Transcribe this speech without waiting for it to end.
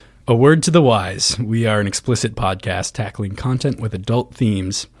A word to the wise. We are an explicit podcast tackling content with adult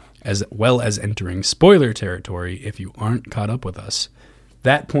themes, as well as entering spoiler territory if you aren't caught up with us.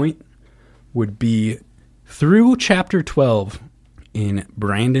 That point would be through chapter 12 in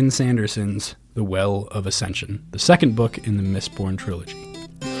Brandon Sanderson's The Well of Ascension, the second book in the Mistborn trilogy.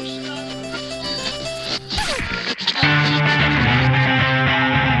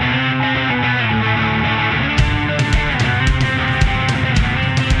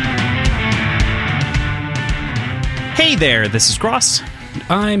 Hey there, this is Gross.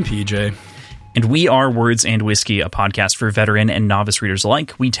 I'm PJ. And we are Words and Whiskey, a podcast for veteran and novice readers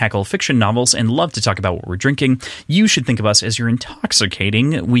alike. We tackle fiction novels and love to talk about what we're drinking. You should think of us as your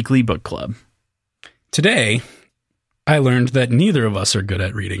intoxicating weekly book club. Today, I learned that neither of us are good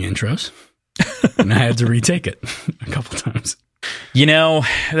at reading intros, and I had to retake it a couple times. You know,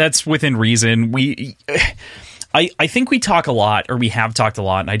 that's within reason. I think we talk a lot, or we have talked a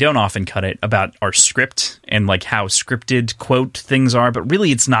lot, and I don't often cut it, about our script and like how scripted quote things are, but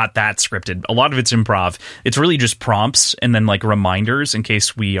really it's not that scripted. A lot of it's improv. It's really just prompts and then like reminders in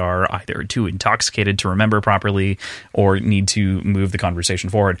case we are either too intoxicated to remember properly or need to move the conversation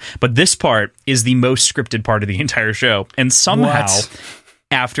forward. But this part is the most scripted part of the entire show. And somehow,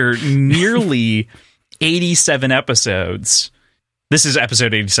 after nearly 87 episodes... This is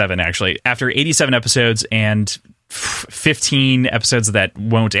episode 87, actually. After 87 episodes and 15 episodes that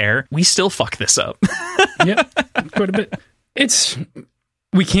won't air, we still fuck this up. Yeah, quite a bit.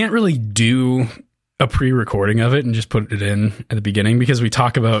 We can't really do a pre-recording of it and just put it in at the beginning because we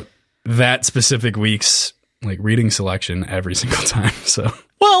talk about that specific week's like reading selection every single time. So.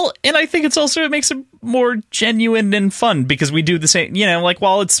 Well, and I think it makes it more genuine and fun because we do the same, you know, like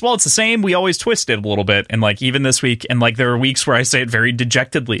while it's the same, we always twist it a little bit. And like even this week, and like there are weeks where I say it very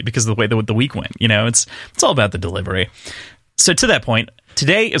dejectedly because of the way the week went, you know, it's all about the delivery. So to that point,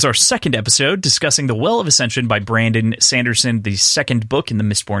 today is our second episode discussing The Well of Ascension by Brandon Sanderson, the second book in the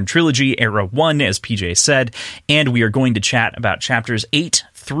Mistborn trilogy, Era 1, as PJ said. And we are going to chat about chapters 8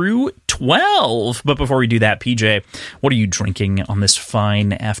 through 12. But before we do that, PJ, what are you drinking on this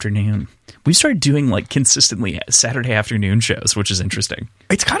fine afternoon? We started doing like consistently Saturday afternoon shows, which is interesting.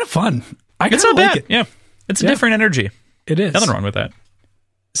 It's kind of fun. It's not bad. Yeah. It's a different energy. It is. Nothing wrong with that.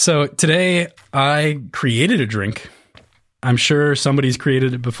 So today I created a drink. I'm sure somebody's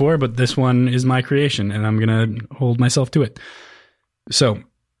created it before, but this one is my creation, and I'm going to hold myself to it. So,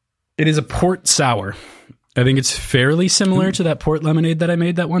 it is a port sour. I think it's fairly similar to that port lemonade that I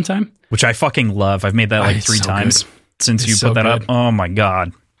made that one time. Which I fucking love. I've made that like 3 times since you put that up. Oh my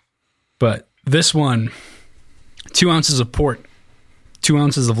God. But this one, 2 ounces of port, 2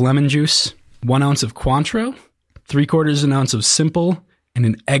 ounces of lemon juice, 1 ounce of Cointreau, 3/4 an ounce of Simple, and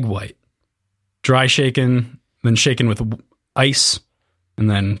an egg white. Dry shaken, then shaken with ice, and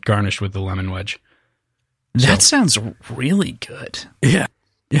then garnished with the lemon wedge. That sounds really good. Yeah.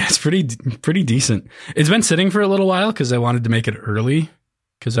 Yeah, it's pretty decent. It's been sitting for a little while because I wanted to make it early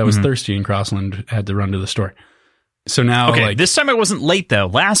because I was thirsty and Crossland had to run to the store. So now, okay, this time I wasn't late though.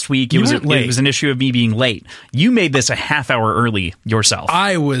 Last week it was an issue of me being late. You made this a half hour early yourself.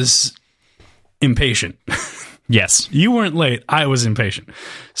 I was impatient. Yes, you weren't late. I was impatient.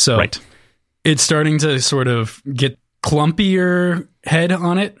 So right. It's starting to sort of get clumpier head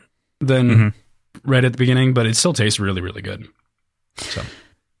on it than right at the beginning, but it still tastes really, really good. So.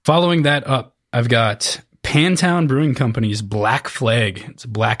 Following that up, I've got Pantown Brewing Company's Black Flag. It's a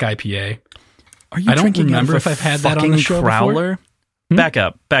black IPA. I don't remember if I've had that on the show Crowler. Before. Back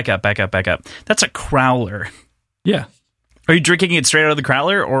up. That's a Crowler. Yeah. Are you drinking it straight out of the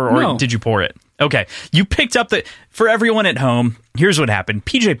Crowler, or no. Did you pour it? Okay. You picked up for everyone at home, here's what happened.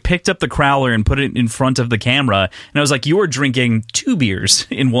 PJ picked up the Crowler and put it in front of the camera, and I was like, you're drinking 2 beers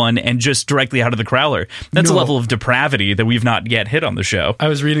in one and just directly out of the Crowler. That's a level of depravity that we've not yet hit on the show. I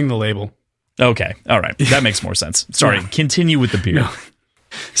was reading the label. Okay. All right. That makes more sense. Sorry. Yeah. Continue with the beer. No.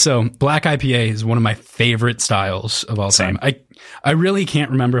 So, black IPA is one of my favorite styles of all time. I really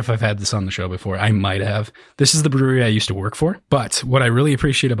can't remember if I've had this on the show before. I might have. This is the brewery I used to work for. But what I really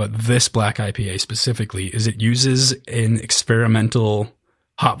appreciate about this black IPA specifically is it uses an experimental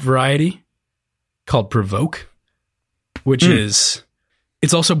hop variety called Provoke, which is,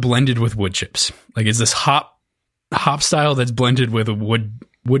 it's also blended with wood chips. Like it's this hop style that's blended with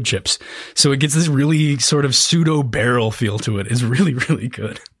wood chips. So it gets this really sort of pseudo barrel feel to it. It's really, really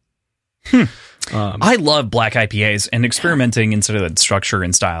good. I love black IPAs, and experimenting in sort of that structure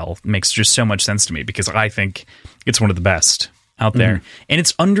and style makes just so much sense to me because I think it's one of the best out there, and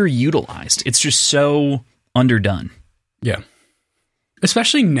it's underutilized. It's just so underdone. Yeah.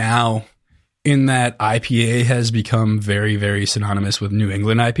 Especially now in that IPA has become very, very synonymous with New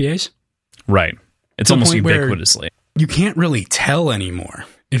England IPAs. Right. It's almost ubiquitously. You can't really tell anymore.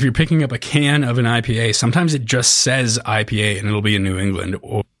 If you're picking up a can of an IPA, sometimes it just says IPA and it'll be in New England.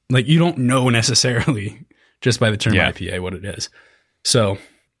 Or like you don't know necessarily just by the term IPA what it is. So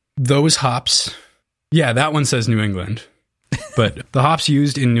those hops, that one says New England. But the hops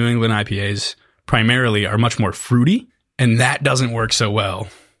used in New England IPAs primarily are much more fruity, and that doesn't work so well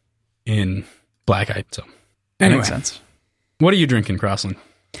in black IPA. So anyway, makes sense. What are you drinking, Crossland?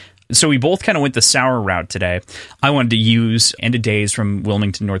 So we both kind of went the sour route today. I wanted to use End of Days from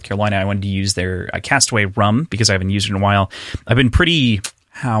Wilmington, North Carolina. I wanted to use their Castaway rum because I haven't used it in a while. I've been pretty,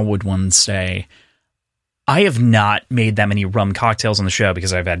 how would one say, I have not made that many rum cocktails on the show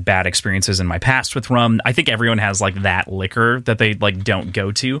because I've had bad experiences in my past with rum. I think everyone has like that liquor that they like don't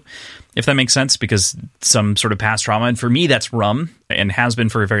go to, if that makes sense, because some sort of past trauma. And for me, that's rum and has been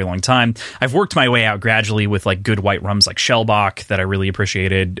for a very long time. I've worked my way out gradually with like good white rums like Shellbach that I really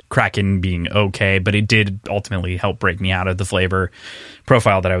appreciated, Kraken being okay, but it did ultimately help break me out of the flavor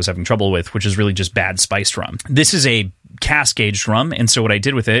profile that I was having trouble with, which is really just bad spiced rum. This is a cask-aged rum, and so what I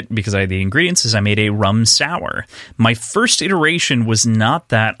did with it, because I had the ingredients, is I made a rum sour. My first iteration was not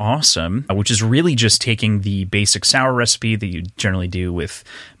that awesome, which is really just taking the basic sour recipe that you generally do with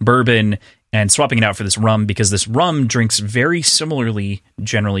bourbon and swapping it out for this rum, because this rum generally drinks very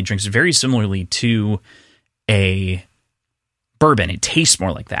similarly to a bourbon. It tastes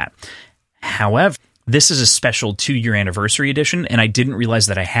more like that. However, this is a special 2-year anniversary edition, and I didn't realize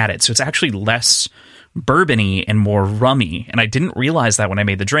that I had it. So it's actually less bourbony and more rummy, and I didn't realize that when I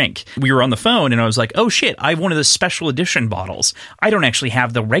made the drink. We were on the phone, and I was like, oh shit, I have one of the special edition bottles. I don't actually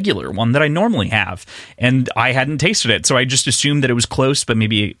have the regular one that I normally have, and I hadn't tasted it, so I just assumed that it was close, but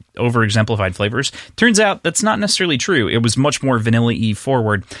maybe over-exemplified flavors. Turns out that's not necessarily true. It was much more vanilla-y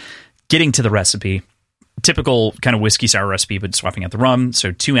forward. Getting to the recipe, typical kind of whiskey sour recipe, but swapping out the rum.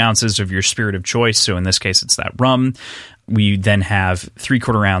 So 2 ounces of your spirit of choice. So in this case, it's that rum. We then have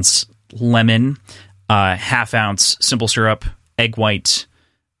 3/4 ounce lemon, 1/2 ounce simple syrup, egg white,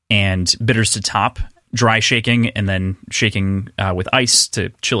 and bitters to top. Dry shaking, and then shaking with ice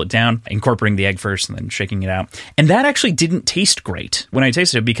to chill it down, incorporating the egg first and then shaking it out. And that actually didn't taste great when I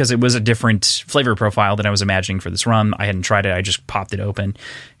tasted it because it was a different flavor profile than I was imagining for this rum. I hadn't tried it. I just popped it open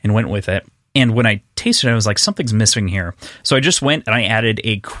and went with it. And when I tasted it, I was like, something's missing here. So I just went and I added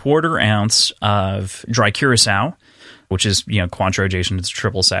a 1/4 ounce of dry Curacao, which is, Cointreau adjacent, it's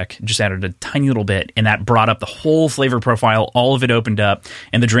triple sec. Just added a tiny little bit, and that brought up the whole flavor profile. All of it opened up,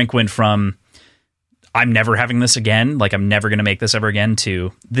 and the drink went from, I'm never having this again, like I'm never going to make this ever again,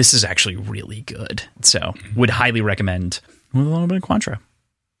 to this is actually really good. So would highly recommend with a little bit of Cointreau,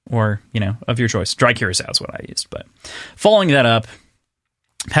 or, of your choice. Dry Curacao is what I used. But following that up,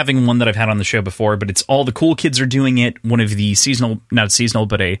 having one that I've had on the show before, but it's all the cool kids are doing it. One of the not seasonal,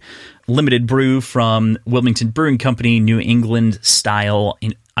 but a limited brew from Wilmington Brewing Company, New England style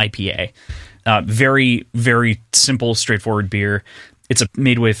in IPA. Very, very simple, straightforward beer. It's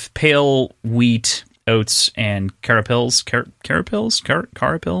made with pale wheat, oats, and carapils.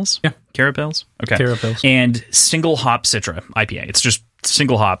 Carapils? Yeah. Carapils? Okay. Carapils. And single hop Citra IPA. It's just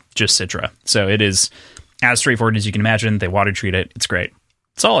single hop, just Citra. So it is as straightforward as you can imagine. They water treat it. It's great.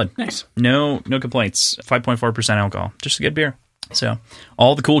 Solid. Nice. No complaints. 5.4% alcohol. Just a good beer. So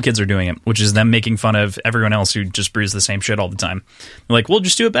all the cool kids are doing it, which is them making fun of everyone else who just brews the same shit all the time. They're like, we'll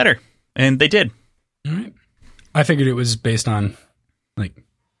just do it better. And they did. All right. I figured it was based on, like,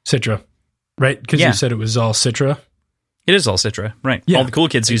 Citra, right? Because you said it was all Citra. It is all Citra, right. Yeah. All the cool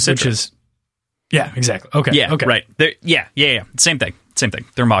kids use Citra. Which is, yeah, exactly. Okay. Yeah, okay. right. Yeah. Same thing.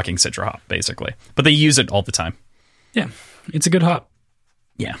 They're mocking Citra hop, basically. But they use it all the time. Yeah. It's a good hop.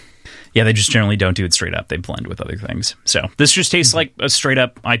 Yeah, they just generally don't do it straight up. They blend with other things. So this just tastes like a straight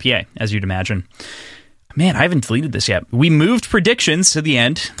up IPA, as you'd imagine. Man, I haven't deleted this yet. We moved predictions to the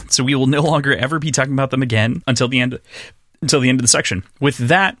end, so we will no longer ever be talking about them again until the end of the section. With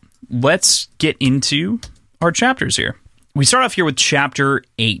that, let's get into our chapters here. We start off here with Chapter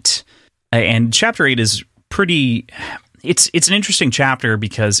 8. And Chapter 8 is pretty... It's an interesting chapter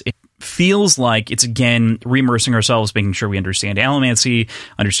because it feels like it's, again, re-immersing ourselves, making sure we understand Allomancy,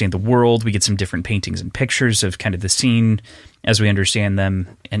 understand the world. We get some different paintings and pictures of kind of the scene as we understand them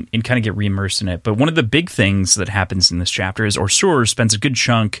and kind of get re-immersed in it. But one of the big things that happens in this chapter is Orsur spends a good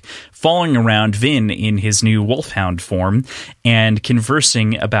chunk following around Vin in his new wolfhound form and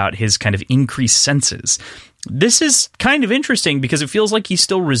conversing about his kind of increased senses. This is kind of interesting because it feels like he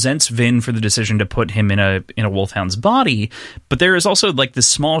still resents Vin for the decision to put him in a wolfhound's body, but there is also like this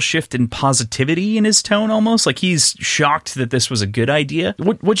small shift in positivity in his tone, almost like he's shocked that this was a good idea.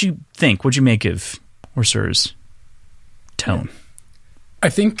 What'd you think? What'd you make of OreSeur's tone?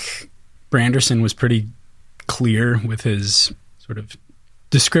 I think Branderson was pretty clear with his sort of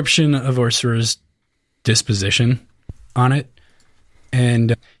description of OreSeur's disposition on it.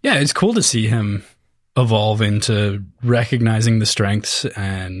 And yeah, it's cool to see him evolve into recognizing the strengths,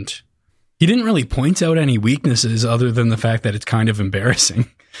 and he didn't really point out any weaknesses other than the fact that it's kind of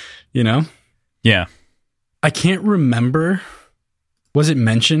embarrassing, you know? Yeah. I can't remember, was it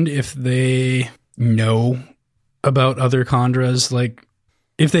mentioned if they know about other Chondras, like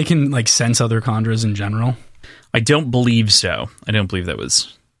if they can like sense other Chondras in general? I don't believe so. I don't believe that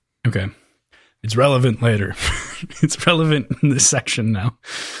was... Okay. It's relevant later. It's relevant in this section now.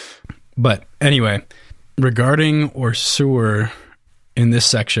 But anyway, regarding OreSeur in this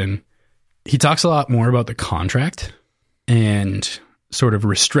section, he talks a lot more about the contract and sort of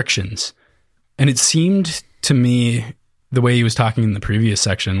restrictions. And it seemed to me, the way he was talking in the previous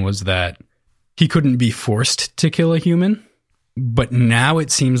section was that he couldn't be forced to kill a human. But now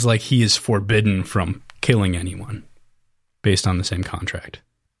it seems like he is forbidden from killing anyone based on the same contract.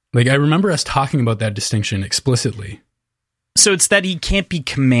 Like, I remember us talking about that distinction explicitly. So it's that he can't be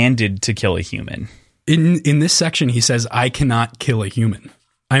commanded to kill a human. In this section, he says, I cannot kill a human.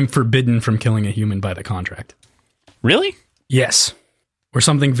 I'm forbidden from killing a human by the contract. Really? Yes. Or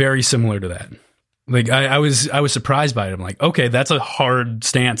something very similar to that. Like, I was surprised by it. I'm like, okay, that's a hard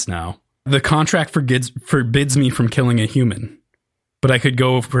stance now. The contract forbids me from killing a human, but I could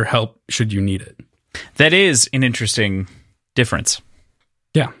go for help should you need it. That is an interesting difference.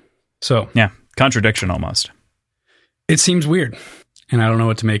 Yeah. So. Yeah. Contradiction almost. It seems weird, and I don't know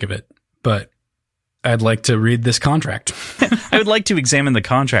what to make of it, but I'd like to read this contract. I would like to examine the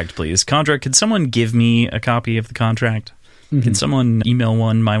contract, please. Contract, can someone give me a copy of the contract? Mm-hmm. Can someone email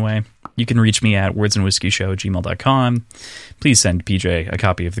one my way? You can reach me at wordsandwhiskeyshow@gmail.com. Please send PJ a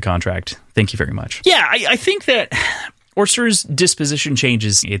copy of the contract. Thank you very much. Yeah, I think that OreSeur's disposition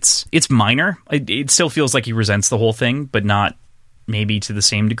changes. It's minor. It still feels like he resents the whole thing, but not maybe to the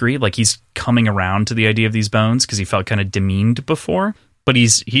same degree. Like he's coming around to the idea of these bones because he felt kind of demeaned before. But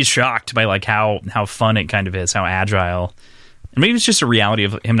he's shocked by like how fun it kind of is, how agile. And maybe it's just a reality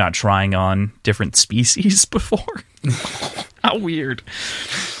of him not trying on different species before. How weird.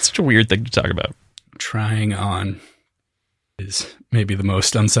 Such a weird thing to talk about. Trying on is maybe the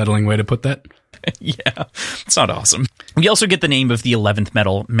most unsettling way to put that. Yeah, it's not awesome. We also get the name of the 11th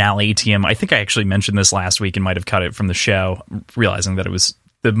metal, Malatium. I think I actually mentioned this last week and might have cut it from the show, realizing that it was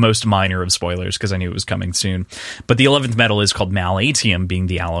the most minor of spoilers because I knew it was coming soon. But the 11th metal is called malatium, being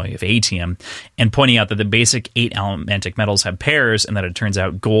the alloy of atium, and pointing out that the basic 8 elementic metals have pairs, and that it turns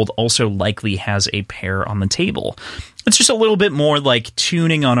out gold also likely has a pair on the table. It's just a little bit more like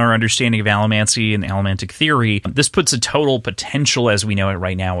tuning on our understanding of allomancy and allomantic theory. This puts a total potential, as we know it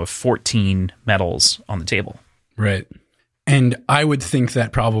right now, of 14 metals on the table. Right. And I would think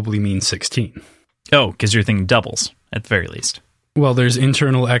that probably means 16. Oh, because you're thinking doubles, at the very least. Well, there's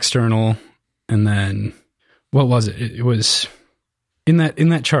internal, external, and then what was it? It was in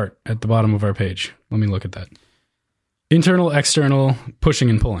that chart at the bottom of our page. Let me look at that. Internal, external, pushing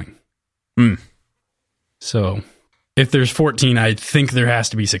and pulling. So if there's 14, I think there has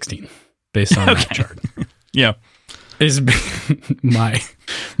to be 16 based on that chart. Yeah. Is my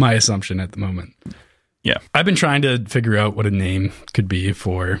assumption at the moment. Yeah. I've been trying to figure out what a name could be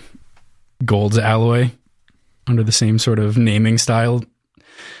for gold's alloy under the same sort of naming style.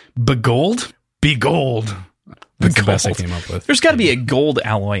 Begold? Begold. That's the best I came up with. There's got to be a gold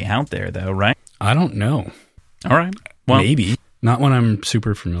alloy out there, though, right? I don't know. All right. Well, maybe. Not one I'm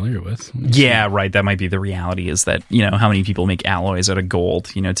super familiar with. Yeah, right. That might be the reality, is that, you know, how many people make alloys out of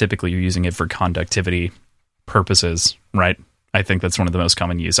gold? You know, typically you're using it for conductivity purposes, right? I think that's one of the most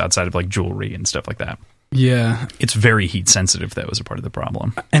common use outside of like jewelry and stuff like that. Yeah. It's very heat sensitive, though, as a part of the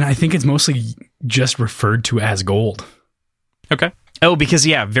problem. And I think it's mostly just referred to as gold. Okay. Oh, because,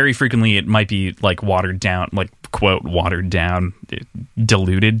 yeah, very frequently it might be like watered down, like, quote, watered down,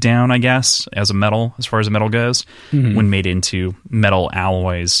 diluted down, I guess, as a metal, as far as a metal goes, when made into metal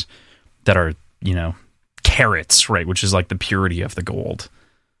alloys that are, you know, carats, right, which is like the purity of the gold,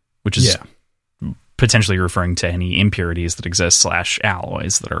 which is potentially referring to any impurities that exist /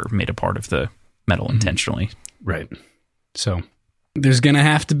 alloys that are made a part of the metal intentionally. Right. So there's going to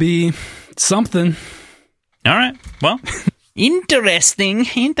have to be something. All right. Well, Interesting.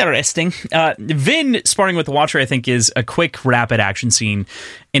 Vin sparring with the Watcher, I think, is a quick, rapid action scene.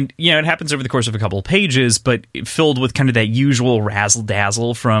 And, it happens over the course of a couple of pages, but filled with kind of that usual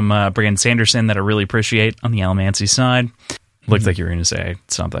razzle-dazzle from Brandon Sanderson that I really appreciate on the Allomancy side. Looked like you were going to say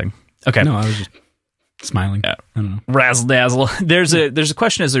something. Okay. No, I was just smiling. I don't know. Razzle-dazzle. There's a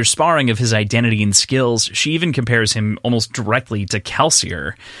question as they're sparring of his identity and skills. She even compares him almost directly to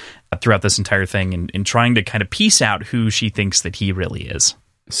Kelsier throughout this entire thing and trying to kind of piece out who she thinks that he really is.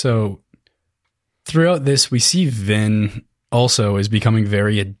 So throughout this, we see Vin also is becoming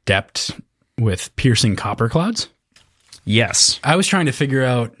very adept with piercing copper clouds. Yes. I was trying to figure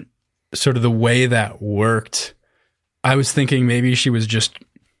out sort of the way that worked. I was thinking maybe she was just,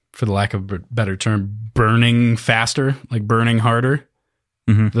 for the lack of a better term, burning faster, like burning harder.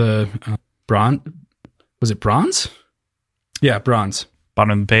 Mm-hmm. The bronze, was it bronze? Yeah, bronze.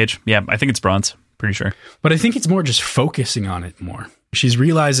 Bottom of the page. Yeah, I think it's bronze. Pretty sure. But I think it's more just focusing on it more. She's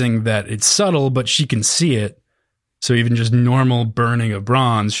realizing that it's subtle, but she can see it. So even just normal burning of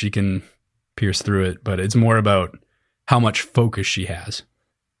bronze, she can pierce through it. But it's more about how much focus she has.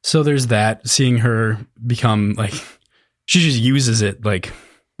 So there's that, seeing her become like, she just uses it like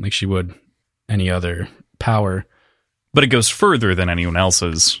she would any other power. But it goes further than anyone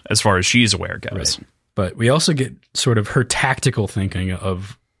else's as far as she's aware goes. Right. But we also get sort of her tactical thinking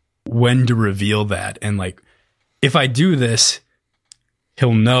of when to reveal that. And like, if I do this,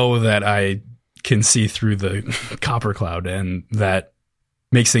 he'll know that I can see through the copper cloud, and that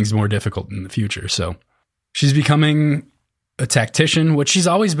makes things more difficult in the future. So she's becoming a tactician, which she's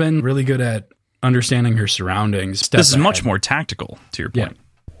always been really good at understanding her surroundings. This is much more tactical, to your point.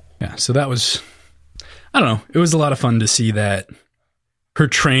 Yeah. So that was, I don't know. It was a lot of fun to see that her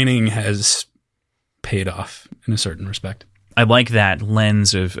training has paid off in a certain respect. I like that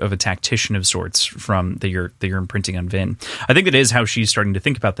lens of a tactician of sorts from that you're imprinting on Vin. I think that is how she's starting to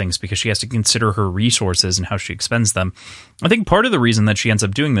think about things, because she has to consider her resources and how she expends them. I think part of the reason that she ends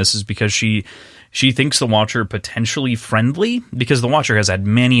up doing this is because she thinks the Watcher potentially friendly, because the Watcher has had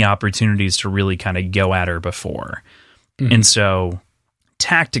many opportunities to really kind of go at her before. Mm-hmm. And so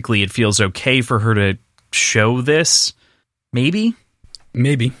tactically it feels okay for her to show this. Maybe.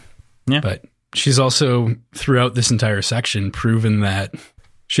 Yeah. But she's also, throughout this entire section, proven that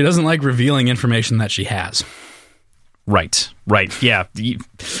she doesn't like revealing information that she has. Right. Yeah.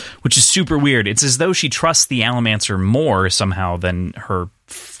 Which is super weird. It's as though she trusts the Allomancer more somehow than her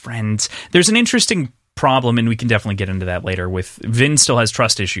friends. There's an interesting problem, and we can definitely get into that later, with Vin still has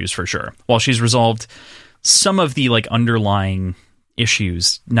trust issues for sure. While she's resolved some of the like underlying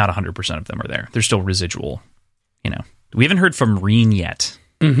issues, not 100% of them are there. They're still residual, We haven't heard from Reen yet.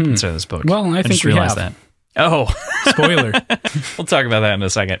 Mm-hmm. Inside this book. Well, I think just realized that. Oh, spoiler. We'll talk about that in a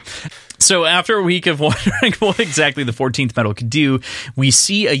second. So after a week of wondering what exactly the 14th metal could do, we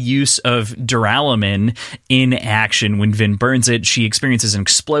see a use of duralumin in action. When Vin burns it, she experiences an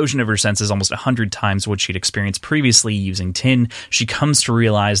explosion of her senses, almost 100 times what she'd experienced previously using tin. She comes to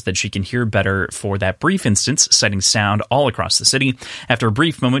realize that she can hear better for that brief instance, citing sound all across the city. After a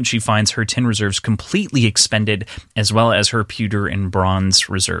brief moment, she finds her tin reserves completely expended, as well as her pewter and bronze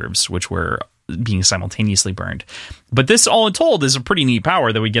reserves, which were being simultaneously burned. But this, all told, is a pretty neat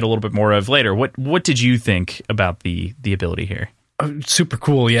power that we get a little bit more of later. What did you think about the ability here? Super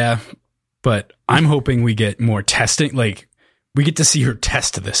cool, yeah. But I'm hoping we get more testing. Like, we get to see her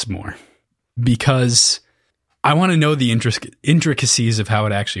test this more, because I want to know the intricacies of how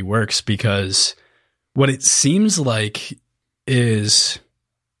it actually works, because what it seems like is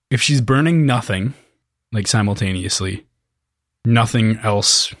if she's burning nothing, like simultaneously, nothing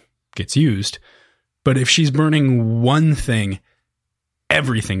else gets used. But if she's burning one thing,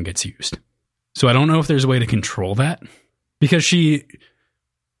 everything gets used. So I don't know if there's a way to control that, because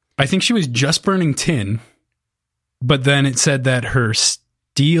I think she was just burning tin, but then it said that her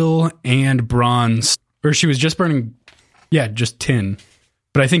steel and bronze, or she was just burning, just tin,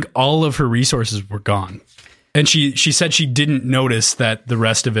 but I think all of her resources were gone. And she said she didn't notice that the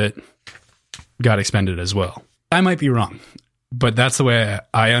rest of it got expended as well. I might be wrong, but that's the way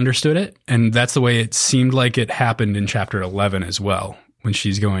I understood it. And that's the way it seemed like it happened in chapter 11 as well, when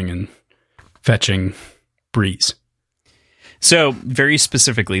she's going and fetching Breeze. So very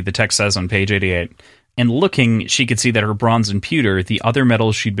specifically, the text says on page 88, and looking, she could see that her bronze and pewter, the other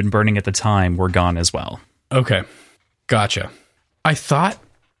metals she'd been burning at the time, were gone as well. Okay. Gotcha. I thought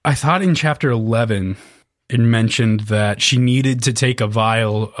in chapter 11, it mentioned that she needed to take a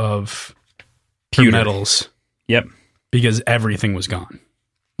vial of pewter metals. Yep. Because everything was gone.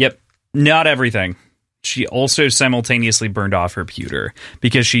 Yep. Not everything. She also simultaneously burned off her pewter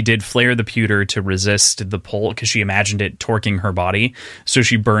because she did flare the pewter to resist the pull because she imagined it torquing her body. So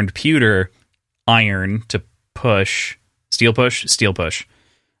she burned pewter, iron to push, steel push, steel push.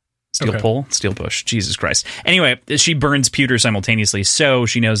 Steel pull, steel push. Jesus Christ. Anyway, she burns pewter simultaneously, so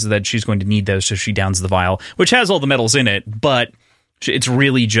she knows that she's going to need those, so she downs the vial, which has all the metals in it, but it's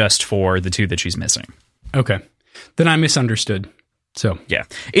really just for the two that she's missing. Okay. Then I misunderstood. So yeah,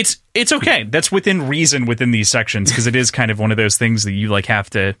 it's okay. That's within reason within these sections, because it is kind of one of those things that you like have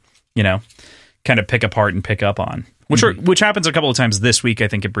to, kind of pick apart and pick up on, which happens a couple of times this week, I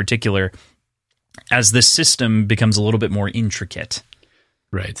think, in particular, as the system becomes a little bit more intricate.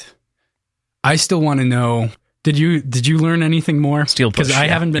 Right. I still want to know, did you learn anything more? Steel push. Because I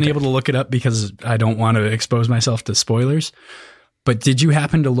haven't been able to look it up because I don't want to expose myself to spoilers. But did you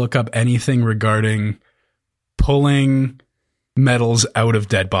happen to look up anything regarding pulling metals out of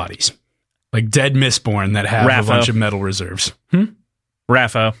dead bodies? Like dead Mistborn that have a bunch of metal reserves.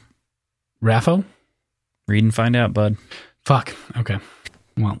 Raffo. Read and find out, bud. Fuck. Okay.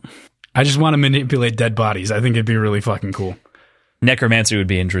 Well, I just want to manipulate dead bodies. I think it'd be really fucking cool. Necromancy would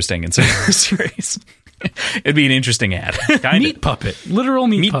be interesting in some series. It'd be an interesting ad. Meat puppet. Literal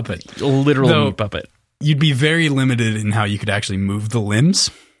meat puppet. Literal meat puppet. You'd be very limited in how you could actually move the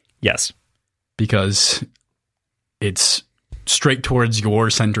limbs. Yes. Because it's straight towards your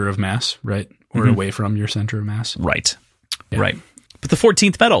center of mass, right? Or away from your center of mass. Right. Yeah. Right. But the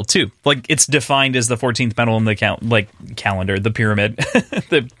 14th metal, too. Like, it's defined as the 14th metal in the calendar, the pyramid.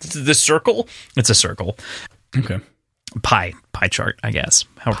 the circle. It's a circle. Okay. Pie chart, I guess.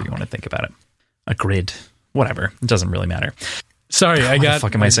 However you want to think about it. A grid. Whatever. It doesn't really matter. Sorry, what the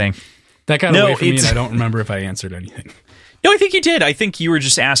fuck am I saying? That got away from me, and I don't remember if I answered anything. No, I think you did. I think you were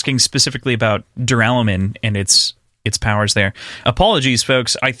just asking specifically about Duralumin and its powers there. Apologies,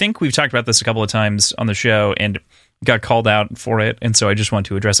 folks. I think we've talked about this a couple of times on the show and got called out for it, and so I just want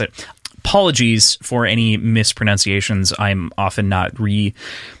to address it. Apologies for any mispronunciations. I'm often not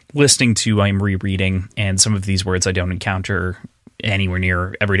listening to, I'm rereading, and some of these words I don't encounter anywhere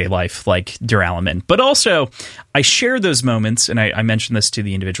near everyday life, like Duralumin. But also, I share those moments, and I mentioned this to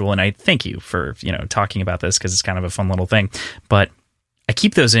the individual, and I thank you for talking about this, because it's kind of a fun little thing. But I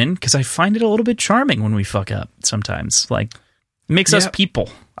keep those in because I find it a little bit charming when we fuck up sometimes. Like, it makes us people,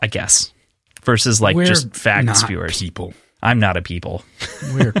 I guess, versus we're just fact spewers. People. I'm not a people.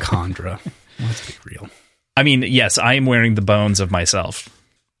 We're Kandra. Let's be real. I mean, yes, I am wearing the bones of myself.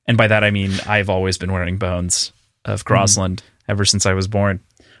 And by that, I mean, I've always been wearing bones of Crossland ever since I was born.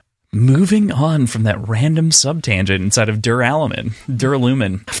 Moving on from that random subtangent inside of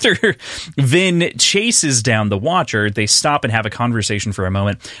Duralumin. After Vin chases down the Watcher, they stop and have a conversation for a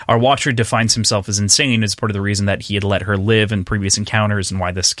moment. Our Watcher defines himself as insane as part of the reason that he had let her live in previous encounters and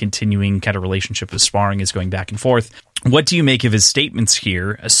why this continuing kind of relationship with sparring is going back and forth. What do you make of his statements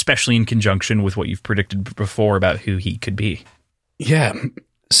here, especially in conjunction with what you've predicted before about who he could be? Yeah.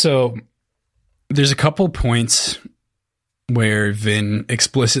 So there's a couple points where Vin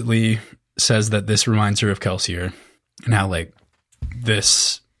explicitly says that this reminds her of Kelsier and how the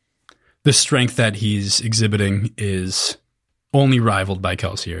strength that he's exhibiting is only rivaled by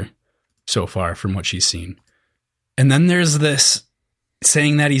Kelsier so far from what she's seen. And then there's this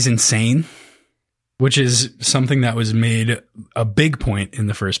saying that he's insane, which is something that was made a big point in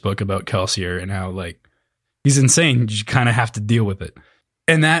the first book about Kelsier and how he's insane. You kind of have to deal with it.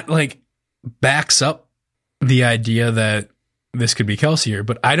 And that backs up the idea that this could be Kelsier,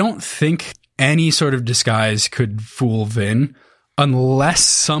 but I don't think any sort of disguise could fool Vin unless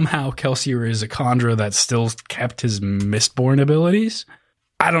somehow Kelsier is a Kandra that still kept his Mistborn abilities.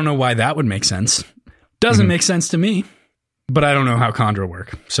 I don't know why that would make sense. Doesn't make sense to me, but I don't know how Kandra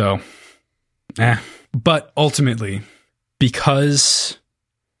work. So, But ultimately, because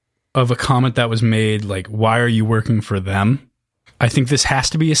of a comment that was made, why are you working for them? I think this has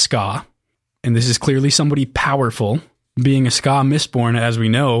to be a Ska, and this is clearly somebody powerful. Being a Ska Mistborn, as we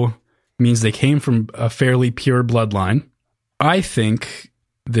know, means they came from a fairly pure bloodline. I think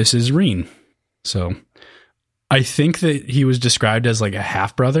this is Reen. So I think that he was described as a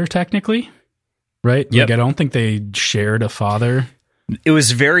half-brother, technically, right? Yep. I don't think they shared a father. It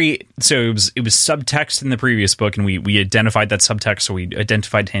was it was subtext in the previous book, and we identified that subtext, so we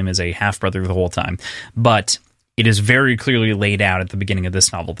identified him as a half-brother the whole time. But it is very clearly laid out at the beginning of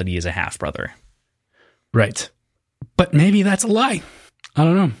this novel that he is a half-brother. Right. But maybe that's a lie. I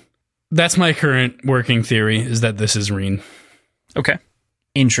don't know. That's my current working theory, is that this is Reen. Okay.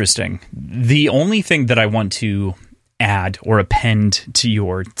 Interesting. The only thing that I want to add or append to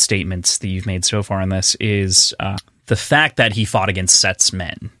your statements that you've made so far on this is the fact that he fought against Set's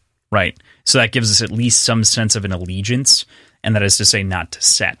men. right? So that gives us at least some sense of an allegiance, and that is to say not to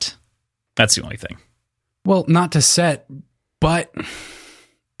set. That's the only thing. Well, not to set, but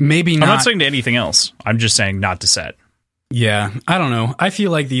maybe not. I'm not saying to anything else. I'm just saying not to set. Yeah, I don't know. I feel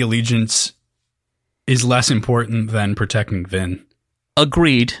like the allegiance is less important than protecting Vin.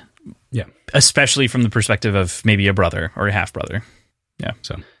 Agreed. Yeah. Especially from the perspective of maybe a brother or a half-brother. Yeah.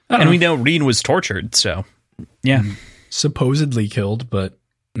 So, and we know Reen was tortured, so yeah. Supposedly killed, but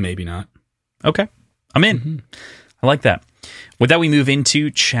maybe not. Okay. I'm in. Mm-hmm. I like that. With that, we move into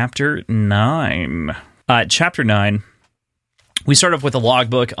Chapter 9. Chapter 9, we start off with a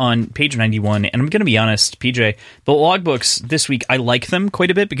logbook on page 91, and I'm going to be honest, PJ, the logbooks this week, I like them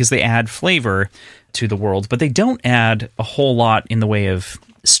quite a bit because they add flavor to the world, but they don't add a whole lot in the way of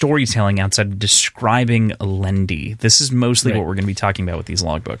storytelling outside of describing Alendi. This is mostly what we're going to be talking about with these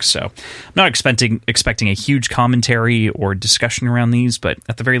logbooks, so I'm not expecting a huge commentary or discussion around these, but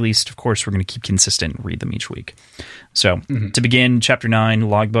at the very least, of course, we're going to keep consistent and read them each week. So, to begin, Chapter 9,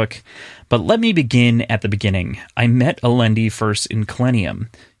 logbook. But let me begin at the beginning. I met Alendi first in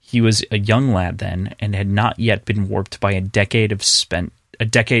Kelenium. He was a young lad then, and had not yet been warped by a decade spent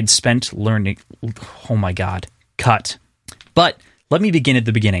learning. Oh my God. Cut. But let me begin at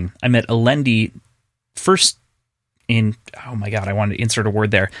the beginning. I met Alendi first in... Oh my God, I wanted to insert a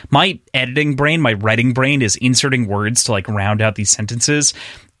word there. My editing brain, my writing brain is inserting words to like round out these sentences.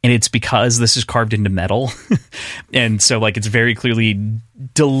 And it's because this is carved into metal. And so like it's very clearly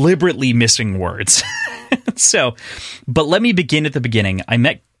deliberately missing words. So, but let me begin at the beginning. I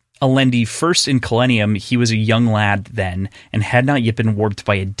met Alendi first in Kelenium. He was a young lad then and had not yet been warped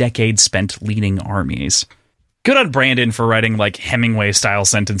by a decade spent leading armies. Good on Brandon for writing like Hemingway-style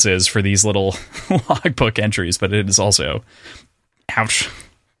sentences for these little logbook entries, but it is also... Ouch.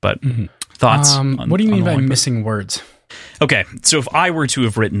 But thoughts? What do you mean by missing words? Okay, so if I were to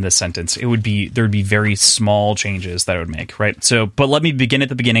have written this sentence, there would be very small changes that I would make, right? So, but let me begin at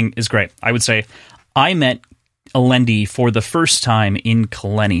the beginning is great. I would say, I met Alendi for the first time in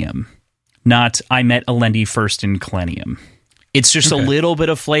Kelenium, not I met Alendi first in Kelenium. It's just a little bit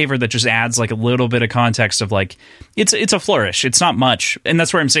of flavor that just adds like a little bit of context of like, it's a flourish. It's not much. And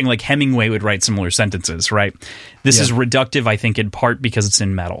that's where I'm saying like Hemingway would write similar sentences, right? This is reductive, I think, in part because it's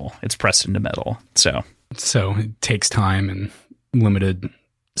in metal. It's pressed into metal, So it takes time and limited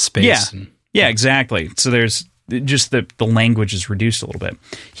space. Yeah, exactly. So there's just the language is reduced a little bit.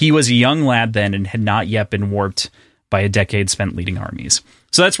 He was a young lad then and had not yet been warped by a decade spent leading armies.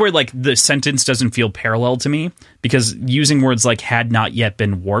 So that's where like the sentence doesn't feel parallel to me, because using words like had not yet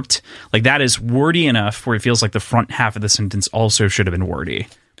been warped, like that is wordy enough where it feels like the front half of the sentence also should have been wordy.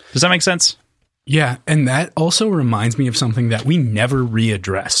 Does that make sense? Yeah, and that also reminds me of something that we never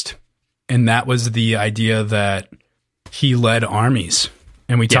readdressed. And that was the idea that he led armies.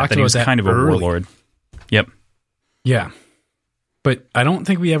 And we talked about that kind of early. A warlord. Yep. Yeah. But I don't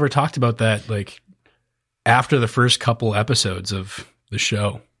think we ever talked about that like after the first couple episodes of the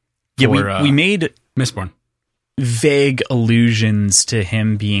show. Yeah, we made Mistborn vague allusions to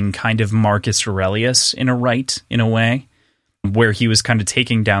him being kind of Marcus Aurelius in a way, where he was kind of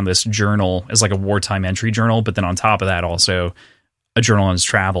taking down this journal as like a wartime entry journal, but then on top of that also a journal on his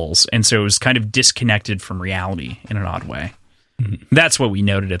travels. And so it was kind of disconnected from reality in an odd way. Mm-hmm. That's what we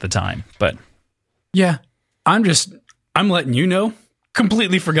noted at the time. But yeah, I'm letting you know.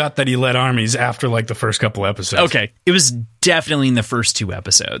 Completely forgot that he led armies after like the first couple episodes. Okay. It was definitely in the first 2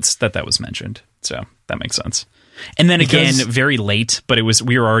 episodes that was mentioned. So that makes sense. And then again, very late, but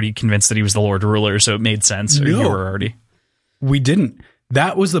we were already convinced that he was the Lord Ruler, so it made sense. We didn't.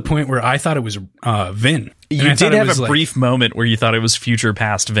 That was the point where I thought it was Vin. You did have a brief moment where you thought it was future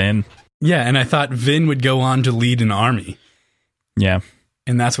past Vin. Yeah, and I thought Vin would go on to lead an army. Yeah.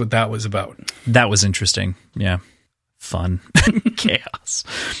 And that's what that was about. That was interesting. Yeah. Fun. Chaos.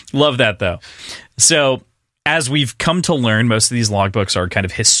 Love that, though. So, as we've come to learn, most of these logbooks are kind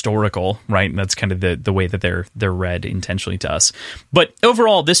of historical, right? And that's kind of the way that they're read intentionally to us. But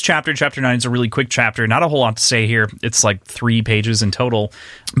overall, this chapter 9, is a really quick chapter. Not a whole lot to say here. It's like 3 pages in total.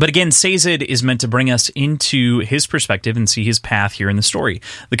 But again, Sazed is meant to bring us into his perspective and see his path here in the story.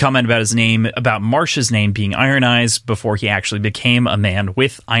 The comment about Marsh's name being Iron Eyes before he actually became a man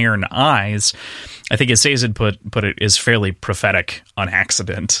with iron eyes, I think as Sazed put it, is fairly prophetic on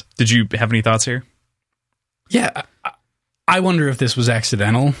accident. Did you have any thoughts here? Yeah, I wonder if this was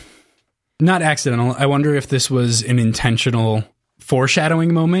accidental. Not accidental. I wonder if this was an intentional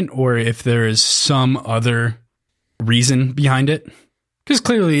foreshadowing moment or if there is some other reason behind it. Because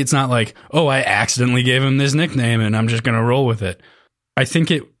clearly it's not like, oh, I accidentally gave him this nickname and I'm just going to roll with it. I think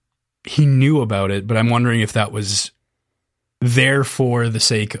he knew about it, but I'm wondering if that was there for the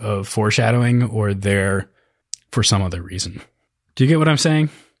sake of foreshadowing or there for some other reason. Do you get what I'm saying?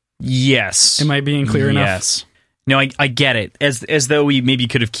 Yes. Am I being clear enough? Yes. No, I get it. As though we maybe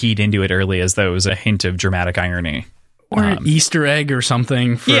could have keyed into it early, as though it was a hint of dramatic irony. Or an Easter egg or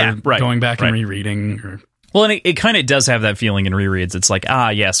something for going back and rereading. Well, and it kind of does have that feeling in rereads. It's like,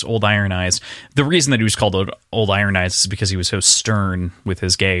 yes, Old Iron Eyes. The reason that he was called Old Iron Eyes is because he was so stern with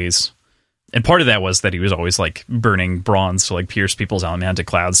his gaze. And part of that was that he was always like burning bronze to like pierce people's almantic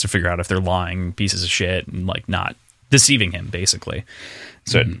clouds to figure out if they're lying pieces of shit and like not deceiving him, basically.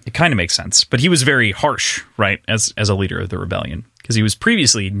 So it kind of makes sense. But he was very harsh, right, as a leader of the rebellion, because he was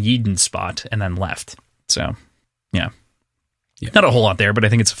previously in Yeadon's spot and then left. So, yeah. Not a whole lot there, but I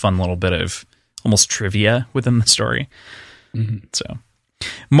think it's a fun little bit of almost trivia within the story. So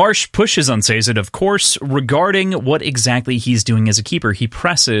Marsh pushes on Sazed, of course, regarding what exactly he's doing as a keeper. He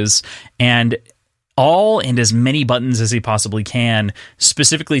presses and as many buttons as he possibly can,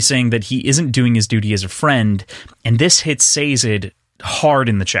 specifically saying that he isn't doing his duty as a friend, and this hits Sazed hard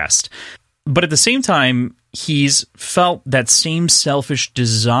in the chest. But at the same time, he's felt that same selfish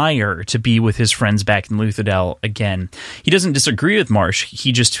desire to be with his friends back in Luthadel again. He doesn't disagree with Marsh.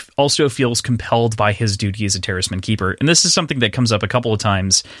 He just also feels compelled by his duty as a Terrisman keeper. And this is something that comes up a couple of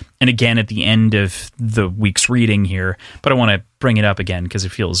times, and again at the end of the week's reading here. But I want to bring it up again because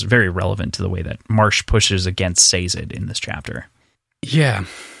it feels very relevant to the way that Marsh pushes against Sazed in this chapter. Yeah.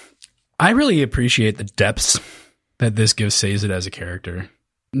 I really appreciate the depths that this gives Sazed as a character.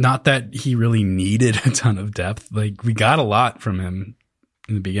 Not that he really needed a ton of depth. Like, we got a lot from him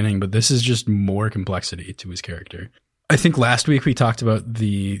in the beginning, but this is just more complexity to his character. I think last week we talked about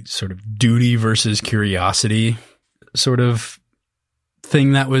the sort of duty versus curiosity sort of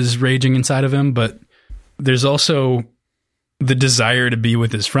thing that was raging inside of him, but there's also the desire to be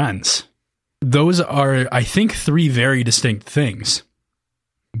with his friends. Those are, I think, three very distinct things.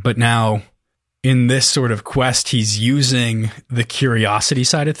 But now, in this sort of quest, he's using the curiosity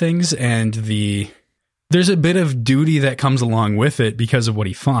side of things, and there's a bit of duty that comes along with it because of what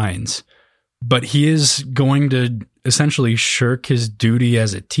he finds. But he is going to essentially shirk his duty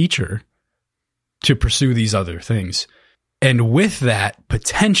as a teacher to pursue these other things. And with that,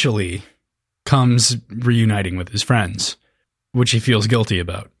 potentially comes reuniting with his friends, which he feels guilty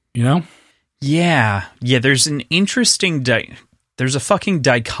about, you know? Yeah, there's an interesting there's a fucking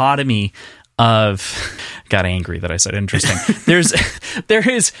dichotomy of got angry that I said interesting. there's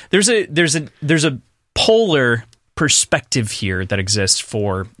a polar perspective here that exists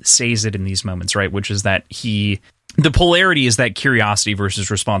for Sazed in these moments, right? Which is that the polarity is that curiosity versus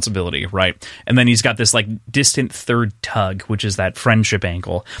responsibility, right? And then he's got this like distant third tug, which is that friendship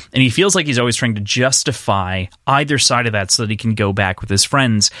angle. And he feels like he's always trying to justify either side of that so that he can go back with his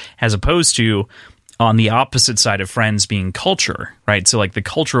friends, as opposed to on the opposite side of friends being culture, right? So like the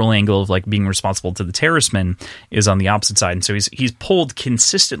cultural angle of like being responsible to the Terrisman is on the opposite side. And so he's pulled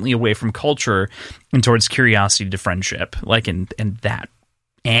consistently away from culture and towards curiosity to friendship, like in that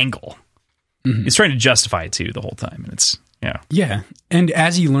angle. Mm-hmm. He's trying to justify it too the whole time. And it's, Yeah. And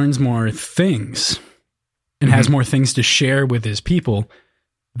as he learns more things and has more things to share with his people,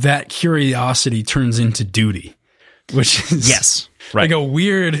 that curiosity turns into duty, which is like a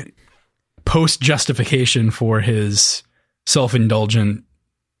weird post-justification for his self-indulgent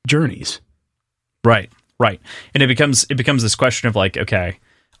journeys. Right. And it becomes this question of like, okay,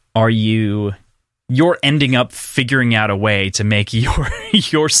 you're ending up figuring out a way to make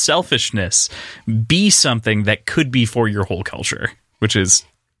your selfishness be something that could be for your whole culture, which is...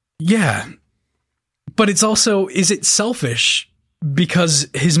 Yeah. But it's also, is it selfish because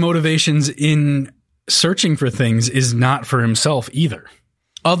his motivations in searching for things is not for himself either?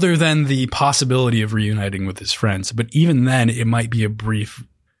 Other than the possibility of reuniting with his friends. But even then, it might be a brief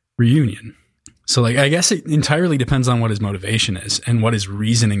reunion. So, like, I guess it entirely depends on what his motivation is and what his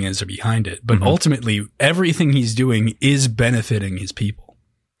reasoning is behind it. But ultimately, everything he's doing is benefiting his people.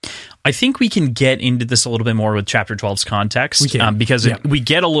 I think we can get into this a little bit more with Chapter 12's context. We can. Because we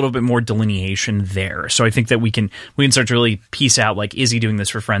get a little bit more delineation there. So I think that we can start to really piece out, like, is he doing this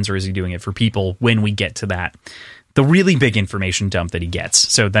for friends or is he doing it for people when we get to that? The really big information dump that he gets.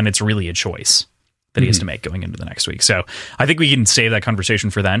 So then it's really a choice that he has to make going into the next week. So I think we can save that conversation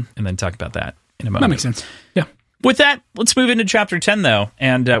for then and then talk about that in a moment. That makes sense. Yeah. With that, let's move into Chapter 10, though,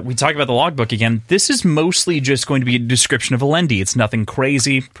 and we talk about the logbook again. This is mostly just going to be a description of Alendi. It's nothing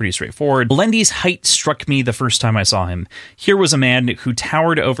crazy, pretty straightforward. Alendi's height struck me the first time I saw him. Here was a man who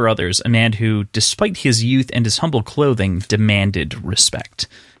towered over others, a man who, despite his youth and his humble clothing, demanded respect.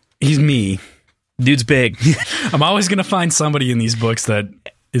 He's me. Dude's big. I'm always going to find somebody in these books that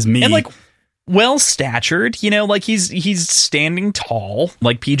is me. And, like, well statured, like he's standing tall,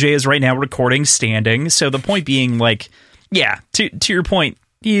 like PJ is right now recording standing. So the point being, like, yeah, to your point,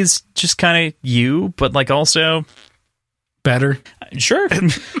 he's just kind of you, but like also better. Sure.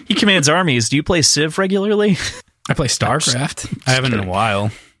 He commands armies. Do you play Civ regularly? I play StarCraft. I haven't in a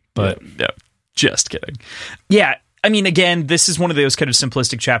while, but no, just kidding. Yeah. I mean, again, this is one of those kind of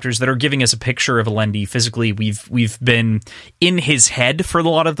simplistic chapters that are giving us a picture of Alendi physically. We've been in his head for a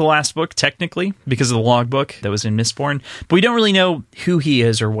lot of the last book, technically, because of the logbook that was in Mistborn. But we don't really know who he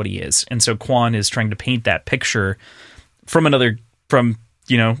is or what he is. And so Quan is trying to paint that picture from a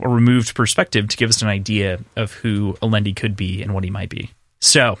removed perspective to give us an idea of who Alendi could be and what he might be.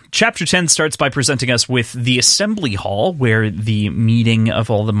 So, Chapter 10 starts by presenting us with the Assembly Hall, where the meeting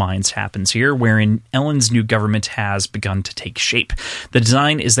of all the minds happens here, wherein Elend's new government has begun to take shape. The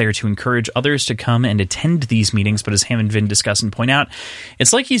design is there to encourage others to come and attend these meetings, but as Ham and Vin discuss and point out,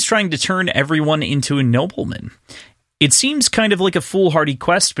 it's like he's trying to turn everyone into a nobleman. It seems kind of like a foolhardy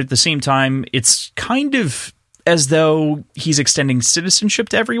quest, but at the same time, it's kind of as though he's extending citizenship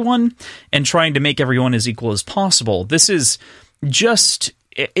to everyone and trying to make everyone as equal as possible. This is just,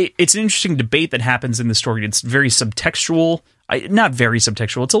 it's an interesting debate that happens in the story. It's very subtextual. Not very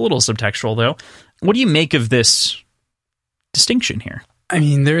subtextual. It's a little subtextual, though. What do you make of this distinction here? I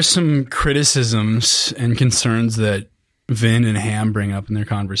mean, there's some criticisms and concerns that Vin and Ham bring up in their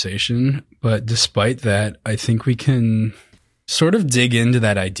conversation. But despite that, I think we can sort of dig into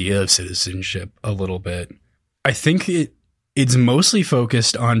that idea of citizenship a little bit. I think it's mostly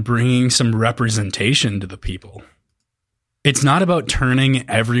focused on bringing some representation to the people. It's not about turning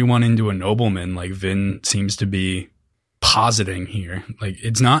everyone into a nobleman like Vin seems to be positing here. Like,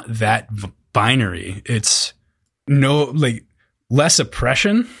 it's not that binary. It's less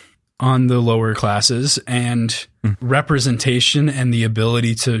oppression on the lower classes and representation and the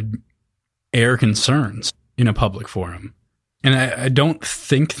ability to air concerns in a public forum. And I don't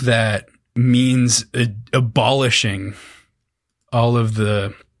think that means abolishing all of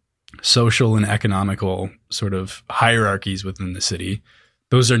the social and economical sort of hierarchies within the city.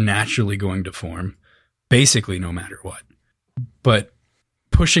 Those are naturally going to form, basically no matter what. But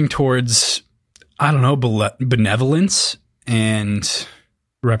pushing towards, I don't know, benevolence and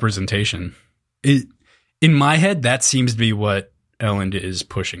representation. In my head, that seems to be what Elend is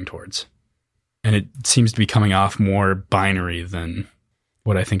pushing towards. And it seems to be coming off more binary than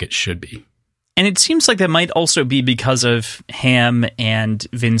what I think it should be. And it seems like that might also be because of Ham and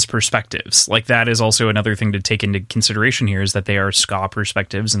Vin's perspectives. Like, that is also another thing to take into consideration here, is that they are Ska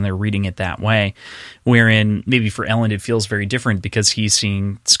perspectives and they're reading it that way. Wherein maybe for Elend it feels very different because he's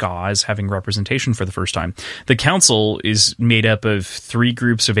seeing Ska as having representation for the first time. The council is made up of 3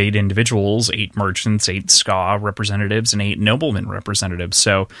 groups of 8 individuals, 8 merchants, 8 Ska representatives, and 8 nobleman representatives.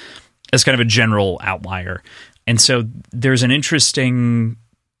 So as kind of a general outlier. And so there's an interesting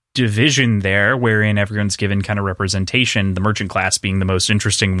division there wherein everyone's given kind of representation, the merchant class being the most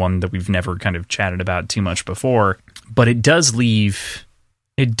interesting one that we've never kind of chatted about too much before. But it does leave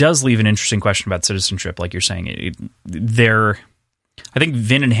an interesting question about citizenship, like you're saying. I think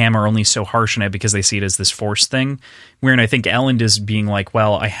Vin and Ham are only so harsh on it because they see it as this forced thing, wherein I think Elend is being like,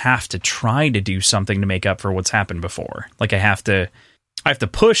 well, I have to try to do something to make up for what's happened before. Like, I have to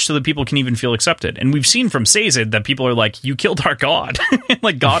push so that people can even feel accepted. And we've seen from Sazed that people are like, you killed our god.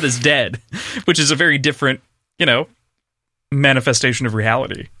 Like, God is dead, which is a very different, manifestation of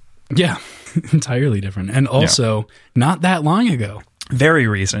reality. Yeah, entirely different. And also not that long ago. Very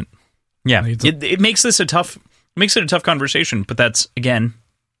recent. Yeah. It makes this a tough conversation, but that's, again,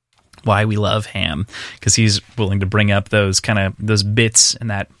 why we love Ham, because he's willing to bring up those bits and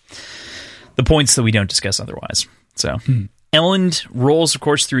the points that we don't discuss otherwise. So Elend rolls, of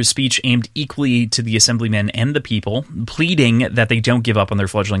course, through a speech aimed equally to the assemblymen and the people, pleading that they don't give up on their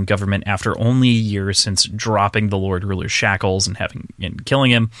fledgling government after only a year since dropping the Lord Ruler's shackles and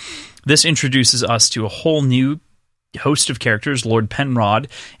killing him. This introduces us to a whole new host of characters, Lord Penrod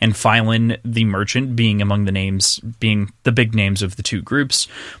and Phylin the Merchant being among the big names of the 2 groups.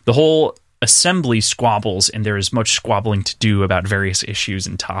 The whole assembly squabbles, and there is much squabbling to do about various issues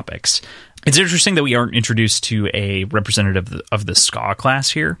and topics. It's interesting that we aren't introduced to a representative of the Ska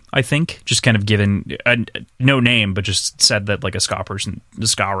class here, I think. Just kind of given no name, but just said that like the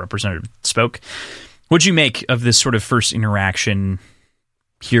Ska representative spoke. What'd you make of this sort of first interaction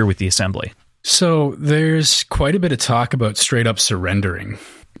here with the assembly? So there's quite a bit of talk about straight up surrendering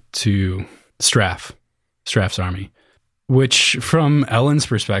to Straff's army, which from Elend's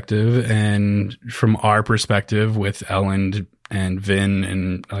perspective and from our perspective with Elend and Vin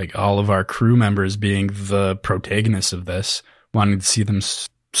and like all of our crew members being the protagonists of this, wanting to see them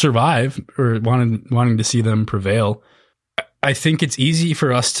survive or wanting to see them prevail. I think it's easy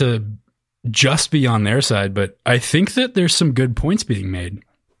for us to just be on their side, but I think that there's some good points being made.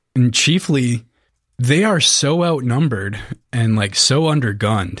 And chiefly, they are so outnumbered and like so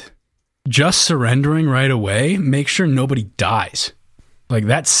undergunned. Just surrendering right away makes sure nobody dies. Like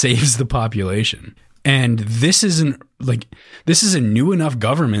that saves the population. And this is a new enough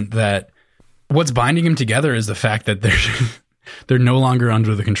government that what's binding them together is the fact that they're no longer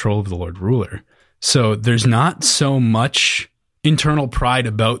under the control of the Lord Ruler. So there's not so much internal pride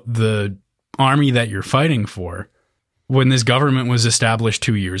about the army that you're fighting for when this government was established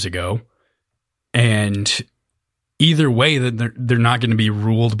 2 years ago. And either way, that they're not going to be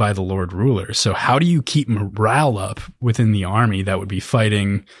ruled by the Lord Ruler. So how do you keep morale up within the army that would be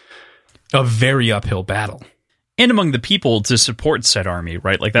fighting a very uphill battle? And among the people to support said army,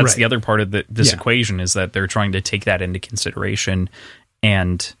 right? Like that's the other part of this equation, is that they're trying to take that into consideration.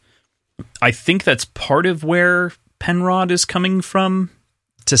 And I think that's part of where Penrod is coming from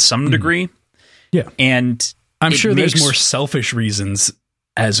to some degree. Yeah. And I'm sure there's more selfish reasons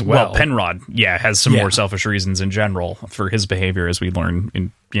as well. Well, Penrod, has some more selfish reasons in general for his behavior, as we learn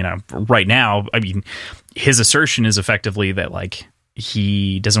in, right now. I mean, his assertion is effectively that like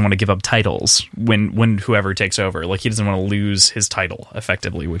he doesn't want to give up titles when whoever takes over. Like he doesn't want to lose his title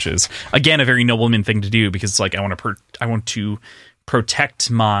effectively, which is again a very nobleman thing to do, because it's like I want to protect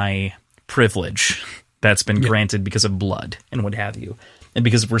my privilege that's been granted because of blood and what have you, and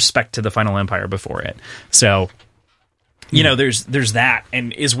because of respect to the Final Empire before it. So there's that,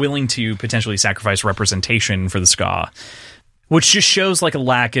 and is willing to potentially sacrifice representation for the Ska, which just shows like a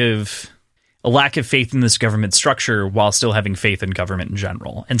lack of faith in this government structure while still having faith in government in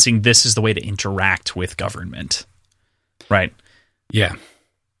general, and seeing this is the way to interact with government. Right. Yeah.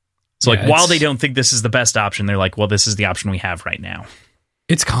 So while they don't think this is the best option, they're like, well, this is the option we have right now.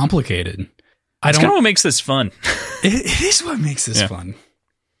 It's complicated. It's kind of what makes this fun. It is what makes this fun.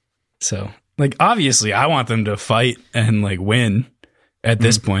 So, like, obviously, I want them to fight and, like, win at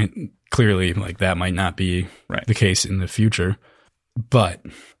this point. Clearly, like, that might not be the case in the future. But,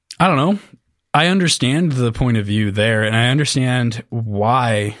 I don't know. I understand the point of view there, and I understand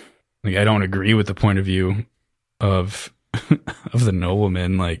why. Like, I don't agree with the point of view of the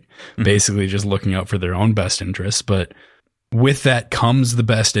noblemen, like, basically just looking out for their own best interests. But with that comes the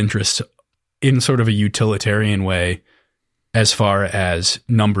best interest in sort of a utilitarian way, as far as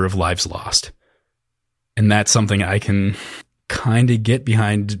number of lives lost. And that's something I can kind of get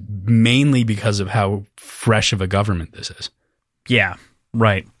behind, mainly because of how fresh of a government this is. Yeah,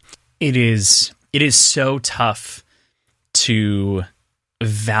 right. It is so tough to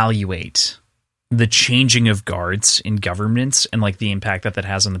evaluate the changing of guards in governments and like the impact that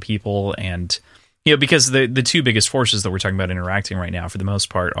has on the people. And because the two biggest forces that we're talking about interacting right now, for the most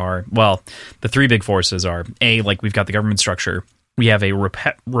part, are, well, the three big forces are, like we've got the government structure, we have a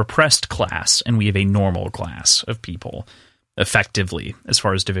repressed class, and we have a normal class of people, effectively, as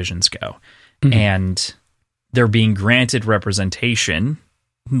far as divisions go. And they're being granted representation,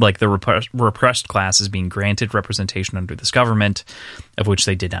 like the repressed class is being granted representation under this government, of which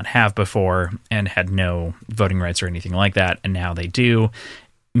they did not have before, and had no voting rights or anything like that, and now they do.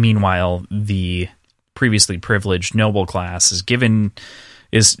 Meanwhile, the previously privileged noble class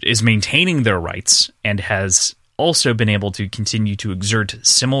is maintaining their rights, and has also been able to continue to exert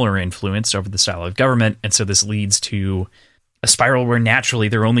similar influence over the style of government. And so this leads to a spiral where naturally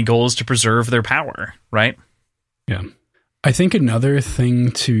their only goal is to preserve their power, right? Yeah. I think another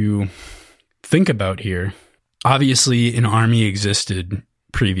thing to think about here, obviously an army existed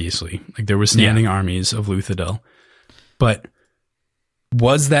previously. Like there were standing armies of Luthadel, but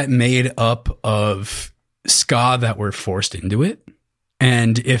was that made up of Ska that were forced into it?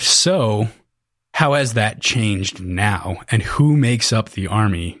 And if so, how has that changed now? And who makes up the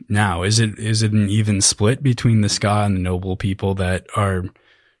army now? Is it an even split between the Ska and the noble people that are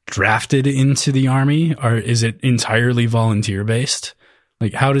drafted into the army? Or is it entirely volunteer based?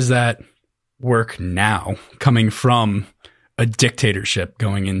 Like, how does that work now, coming from a dictatorship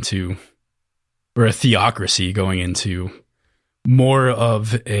going into, or a theocracy going into more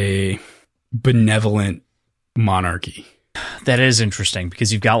of a benevolent monarchy? That is interesting,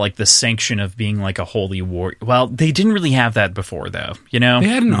 because you've got like the sanction of being like a holy war. Well, they didn't really have that before, though. They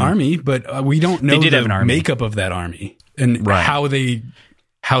had an army, but we don't know the makeup of that army and how they.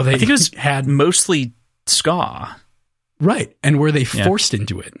 I think it was had mostly Ska, right? And were they forced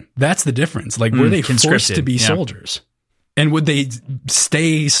into it? That's the difference. Like, were they forced to be soldiers, and would they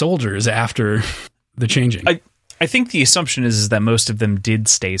stay soldiers after the changing? I think the assumption is that most of them did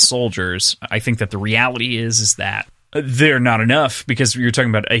stay soldiers. I think that the reality is that They're not enough, because you're talking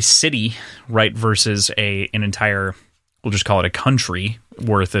about a city, right, versus an entire, we'll just call it a country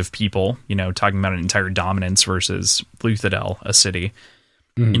worth of people, talking about an entire dominance versus Luthadel, a city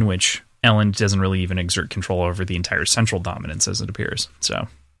in which Elend doesn't really even exert control over the entire central dominance, as it appears. So,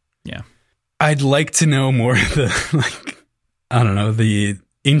 yeah. I'd like to know more of the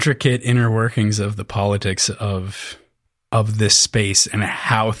intricate inner workings of the politics of this space and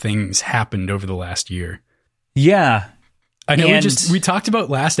how things happened over the last year. Yeah. I know we talked about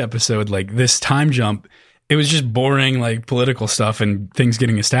last episode, like this time jump, it was just boring, like political stuff and things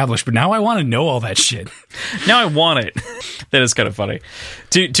getting established. But now I want to know all that shit. Now I want it. That is kind of funny.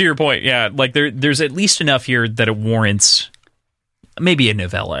 To your point, yeah, like there's at least enough here that it warrants maybe a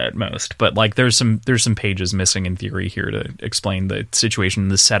novella at most. But like there's some pages missing in theory here to explain the situation,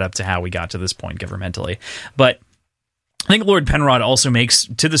 the setup to how we got to this point governmentally. But I think Lord Penrod also makes,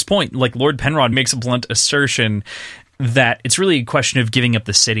 to this point, like Lord Penrod makes a blunt assertion that it's really a question of giving up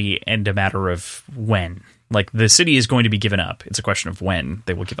the city and a matter of when. Like, the city is going to be given up. It's a question of when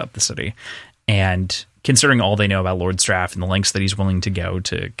they will give up the city. And considering all they know about Lord Straff and the lengths that he's willing to go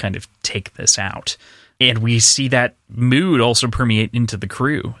to kind of take this out. And we see that mood also permeate into the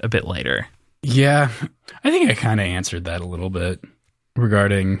crew a bit later. Yeah, I think I kind of answered that a little bit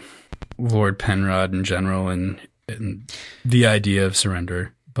regarding Lord Penrod in general and the idea of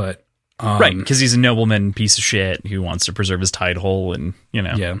surrender, but right, because he's a nobleman piece of shit who wants to preserve his title, and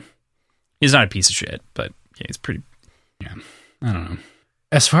yeah, he's not a piece of shit, but yeah, he's pretty. Yeah, I don't know.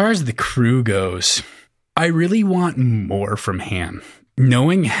 As far as the crew goes, I really want more from Ham.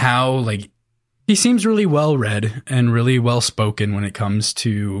 Knowing how, like, he seems really well read and really well spoken when it comes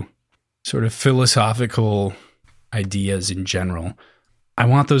to sort of philosophical ideas in general. I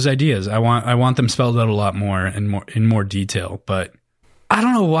want those ideas. I want them spelled out a lot more and more in more detail, but I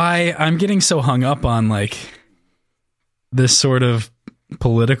don't know why I'm getting so hung up on like this sort of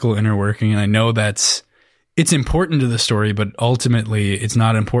political inner working. And I know it's important to the story, but ultimately it's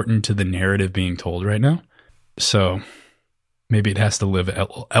not important to the narrative being told right now. So maybe it has to live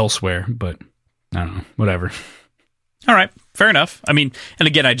elsewhere, but I don't know, whatever. All right, fair enough. I mean, and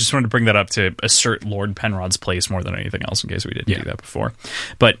again, I just wanted to bring that up to assert Lord Penrod's place more than anything else, in case we didn't do that before.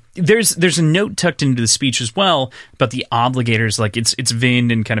 But there's a note tucked into the speech as well about the obligators. Like it's Vin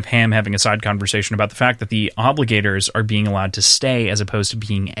and kind of Ham having a side conversation about the fact that the obligators are being allowed to stay as opposed to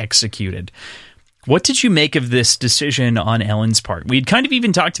being executed. What did you make of this decision on Elend's part? We'd kind of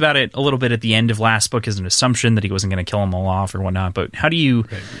even talked about it a little bit at the end of last book as an assumption that he wasn't going to kill them all off or whatnot. But how do you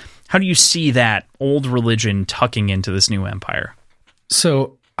see that old religion tucking into this new empire?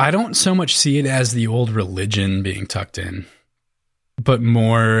 So I don't so much see it as the old religion being tucked in, but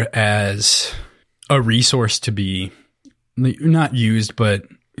more as a resource to be not used, but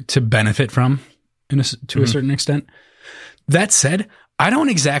to benefit from to a certain extent. That said, I don't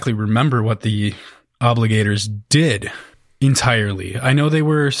exactly remember what the obligators did entirely. I know they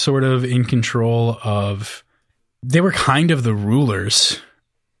were sort of in control of, they were kind of the rulers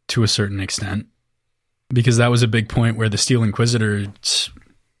to a certain extent, because that was a big point where the Steel Inquisitors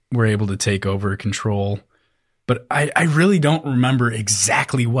were able to take over control. But I really don't remember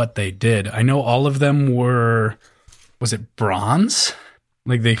exactly what they did. I know all of them were, was it bronze?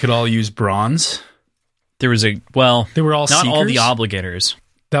 Like they could all use bronze? There was they were all not seekers? All the obligators.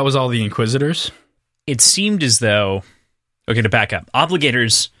 That was all the Inquisitors? It seemed as though, okay, to back up,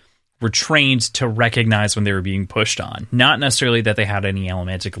 obligators were trained to recognize when they were being pushed on. Not necessarily that they had any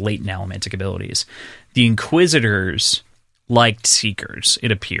latent elementic abilities. The Inquisitors liked Seekers,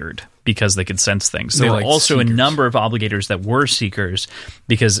 it appeared, because they could sense things. There were also Seekers. A number of Obligators that were Seekers,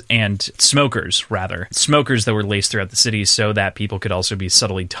 and Smokers, rather. Smokers that were laced throughout the city so that people could also be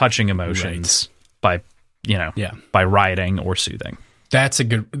subtly touching emotions by rioting or soothing. That's a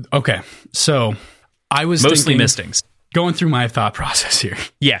good... Okay, so I was mostly mistings. Going through my thought process here.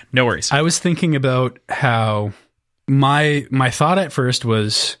 Yeah, no worries. I was thinking about how my thought at first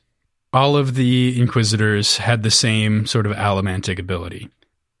was all of the Inquisitors had the same sort of allomantic ability.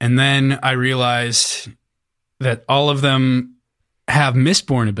 And then I realized that all of them have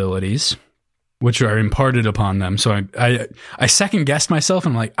Mistborn abilities, which are imparted upon them. So I second-guessed myself,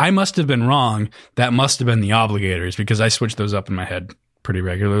 and I'm like, I must have been wrong. That must have been the Obligators, because I switched those up in my head pretty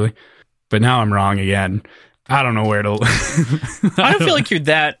regularly. But now I'm wrong again. I don't know where to... I don't feel like you're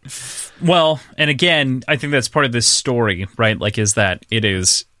that... Well, and again, I think that's part of this story, right? Like, is that it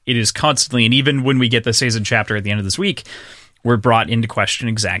is constantly, and even when we get the Sazed chapter at the end of this week, we're brought into question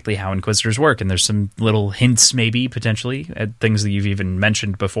exactly how Inquisitors work, and there's some little hints, maybe, potentially, at things that you've even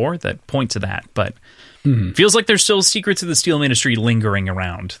mentioned before that point to that, but feels like there's still secrets of the Steel Ministry lingering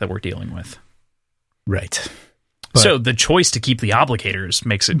around that we're dealing with. Right. So the choice to keep the obligators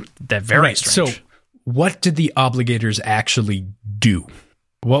makes it that very strange. So what did the obligators actually do?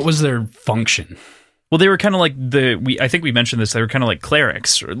 What was their function? Well, they were kind of like I think we mentioned this, they were kind of like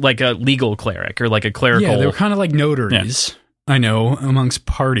clerics, or like a legal cleric, or like a clerical. Yeah, they were kind of like notaries, I know, amongst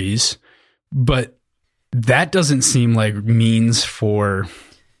parties, but that doesn't seem like means for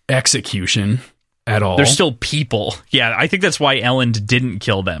execution at all. They're still people. Yeah, I think that's why Elend didn't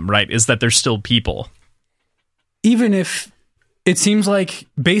kill them, right? Is that they're still people. Even if it seems like,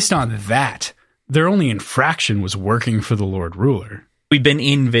 based on that, their only infraction was working for the Lord Ruler. We've been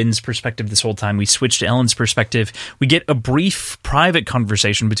in Vin's perspective this whole time. We switched to Elend's perspective. We get a brief private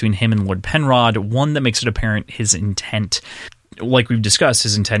conversation between him and Lord Penrod, one that makes it apparent his intent. Like we've discussed,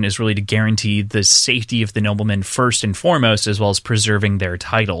 his intent is really to guarantee the safety of the noblemen first and foremost, as well as preserving their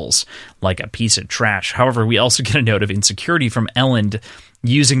titles like a piece of trash. However, we also get a note of insecurity from Elend,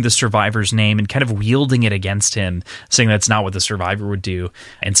 using the survivor's name and kind of wielding it against him, saying that's not what the survivor would do,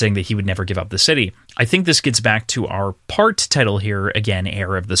 and saying that he would never give up the city. I think this gets back to our part title here, again,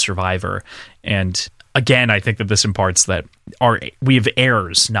 Heir of the Survivor. And again, I think that this imparts that we have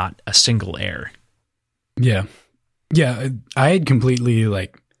heirs, not a single heir. Yeah. Yeah, I had completely,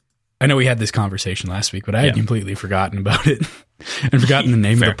 I know we had this conversation last week, but I had completely forgotten about it and forgotten the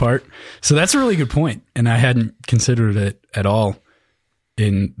name of the part. So that's a really good point, and I hadn't considered it at all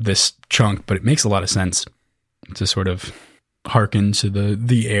in this chunk, but it makes a lot of sense to sort of hearken to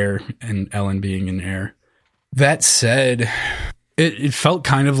the heir and Elend being an heir. That said, it felt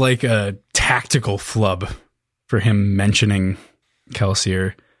kind of like a tactical flub for him mentioning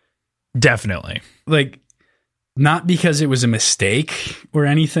Kelsier. Definitely. Not because it was a mistake or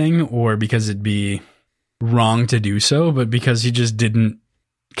anything, or because it'd be wrong to do so, but because he just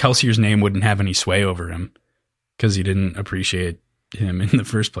Kelsier's name wouldn't have any sway over him because he didn't appreciate him in the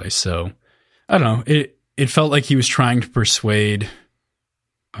first place. So I don't know. It felt like he was trying to persuade,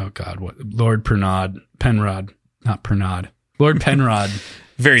 Lord Penrod, Lord Penrod.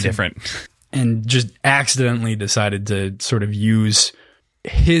 Very different. And just accidentally decided to sort of use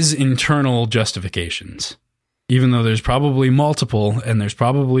his internal justifications. Even though there's probably multiple, and there's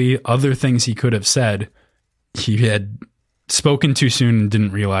probably other things he could have said, he had spoken too soon and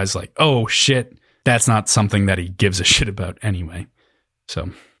didn't realize, oh shit, that's not something that he gives a shit about anyway. So,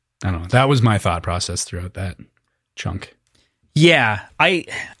 I don't know. That was my thought process throughout that chunk. Yeah, I'm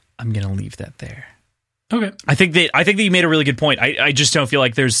going to leave that there. Okay. I think that you made a really good point. I just don't feel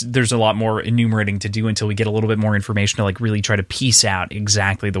like there's a lot more enumerating to do until we get a little bit more information to really try to piece out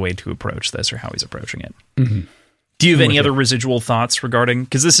exactly the way to approach this or how he's approaching it. Mm-hmm. Do you have any other residual thoughts regarding,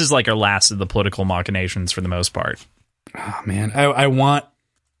 because this is our last of the political machinations for the most part? Oh man, I want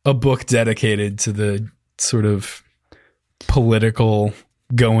a book dedicated to the sort of political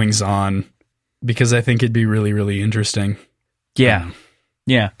goings on, because I think it'd be really, really interesting. Yeah.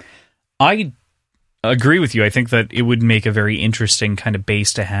 Yeah. I agree with you. I think that it would make a very interesting kind of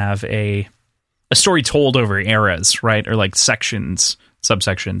base to have a story told over eras, right? Or sections,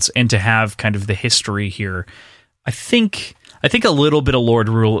 subsections, and to have kind of the history here. I think a little bit of Lord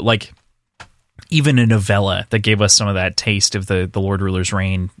Ruler, even a novella that gave us some of that taste of the Lord Ruler's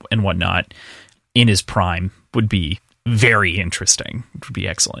reign and whatnot in his prime would be very interesting. It would be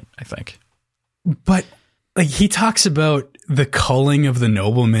excellent, I think. But he talks about the culling of the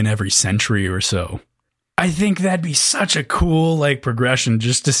noblemen every century or so. I think that'd be such a cool progression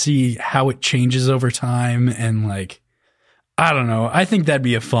just to see how it changes over time, and I don't know. I think that'd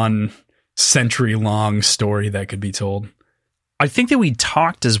be a fun century-long story that could be told. I think that we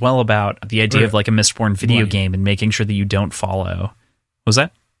talked as well about the idea of a Mistborn video game and making sure that you don't follow. What was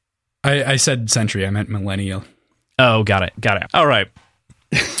that? I said century. I meant millennial. Oh, got it. All right.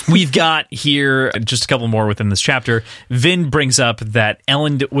 We've got here just a couple more within this chapter. Vin brings up that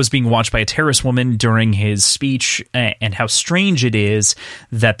Elend was being watched by a terrace woman during his speech, and how strange it is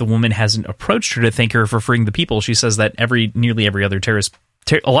that the woman hasn't approached her to thank her for freeing the people. She says that nearly every other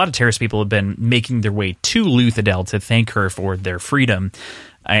a lot of terrace people have been making their way to Luthadel to thank her for their freedom,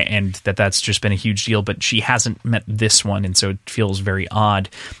 and that's just been a huge deal, but she hasn't met this one, and so it feels very odd.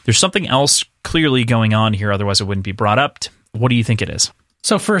 There's something else clearly going on here, otherwise it wouldn't be brought up. What do you think it is?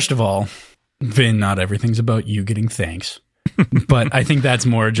 So first of all, Vin, not everything's about you getting thanks, but I think that's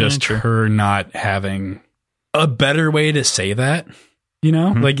more just her not having a better way to say that,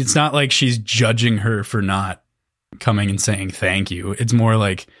 Mm-hmm. It's not like she's judging her for not coming and saying thank you. It's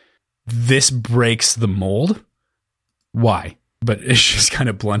more this breaks the mold. Why? But it's just kind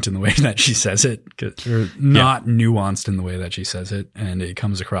of blunt in the way that she says it, or not nuanced in the way that she says it, and it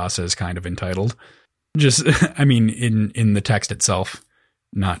comes across as kind of entitled. Just, in the text itself,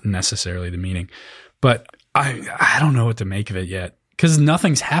 not necessarily the meaning. But I don't know what to make of it yet, because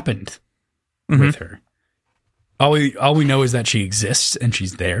nothing's happened with her. All we know is that she exists and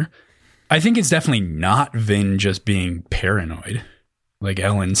she's there. I think it's definitely not Vin just being paranoid, like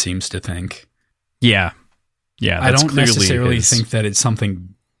Ellen seems to think. Yeah. I don't necessarily think that it's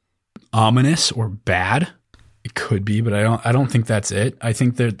something ominous or bad. It could be, but I don't think that's it. I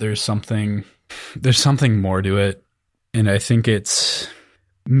think that there's something more to it, and I think it's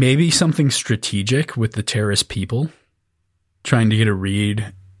maybe something strategic with the terrorist people trying to get a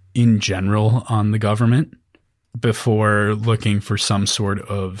read in general on the government before looking for some sort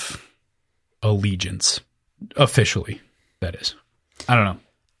of allegiance officially, that is. I don't know.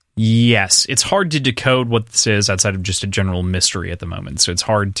 Yes, it's hard to decode what this is outside of just a general mystery at the moment. So it's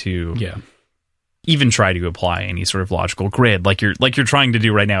hard to even try to apply any sort of logical grid like you're trying to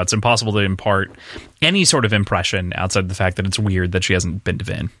do right now. It's impossible to impart any sort of impression outside of the fact that it's weird that she hasn't been to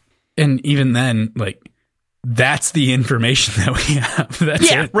Vin. And even then, like, that's the information that we have.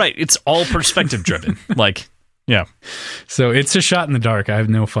 That's it. Right. It's all perspective driven. Like, yeah. So it's a shot in the dark. I have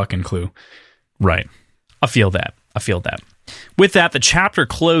no fucking clue. Right. I feel that. With that, the chapter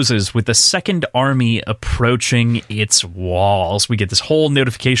closes with the Second Army approaching its walls. We get this whole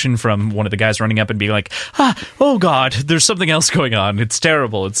notification from one of the guys running up and being like, oh God, there's something else going on. It's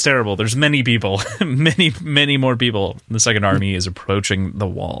terrible. There's many people, many more people. The Second Army is approaching the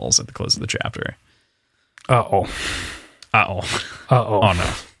walls at the close of the chapter. Uh-oh. Oh,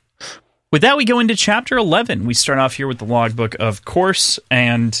 no. With that, we go into chapter 11. We start off here with the logbook, of course,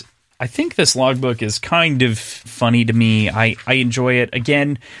 and I think this logbook is kind of funny to me. I enjoy it.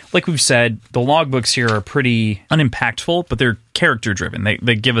 Again, like we've said, the logbooks here are pretty unimpactful, but they're character-driven. They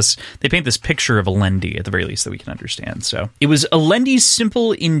paint this picture of Alendi, at the very least, that we can understand. So it was Alendi's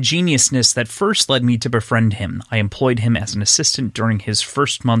simple ingeniousness that first led me to befriend him. I employed him as an assistant during his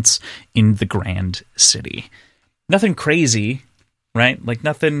first months in the Grand City. Nothing crazy, right? Like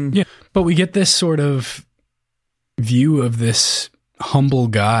nothing... Yeah, but we get this sort of view of this humble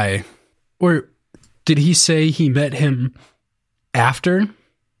guy. Or did he say he met him after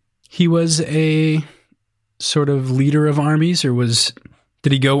he was a sort of leader of armies, or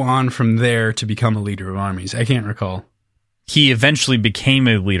did he go on from there to become a leader of armies? I can't recall. He eventually became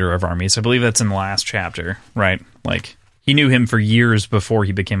a leader of armies. I believe that's in the last chapter, right? Like, he knew him for years before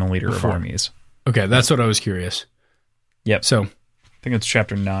he became a leader of armies. Okay, that's what I was curious. Yep. So, I think it's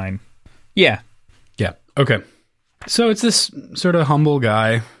chapter 9. Yeah. Yeah. Okay. So it's this sort of humble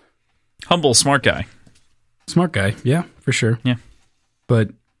guy. Humble, smart guy. Smart guy, yeah, for sure. Yeah. But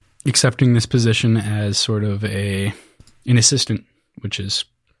accepting this position as sort of an assistant, which is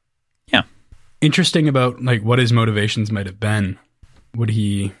interesting about like what his motivations might have been. Would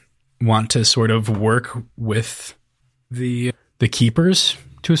he want to sort of work with the keepers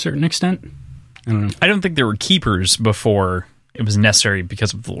to a certain extent? I don't know. I don't think there were keepers before it was necessary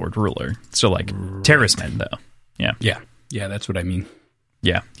because of the Lord Ruler. So like terrorist men, though. Yeah. Yeah, that's what I mean.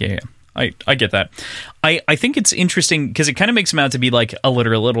 Yeah. I get that. I think it's interesting because it kind of makes him out to be like a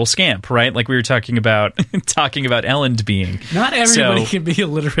literal little scamp, right? Like we were talking about Elend being. Not everybody can be a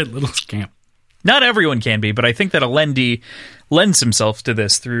literate little scamp. Not everyone can be, but I think that Alendi lends himself to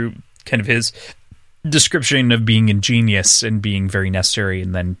this through kind of his description of being ingenious and being very necessary,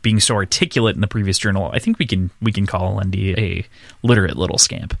 and then being so articulate in the previous journal. I think we can call Alendi a literate little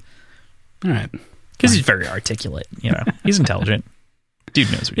scamp. All right. Because he's very articulate, He's intelligent.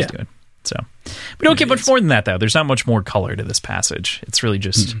 Dude knows what he's doing. So we don't get much more than that, though. There's not much more color to this passage. It's really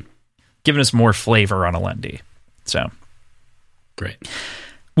just giving us more flavor on Alendi. So great.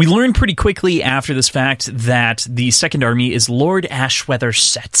 We learn pretty quickly after this fact that the Second Army is Lord Ashweather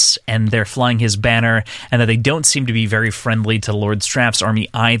Setts, and they're flying his banner, and that they don't seem to be very friendly to Lord Straff's army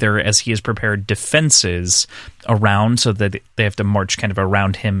either, as he has prepared defenses around so that they have to march kind of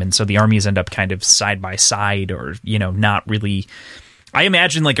around him, and so the armies end up kind of side by side, or, not really... I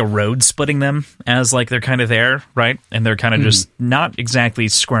imagine like a road splitting them as like they're kind of there, right? And they're kind of just not exactly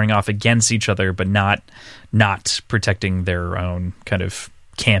squaring off against each other, but not protecting their own kind of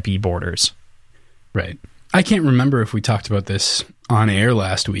campy borders. Right. I can't remember if we talked about this on air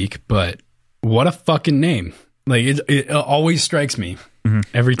last week, but what a fucking name. Like it always strikes me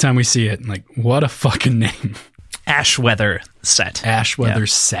every time we see it. Like, what a fucking name. Ashweather Sett. Ashweather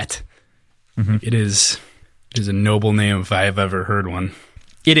Sett. It is a noble name if I have ever heard one.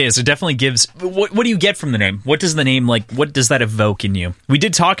 It is. It definitely gives... What do you get from the name? What does the name, like, what does that evoke in you? We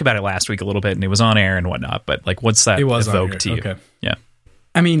did talk about it last week a little bit, and it was on air and whatnot, but, like, what's that evoke to you? Okay. Yeah.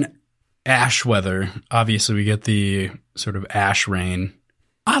 I mean, Ashweather, obviously we get the sort of ash rain.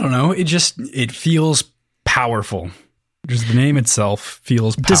 I don't know. It feels powerful. Just the name itself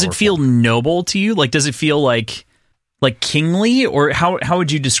feels powerful. Does it feel noble to you? Like, does it feel like kingly, or how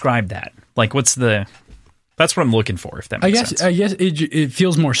would you describe that? Like, that's what I'm looking for, if that makes sense. I guess it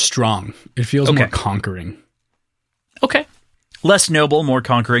feels more strong. It feels more conquering. Okay. Less noble, more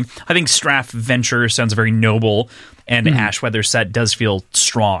conquering. I think Straff Venture sounds very noble, and Ashweather Set does feel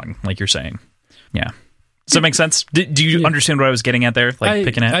strong, like you're saying. Yeah. Does that make sense? Do you understand what I was getting at there? Like,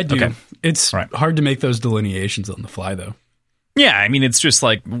 picking at? I do. Okay. It's hard to make those delineations on the fly, though. Yeah, I mean, it's just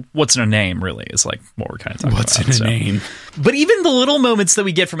like, what's in a name, really, is like what we're kind of talking about. What's in a name? But even the little moments that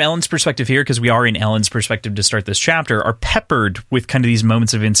we get from Elend's perspective here, because we are in Elend's perspective to start this chapter, are peppered with kind of these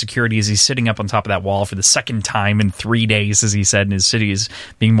moments of insecurity as he's sitting up on top of that wall for the second time in 3 days, as he said, and his city is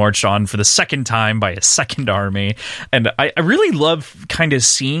being marched on for the second time by a second army. And I really love kind of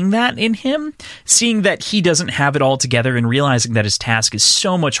seeing that in him, seeing that he doesn't have it all together and realizing that his task is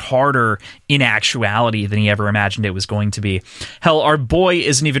so much harder in actuality than he ever imagined it was going to be. Hell, our boy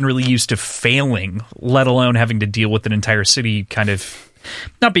isn't even really used to failing, let alone having to deal with an entire city kind of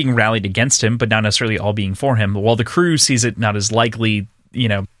not being rallied against him, but not necessarily all being for him. While the crew sees it not as likely,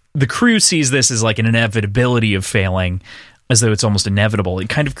 the crew sees this as like an inevitability of failing, as though it's almost inevitable. It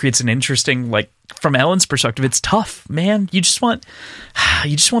kind of creates an interesting, like, from Elend's perspective, it's tough, man. You just want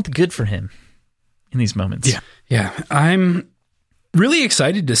the good for him in these moments. Yeah. I'm really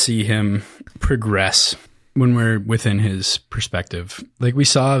excited to see him progress when we're within his perspective. Like, we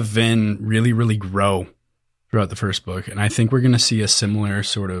saw Vin really, really grow throughout the first book, and I think we're going to see a similar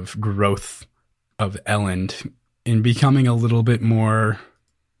sort of growth of Elend in becoming a little bit more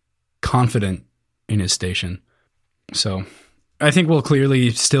confident in his station. So I think we'll clearly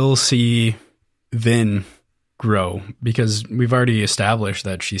still see Vin grow, because we've already established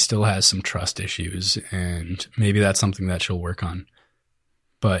that she still has some trust issues, and maybe that's something that she'll work on.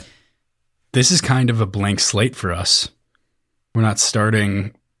 But this is kind of a blank slate for us. We're not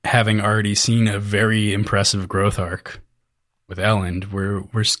starting having already seen a very impressive growth arc with Elend. We're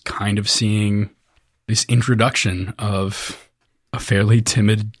kind of seeing this introduction of a fairly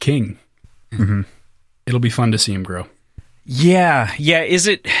timid king. Mm-hmm. It'll be fun to see him grow. Yeah. Is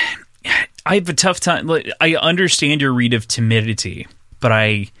it... I have a tough time... I understand your read of timidity, but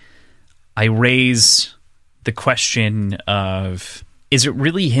I raise the question of, is it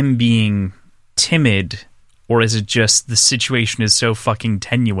really him being timid, or is it just the situation is so fucking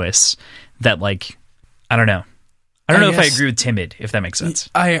tenuous that, like, I don't know. I don't know if I agree with timid, if that makes sense.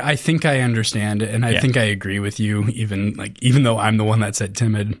 I think I understand, and I think I agree with you, even though I'm the one that said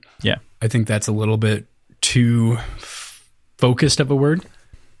timid. Yeah. I think that's a little bit too focused of a word.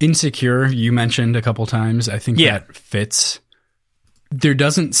 Insecure, you mentioned a couple times. I think that fits. There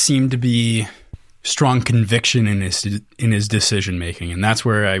doesn't seem to be strong conviction in his decision making, and that's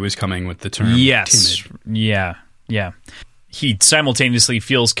where I was coming with the term timid. Yeah. He simultaneously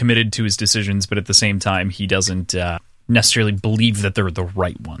feels committed to his decisions, but at the same time, he doesn't necessarily believe that they're the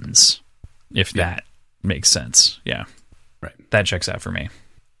right ones, if that makes sense. Yeah. Right. That checks out for me.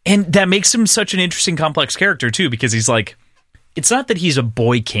 And that makes him such an interesting, complex character, too, because he's like, it's not that he's a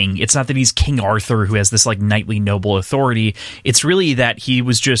boy king. It's not that he's King Arthur who has this like knightly noble authority. It's really that he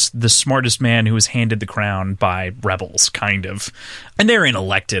was just the smartest man who was handed the crown by rebels, kind of. And they're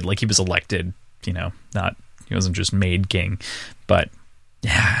unelected. Like, he was elected, he wasn't just made king. But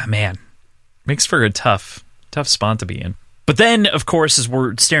yeah, man, makes for a tough spot to be in. But then, of course, as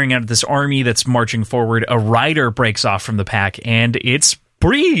we're staring out at this army that's marching forward, a rider breaks off from the pack, and it's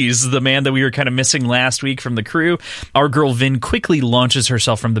Breeze, the man that we were kind of missing last week from the crew. Our girl Vin quickly launches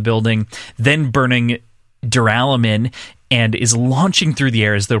herself from the building, then burning Duralumin, and is launching through the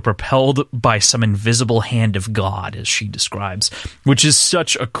air as though propelled by some invisible hand of God, as she describes, which is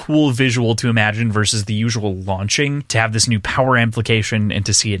such a cool visual to imagine versus the usual launching, to have this new power amplification and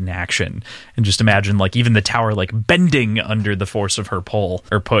to see it in action. And just imagine, like, even the tower, like, bending under the force of her pull,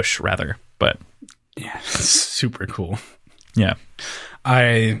 or push, rather. But yeah, it's super cool. Yeah.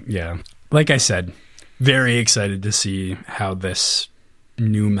 Like I said, very excited to see how this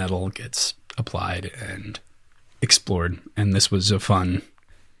new metal gets applied and explored. And this was a fun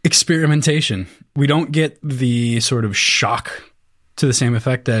experimentation. We don't get the sort of shock to the same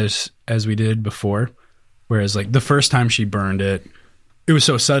effect as we did before. Whereas, like, the first time she burned it, it was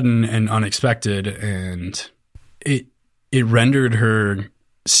so sudden and unexpected, and it rendered her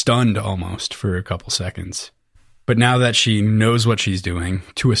stunned almost for a couple seconds. But now that she knows what she's doing,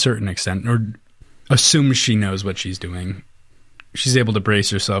 to a certain extent, or assumes she knows what she's doing, she's able to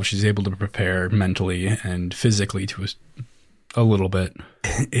brace herself. She's able to prepare mentally and physically to a little bit.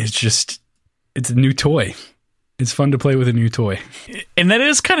 It's a new toy. It's fun to play with a new toy. And that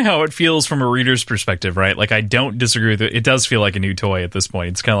is kind of how it feels from a reader's perspective, right? Like, I don't disagree with it. It does feel like a new toy at this point.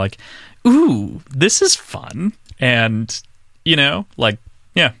 It's kind of like, ooh, this is fun. And, you know, like,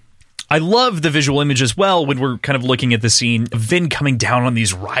 yeah. I love the visual image as well when we're kind of looking at the scene of Vin coming down on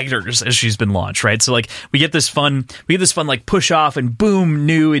these riders as she's been launched, right? So like we get this fun like push off and boom,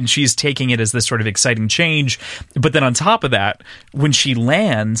 new, and she's taking it as this sort of exciting change. But then on top of that, when she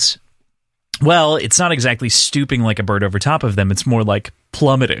lands, well, it's not exactly stooping like a bird over top of them. It's more like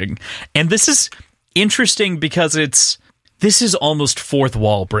plummeting. And this is interesting because this is almost fourth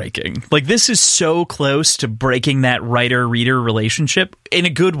wall breaking. Like, this is so close to breaking that writer-reader relationship in a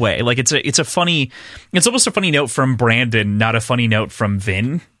good way. Like, it's almost a funny note from Brandon, not a funny note from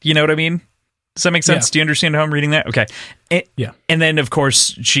Vin. You know what I mean? Does that make sense? Yeah. Do you understand how I'm reading that? Okay. Yeah. And then, of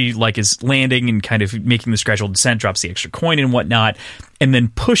course, she like is landing and kind of making this gradual descent, drops the extra coin and whatnot, and then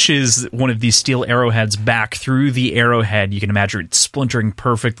pushes one of these steel arrowheads back through the arrowhead. You can imagine it splintering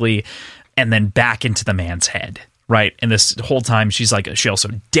perfectly, and then back into the man's head. Right, and this whole time she also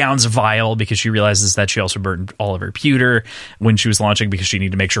downs a vial because she realizes that she also burned all of her pewter when she was launching because she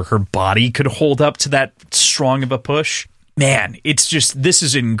needed to make sure her body could hold up to that strong of a push. Man, it's just, this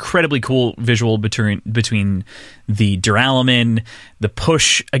is an incredibly cool visual between the Duralumin, the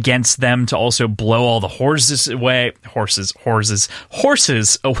push against them to also blow all the horses away,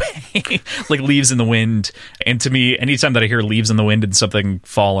 like leaves in the wind. And to me, anytime that I hear leaves in the wind and something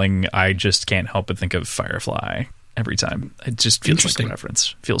falling, I just can't help but think of Firefly. Every time. It just feels like a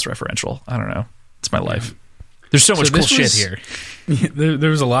reference. Feels referential. I don't know. It's my life. There's so much cool shit here. Yeah, there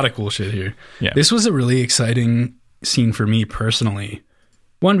was a lot of cool shit here. Yeah. This was a really exciting scene for me personally.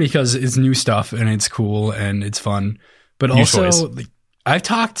 One, because it's new stuff and it's cool and it's fun. But new also, like, I've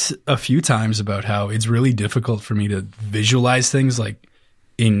talked a few times about how it's really difficult for me to visualize things like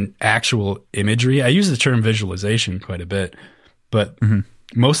in actual imagery. I use the term visualization quite a bit, but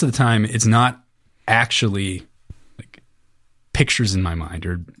most of the time it's not actually pictures in my mind,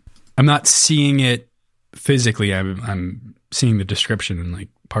 or I'm not seeing it physically. I'm seeing the description and like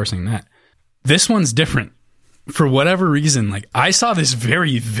parsing that. This one's different for whatever reason. Like, I saw this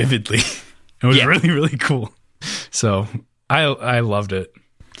very vividly. It was really, really cool. So I loved it.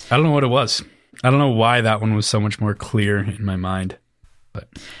 I don't know what it was. I don't know why that one was so much more clear in my mind, but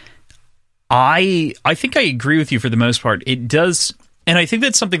I think I agree with you for the most part. It does. And I think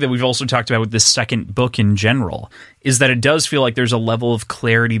that's something that we've also talked about with this second book in general, is that it does feel like there's a level of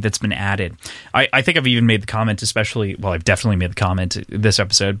clarity that's been added. I think I've even made the comment, I've definitely made the comment this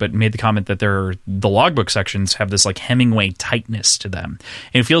episode, but made the comment that the logbook sections have this like Hemingway tightness to them.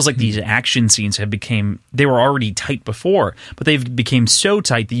 And it feels like these action scenes they were already tight before, but they've become so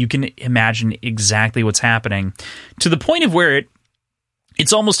tight that you can imagine exactly what's happening, to the point of where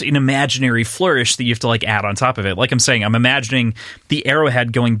it's almost an imaginary flourish that you have to like add on top of it. Like I'm saying, I'm imagining the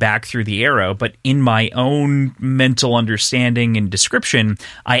arrowhead going back through the arrow, but in my own mental understanding and description,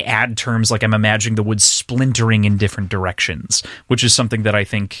 I add terms like I'm imagining the wood splintering in different directions, which is something that I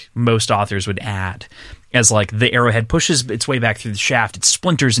think most authors would add. As like the arrowhead pushes its way back through the shaft, it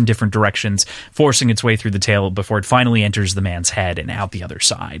splinters in different directions, forcing its way through the tail before it finally enters the man's head and out the other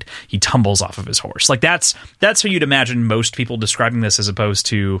side. He tumbles off of his horse. Like that's how you'd imagine most people describing this, as opposed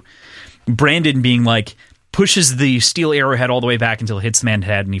to Brandon being like, pushes the steel arrowhead all the way back until it hits the man's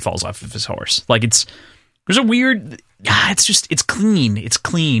head and he falls off of his horse. Like there's a weird, it's clean. It's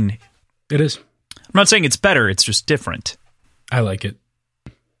clean. It is. I'm not saying it's better. It's just different. I like it.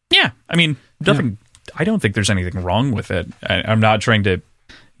 Yeah. I mean, nothing. Yeah. I don't think there's anything wrong with it. I'm not trying to,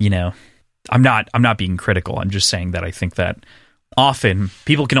 I'm not being critical. I'm just saying that I think that often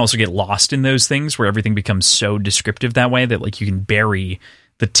people can also get lost in those things where everything becomes so descriptive that way that like you can bury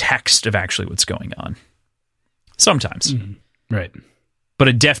the text of actually what's going on. Sometimes. Right. But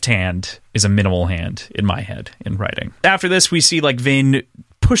a deft hand is a minimal hand in my head in writing. After this, we see like Vin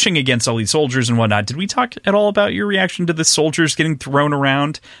pushing against all these soldiers and whatnot. Did we talk at all about your reaction to the soldiers getting thrown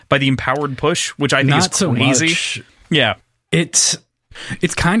around by the empowered push, which I think is crazy? So much. Yeah. It's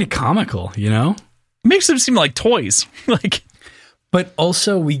kind of comical, It makes them seem like toys. But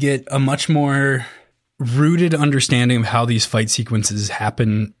also we get a much more rooted understanding of how these fight sequences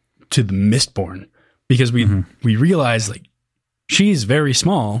happen to the Mistborn, because we realize like she's very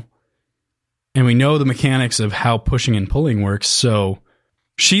small and we know the mechanics of how pushing and pulling works, so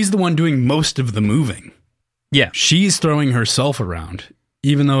she's the one doing most of the moving. Yeah. She's throwing herself around,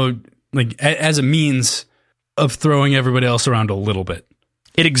 even though, like, as a means of throwing everybody else around a little bit.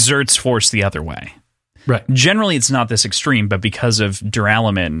 It exerts force the other way. Right. Generally, it's not this extreme, but because of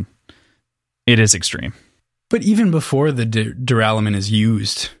Duralumin, it is extreme. But even before the Duralumin is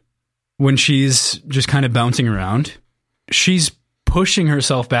used, when she's just kind of bouncing around, she's pushing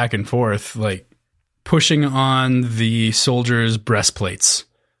herself back and forth, like pushing on the soldiers' breastplates.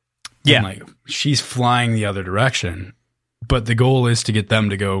 Yeah. And, like, she's flying the other direction, but the goal is to get them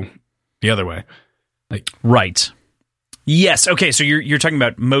to go the other way. Like, right. Yes. Okay. So you're talking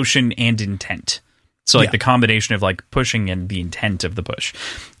about motion and intent. So like the combination of like pushing and the intent of the push.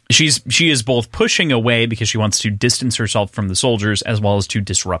 She is both pushing away because she wants to distance herself from the soldiers as well as to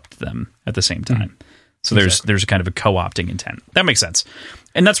disrupt them at the same time. So there's a kind of a co-opting intent. That makes sense.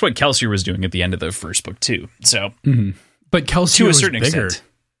 And that's what Kelsier was doing at the end of the first book too. So but Kelsier to a was certain bigger. extent.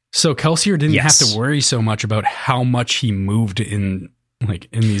 So Kelsier didn't have to worry so much about how much he moved in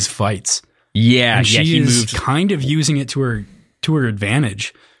these fights. Yeah, and he is moved kind of using it to her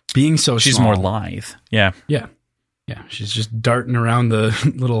advantage, being so she's small. more lithe. Yeah. Yeah. Yeah, she's just darting around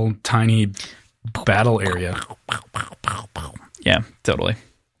the little tiny battle area. Yeah, totally.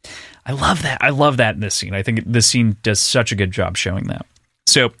 I love that. I love that in this scene. I think this scene does such a good job showing that.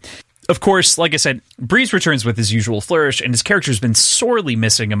 So, of course, like I said, Breeze returns with his usual flourish, and his character's been sorely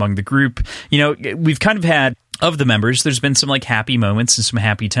missing among the group. You know, we've kind of had, of the members, there's been some like happy moments and some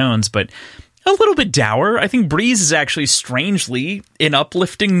happy tones, but a little bit dour. I think Breeze is actually strangely an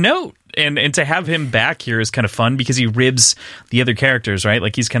uplifting note. And to have him back here is kind of fun because he ribs the other characters, right?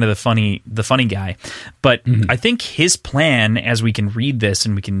 Like he's kind of the funny guy. But I think his plan, as we can read this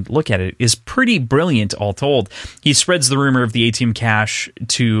and we can look at it, is pretty brilliant all told. He spreads the rumor of the ATM cache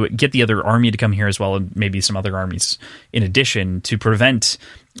to get the other army to come here as well, and maybe some other armies in addition, to prevent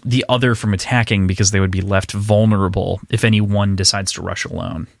the other from attacking because they would be left vulnerable if any one decides to rush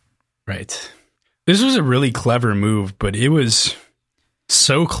alone. Right. This was a really clever move, but it was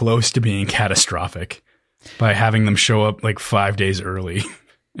so close to being catastrophic by having them show up like 5 days early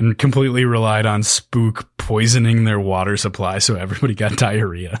and completely relied on Spook poisoning their water supply so everybody got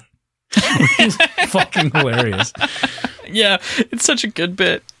diarrhea. Which is fucking hilarious. Yeah, it's such a good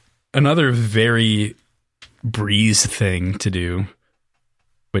bit. Another very Breeze thing to do,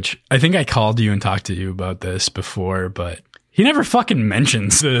 which I think I called you and talked to you about this before, but he never fucking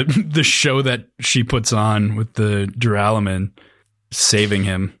mentions the show that she puts on with the Duralumin saving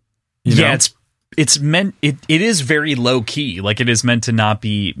him. Yeah, it's meant it is very low key. Like it is meant to not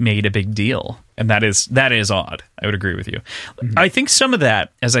be made a big deal. And that is odd. I would agree with you. I think some of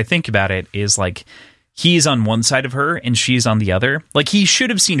that, as I think about it, is like he's on one side of her and she's on the other. Like he should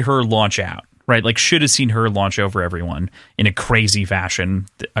have seen her launch out, right? Like should have seen her launch over everyone in a crazy fashion,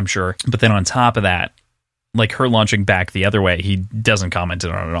 I'm sure. But then on top of that, like her launching back the other way, he doesn't comment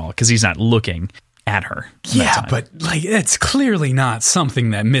on it at all because he's not looking at her. Yeah, but like it's clearly not something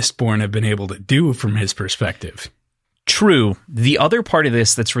that Mistborn have been able to do from his perspective. True. The other part of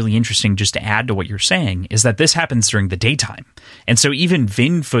this that's really interesting, just to add to what you're saying, is that this happens during the daytime. And so even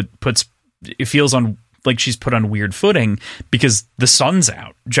Vinfoot feels on like she's put on weird footing because the sun's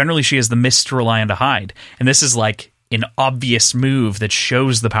out. Generally, she has the mist to rely on to hide. And this is like an obvious move that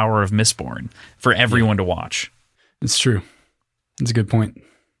shows the power of Mistborn for everyone to watch. It's true. It's a good point.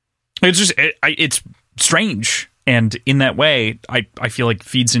 It's just it's strange, and in that way, I feel like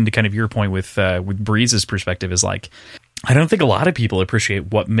feeds into kind of your point with Breeze's perspective is like I don't think a lot of people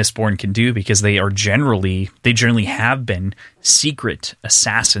appreciate what Mistborn can do because they generally have been secret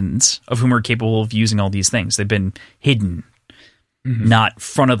assassins of whom are capable of using all these things. They've been hidden, not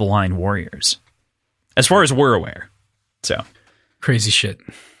front of the line warriors, as far as we're aware. So crazy shit,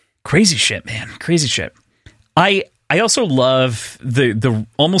 man, crazy shit. I also love the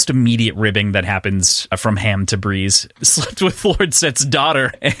almost immediate ribbing that happens from Ham to Breeze. Slept with Lord Set's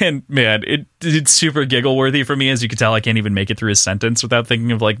daughter. And man, it's super giggle worthy for me. As you can tell, I can't even make it through his sentence without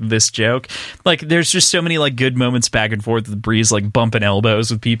thinking of like this joke. Like there's just so many like good moments back and forth with Breeze, like bumping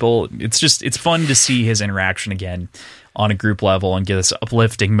elbows with people. It's fun to see his interaction again on a group level and get this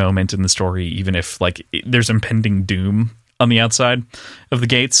uplifting moment in the story, even if like there's impending doom on the outside of the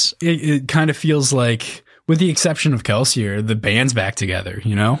gates. It kind of feels like, with the exception of Kelsier, the band's back together,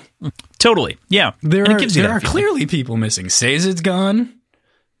 you know? Totally, yeah. There are clearly people missing. Sazed's gone.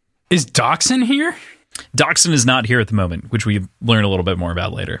 Is Dockson here? Dockson is not here at the moment, which we learn a little bit more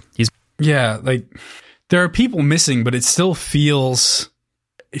about later. Yeah, like, there are people missing, but it still feels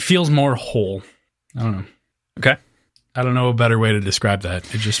more whole. I don't know. Okay. I don't know a better way to describe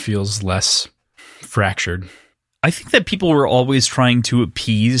that. It just feels less fractured. I think that people were always trying to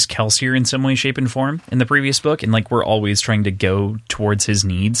appease Kelsier in some way, shape, and form in the previous book, and like we're always trying to go towards his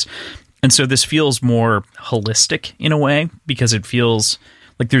needs. And so this feels more holistic in a way because it feels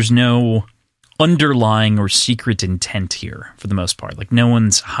like there's no underlying or secret intent here for the most part. Like, no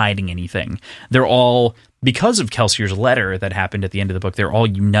one's hiding anything. They're all, because of Kelsier's letter that happened at the end of the book, they're all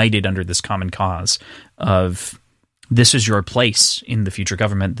united under this common cause of, this is your place in the future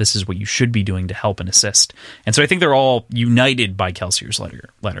government. This is what you should be doing to help and assist. And so I think they're all united by Kelsier's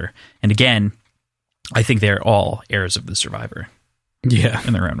letter. And again, I think they're all heirs of the survivor. Yeah.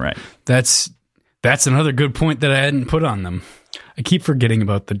 In their own right. That's another good point that I hadn't put on them. I keep forgetting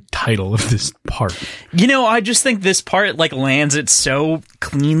about the title of this part. You know, I just think this part like lands it so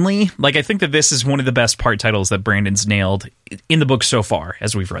cleanly. Like, I think that this is one of the best part titles that Brandon's nailed in the book so far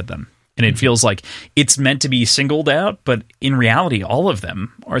as we've read them. And it feels like it's meant to be singled out, but in reality, all of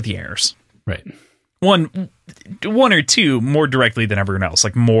them are the heirs. Right. One or two more directly than everyone else,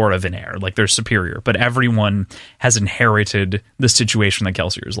 like more of an heir, like they're superior, but everyone has inherited the situation that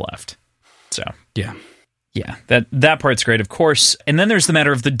Kelsier's left. So, yeah, that part's great, of course. And then there's the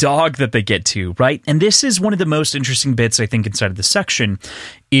matter of the dog that they get to, right? And this is one of the most interesting bits, I think, inside of the section,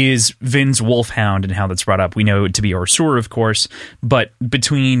 is Vin's wolfhound and how that's brought up. We know it to be Orsur, of course, but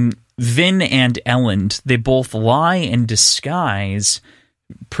between Vin and Elend, they both lie and disguise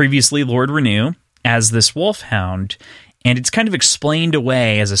previously Lord Renew as this wolfhound, and it's kind of explained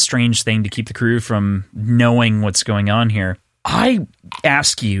away as a strange thing to keep the crew from knowing what's going on here. I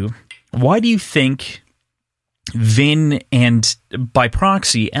ask you, why do you think Vin and, by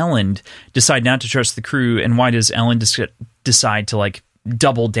proxy, Elend decide not to trust the crew, and why does Elend decide to, like,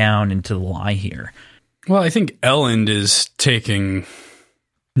 double down into the lie here? Well, I think Elend is taking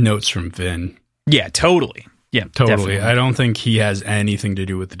notes from Vin. Yeah, totally. Yeah, totally. Definitely. I don't think he has anything to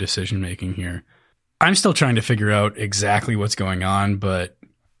do with the decision-making here. I'm still trying to figure out exactly what's going on, but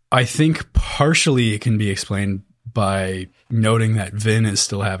I think partially it can be explained by noting that Vin is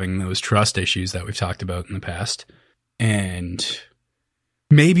still having those trust issues that we've talked about in the past, and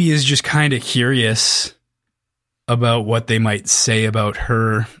maybe is just kind of curious about what they might say about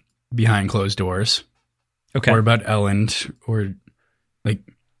her behind closed doors. Okay. Or about Elend, or like,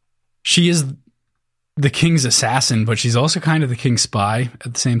 she is the king's assassin, but she's also kind of the king's spy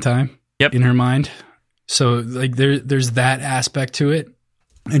at the same time. Yep. In her mind. So like there's that aspect to it.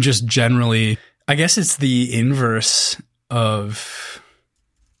 And just generally, I guess it's the inverse of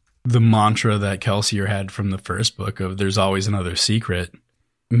the mantra that Kelsier had from the first book of there's always another secret.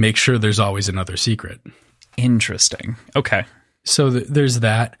 Make sure there's always another secret. Interesting. Okay. So there's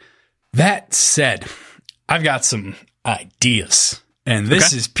that. That said, I've got some ideas. And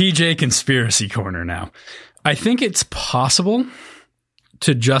this is PJ Conspiracy Corner now. I think it's possible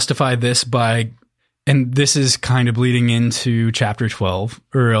to justify this by, and this is kind of bleeding into chapter 12,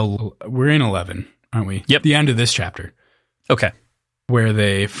 or we're in 11, aren't we? Yep. The end of this chapter. Okay. Where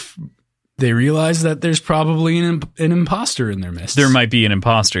they realize that there's probably an imposter in their midst. There might be an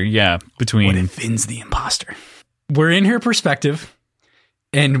imposter, yeah. Between What if Vin's the imposter? We're in her perspective,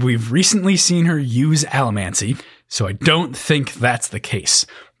 and we've recently seen her use allomancy, so I don't think that's the case.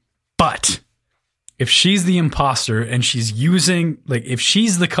 But if she's the imposter and she's using, like, if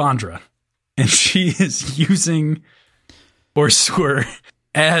she's the Kandra and she is using Orsur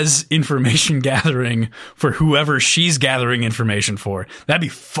as information gathering for whoever she's gathering information for, that'd be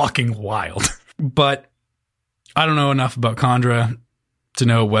fucking wild. But I don't know enough about Kandra to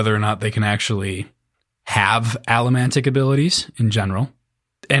know whether or not they can actually have allomantic abilities in general.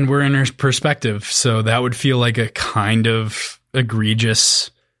 And we're in her perspective, so that would feel like a kind of egregious...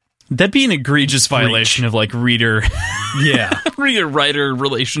 That'd be an egregious violation of, like, reader... Yeah. reader-writer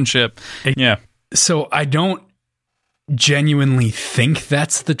relationship. Yeah. So I don't genuinely think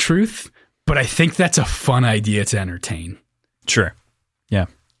that's the truth, but I think that's a fun idea to entertain. Sure. Yeah.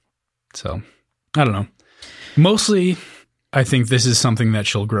 So, I don't know. Mostly, I think this is something that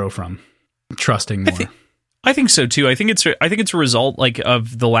she'll grow from. Trusting more. I think so too. I think it's a result, like,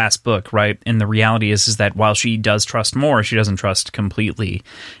 of the last book, right? And the reality is that while she does trust more, she doesn't trust completely.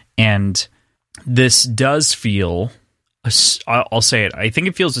 And this does feel, I'll say it, I think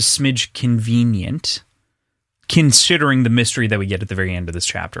it feels a smidge convenient, considering the mystery that we get at the very end of this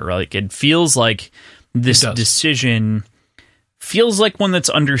chapter. Like, it feels like this decision feels like one that's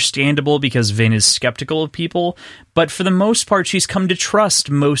understandable because Vin is skeptical of people, but for the most part, she's come to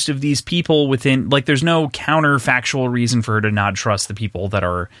trust most of these people within, like, there's no counterfactual reason for her to not trust the people that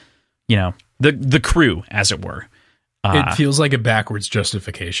are, you know, the crew, as it were. It feels like a backwards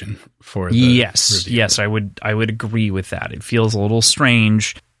justification for the Yes, review. yes, I would agree with that. It feels a little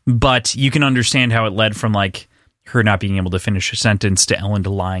strange, but you can understand how it led from, like, her not being able to finish a sentence to Elend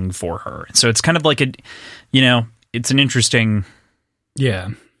lying for her. So it's kind of like a, you know, it's an interesting... Yeah.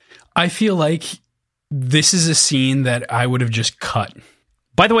 I feel like this is a scene that I would have just cut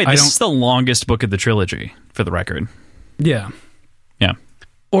By the way, this is the longest book of the trilogy, for the record. Yeah. Yeah.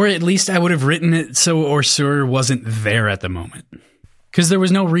 Or at least I would have written it so OreSeur wasn't there at the moment. Because there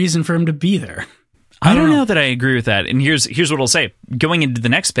was no reason for him to be there. I don't know that I agree with that. And here's what I'll say. Going into the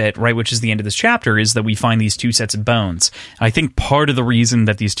next bit, right, which is the end of this chapter, is that we find these two sets of bones. I think part of the reason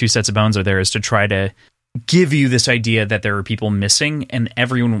that these two sets of bones are there is to try to give you this idea that there are people missing and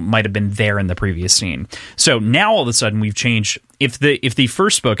everyone might have been there in the previous scene. So now all of a sudden we've changed. If the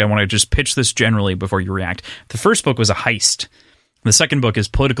first book, I want to just pitch this generally before you react. The first book was a heist. The second book is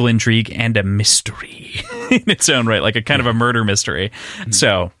political intrigue and a mystery in its own right, like a kind of a murder mystery.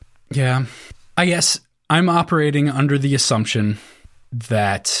 So, yeah, I guess I'm operating under the assumption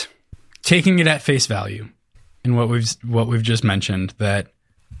that, taking it at face value in what we've just mentioned, that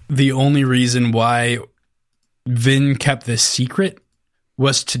the only reason why Vin kept this secret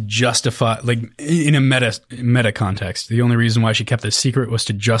was to justify, like in a meta context, the only reason why she kept this secret was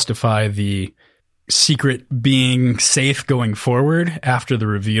to justify the secret being safe going forward after the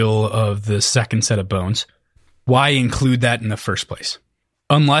reveal of the second set of bones. Why include that in the first place?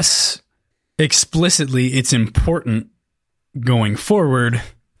 Unless explicitly it's important going forward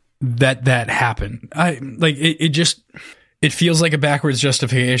that happened. It feels like a backwards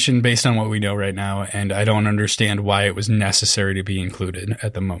justification based on what we know right now, and I don't understand why it was necessary to be included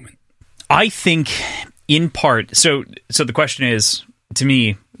at the moment. I think in part, so the question is, to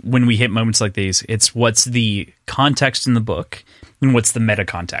me, when we hit moments like these, it's what's the context in the book and what's the meta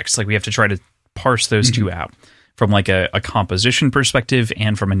context. Like we have to try to parse those two out from like a composition perspective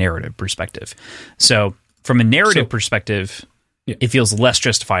and from a narrative perspective. So from a narrative perspective, it feels less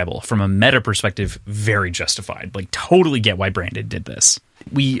justifiable. From a meta perspective, very justified. Like totally get why Brandon did this.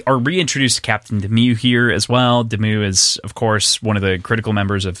 We are reintroduced to Captain Demu here as well. Demu is, of course, one of the critical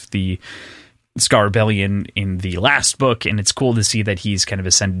members of the Scar Rebellion in the last book, and it's cool to see that he's kind of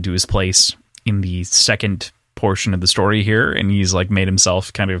ascended to his place in the second portion of the story here, and he's like made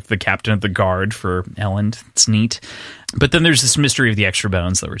himself kind of the captain of the guard for Elend. It's neat. But then there's this mystery of the extra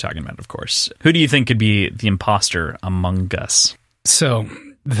bones that we're talking about, of course. Who do you think could be the imposter among us? So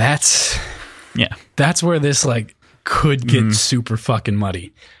that's where this like could get super fucking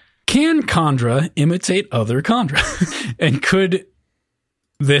muddy. Can Kandra imitate other Kandra? And could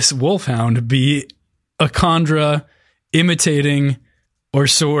this wolfhound be a Kandra imitating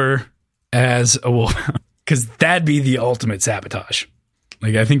OreSeur as a wolfhound? Because that'd be the ultimate sabotage.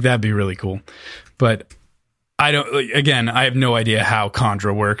 Like, I think that'd be really cool. But I don't, like, again, I have no idea how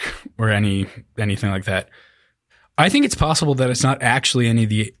Kandra work or anything like that. I think it's possible that it's not actually any of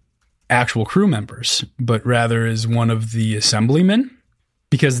the actual crew members, but rather is one of the assemblymen,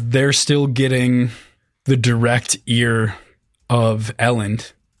 because they're still getting the direct ear of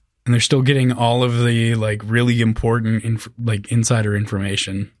Elend, and they're still getting all of the like really important insider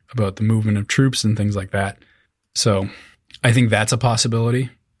information about the movement of troops and things like that. So I think that's a possibility.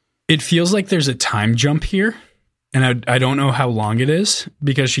 It feels like there's a time jump here, and I don't know how long it is,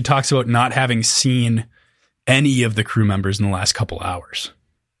 because she talks about not having seen any of the crew members in the last couple hours.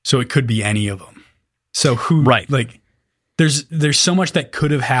 So it could be any of them. So who, right? Like there's so much that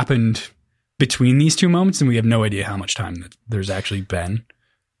could have happened between these two moments, and we have no idea how much time that there's actually been.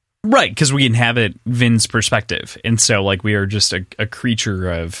 Right, because we inhabit Vin's perspective, and so like we are just a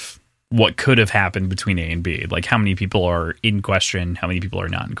creature of what could have happened between A and B. Like how many people are in question, how many people are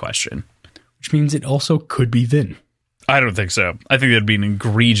not in question. Which means it also could be Vin. I don't think so. I think that'd be an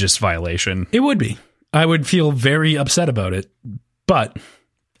egregious violation. It would be. I would feel very upset about it, but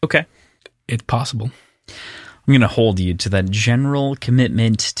okay, it's possible. I'm going to hold you to that general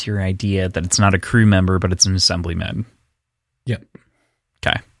commitment to your idea that it's not a crew member, but it's an assemblyman. Yep.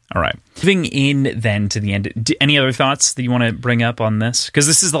 Okay. All right. Moving in then to the end. Any other thoughts that you want to bring up on this? Because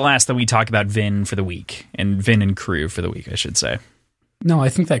this is the last that we talk about Vin for the week, and Vin and crew for the week, I should say. No, I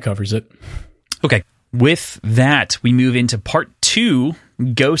think that covers it. Okay. With that, we move into part 2,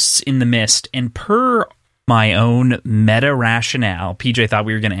 Ghosts in the Mist, and per my own meta rationale, PJ thought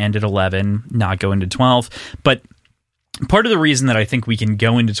we were going to end at 11, not go into 12, but part of the reason that I think we can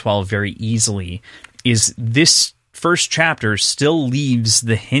go into 12 very easily is this first chapter still leaves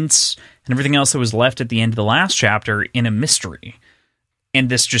the hints and everything else that was left at the end of the last chapter in a mystery. And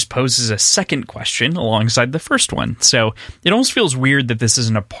this just poses a second question alongside the first one. So it almost feels weird that this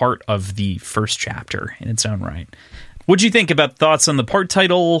isn't a part of the first chapter in its own right. What do you think about thoughts on the part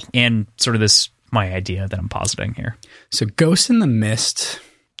title and sort of this, my idea that I'm positing here? So Ghost in the Mist,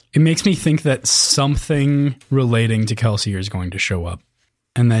 it makes me think that something relating to Kelsier is going to show up.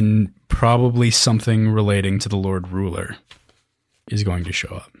 And then probably something relating to the Lord Ruler is going to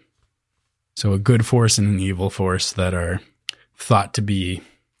show up. So a good force and an evil force that are thought to be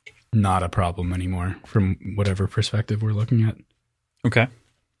not a problem anymore from whatever perspective we're looking at. Okay.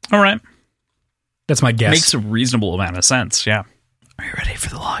 All right. That's my guess. Makes a reasonable amount of sense, yeah. Are you ready for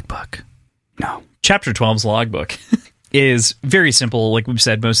the logbook? No. Chapter 12's logbook is very simple. Like we've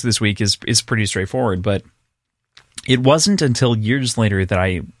said, most of this week is pretty straightforward, but it wasn't until years later that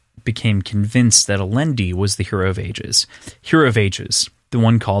I became convinced that Alendi was the Hero of Ages. Hero of Ages, the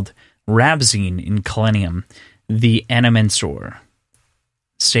one called Rabzine in Kalenium, the Animensor,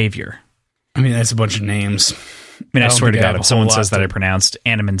 Savior. I mean, that's a bunch of names. I mean, I swear to God, if someone says that I pronounced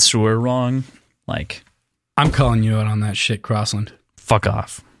Animensor wrong, like... I'm calling you out on that shit, Crossland. Fuck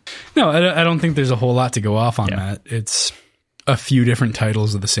off. No, I don't think there's a whole lot to go off on that. It's a few different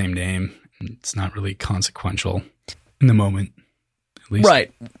titles of the same name. It's not really consequential in the moment, at least.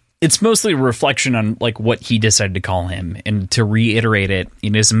 Right. It's mostly a reflection on like what he decided to call him, and to reiterate it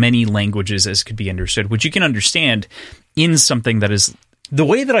in as many languages as could be understood, which you can understand in something that is... The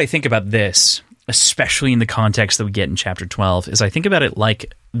way that I think about this, especially in the context that we get in Chapter 12, is I think about it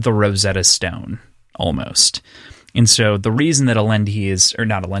like the Rosetta Stone, almost. And so the reason that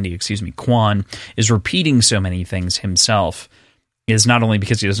Quan is repeating so many things himself is not only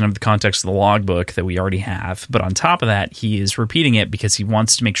because he doesn't have the context of the logbook that we already have, but on top of that, he is repeating it because he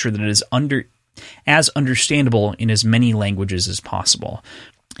wants to make sure that it is as understandable in as many languages as possible.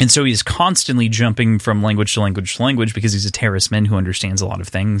 And so he's constantly jumping from language to language to language because he's a Terraceman who understands a lot of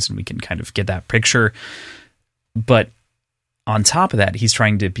things, and we can kind of get that picture. But on top of that, he's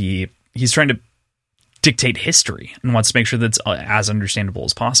trying to dictate history and wants to make sure that's as understandable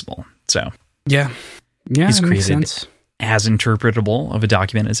as possible. So yeah, he's created sense. As interpretable of a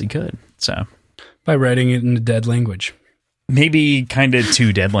document as he could. So by writing it in a dead language. Maybe kind of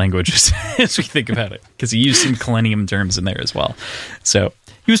two dead languages as we think about it, because he used some Kalenium terms in there as well. So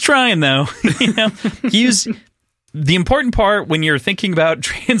he was trying, though. He used the important part when you're thinking about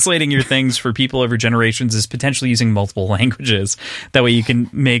translating your things for people over generations is potentially using multiple languages. That way you can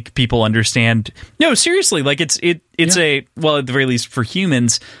make people understand. No, seriously, like it's well, at the very least for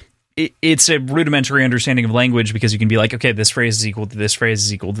humans, it's a rudimentary understanding of language, because you can be like, okay, this phrase is equal to this phrase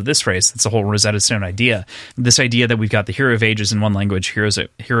is equal to this phrase. That's the whole Rosetta Stone idea. This idea that we've got the Hero of Ages in one language, Hero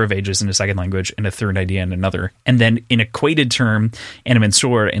of Ages in a second language, and a third idea in another. And then in equated term,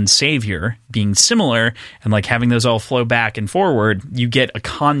 Animensor and Savior being similar, and like having those all flow back and forward, you get a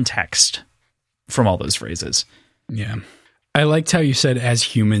context from all those phrases. Yeah. I liked how you said as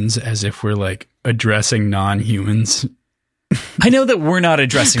humans, as if we're like addressing non-humans. I know that we're not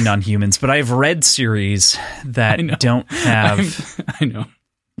addressing non-humans, but I've read series that don't have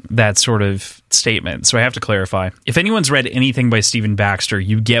that sort of statement. So I have to clarify. If anyone's read anything by Stephen Baxter,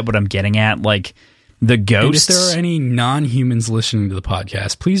 you get what I'm getting at. Like the ghosts. And if there are any non-humans listening to the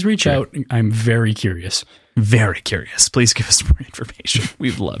podcast, please reach out. I'm very curious. Very curious. Please give us more information.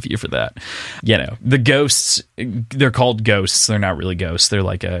 We'd love you for that. The ghosts, they're called ghosts. They're not really ghosts. They're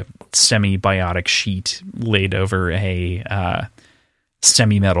like a semi-biotic sheet laid over a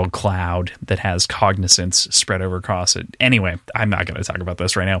semi-metal cloud that has cognizance spread over across it. Anyway, I'm not going to talk about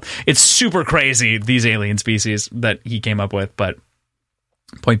this right now. It's super crazy, these alien species that he came up with. But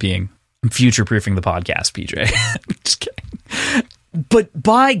point being, I'm future-proofing the podcast, PJ. Just kidding. But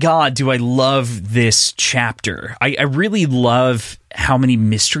by God, do I love this chapter. I really love how many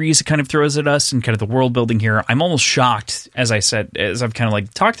mysteries it kind of throws at us and kind of the world building here. I'm almost shocked, as I've kind of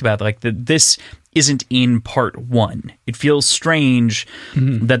like talked about, like that this isn't in part one. It feels strange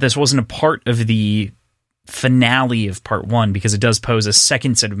that this wasn't a part of the finale of part one, because it does pose a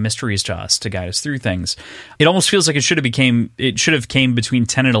second set of mysteries to us to guide us through things. It almost feels like it should have came between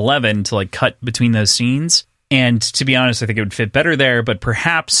 10 and 11 to like cut between those scenes. And to be honest, I think it would fit better there, but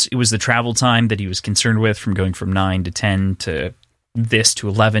perhaps it was the travel time that he was concerned with, from going from 9 to 10 to this to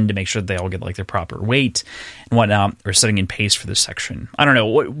 11, to make sure that they all get like their proper weight and whatnot, or setting in pace for this section. I don't know.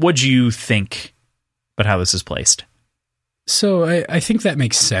 What do you think about how this is placed? So I think that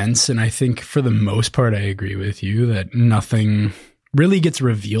makes sense. And I think for the most part, I agree with you that nothing really gets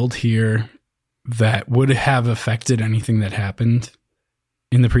revealed here that would have affected anything that happened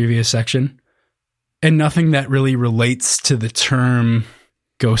in the previous section. And nothing that really relates to the term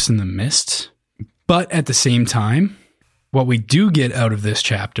Ghost in the Mist. But at the same time, what we do get out of this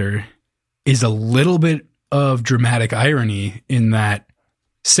chapter is a little bit of dramatic irony in that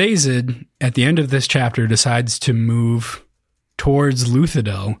Sazed, at the end of this chapter, decides to move towards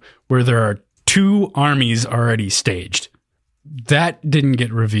Luthadel, where there are 2 armies already staged. That didn't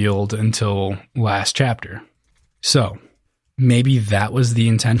get revealed until last chapter. So maybe that was the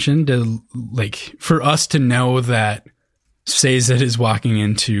intention, to like for us to know that Sazed is walking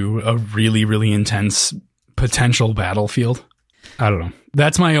into a really, really intense potential battlefield. I don't know.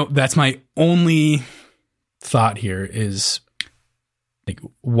 That's my only thought here is like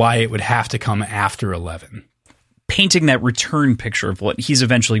why it would have to come after 11. Painting that return picture of what he's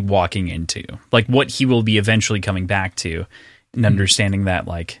eventually walking into, like what he will be eventually coming back to, and understanding that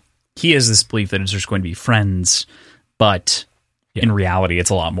like he has this belief that there's going to be friends, but in reality, it's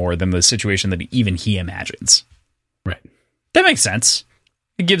a lot more than the situation that even he imagines. Right. That makes sense.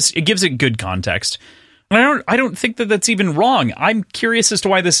 It gives it good context. And I don't think that that's even wrong. I'm curious as to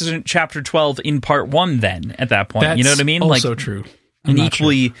why this isn't chapter 12 in part 1 then at that point. That's you know what I mean? Also true.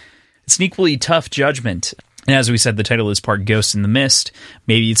 It's an equally tough judgment. And as we said, the title is part Ghost in the Mist.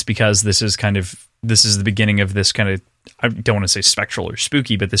 Maybe it's because this is the beginning of this kind of, I don't want to say spectral or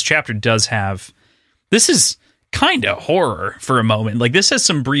spooky, but this chapter does have, this is kind of horror for a moment. Like this has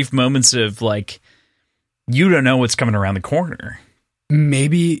some brief moments of like, you don't know what's coming around the corner.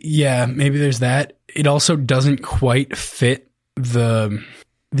 Maybe there's that. It also doesn't quite fit the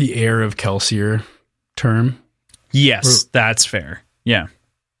air of Kelsier term. Yes, that's fair. Yeah.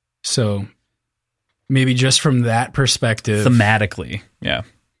 So maybe just from that perspective, thematically, yeah.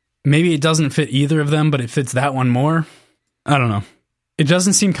 Maybe it doesn't fit either of them, but it fits that one more. I don't know. It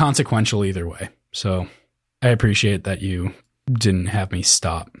doesn't seem consequential either way. So I appreciate that you didn't have me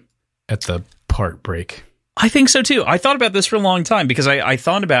stop at the part break. I think so too. I thought about this for a long time because I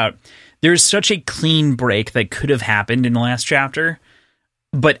thought about there's such a clean break that could have happened in the last chapter.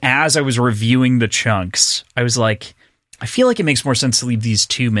 But as I was reviewing the chunks, I was like, I feel like it makes more sense to leave these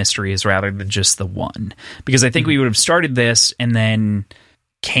two mysteries rather than just the one. Because I think we would have started this and then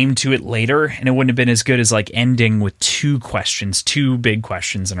came to it later, and it wouldn't have been as good as like ending with two big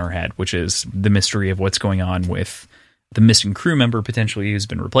questions in our head, which is the mystery of what's going on with the missing crew member potentially who's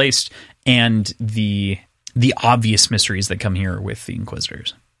been replaced, and the obvious mysteries that come here with the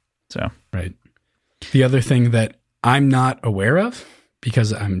Inquisitors. So right. The other thing that I'm not aware of,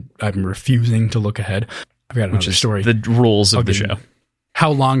 because I'm refusing to look ahead, I've got another story. The rules of the show.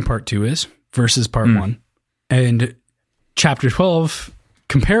 How long part 2 is versus part 1. And chapter 12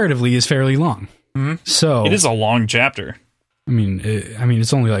 comparatively is fairly long. Mm-hmm. So it is a long chapter. I mean,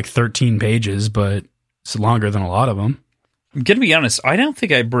 it's only like 13 pages, but it's longer than a lot of them. I'm going to be honest, I don't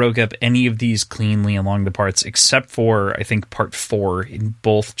think I broke up any of these cleanly along the parts, except for, I think, part 4 in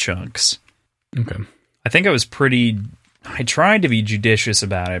both chunks. Okay. I think I tried to be judicious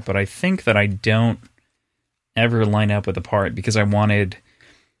about it, but I think that I don't ever line up with a part because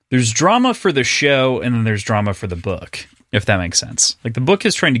there's drama for the show and then there's drama for the book, if that makes sense. Like the book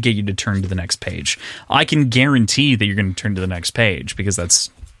is trying to get you to turn to the next page. I can guarantee that you're going to turn to the next page because that's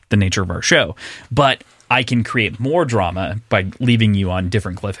the nature of our show. But I can create more drama by leaving you on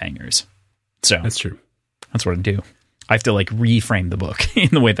different cliffhangers. So that's true. That's what I do. I have to like reframe the book in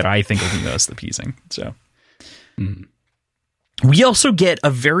the way that I think will be most appeasing. So we also get a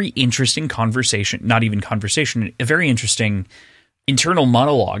very interesting a very interesting internal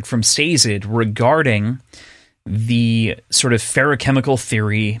monologue from Stazid regarding the sort of ferrochemical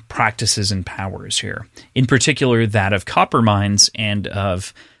theory practices and powers here. In particular, that of copper mines and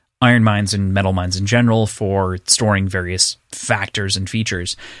of iron mines and metal mines in general for storing various factors and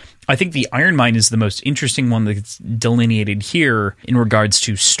features. I think the iron mine is the most interesting one that's delineated here in regards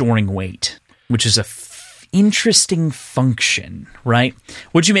to storing weight, which is a interesting function, right?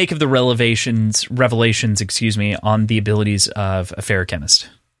 What'd you make of the revelations, on the abilities of a ferrochemist?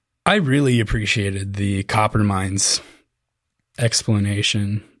 I really appreciated the copper mines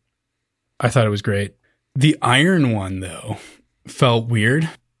explanation. I thought it was great. The iron one, though, felt weird.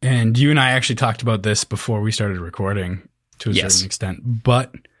 And you and I actually talked about this before we started recording to a certain extent.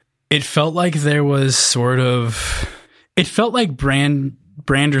 But it felt like there was it felt like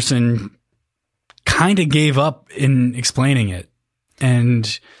Branderson kind of gave up in explaining it.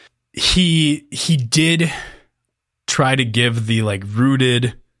 And he did try to give the like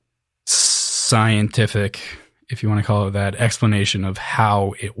rooted scientific, if you want to call it that, explanation of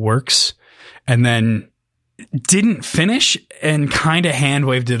how it works. And then didn't finish and kind of hand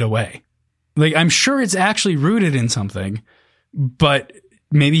waved it away. Like, I'm sure it's actually rooted in something, but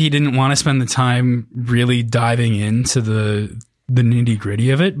maybe he didn't want to spend the time really diving into the nitty gritty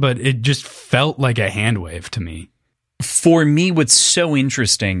of it, but it just felt like a hand wave to me. For me, what's so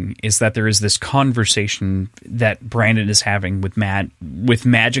interesting is that there is this conversation that Brandon is having with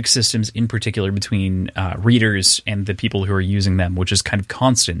magic systems, in particular between readers and the people who are using them, which is kind of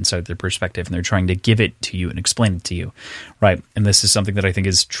constant inside their perspective, and they're trying to give it to you and explain it to you, right? And this is something that I think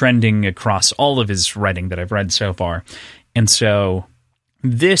is trending across all of his writing that I've read so far. And so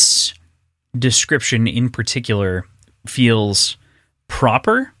this description in particular feels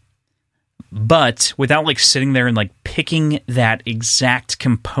proper, but without like sitting there and like picking that exact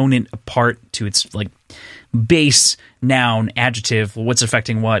component apart to its like base, noun, adjective, what's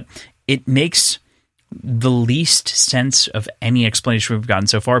affecting what, it makes the least sense of any explanation we've gotten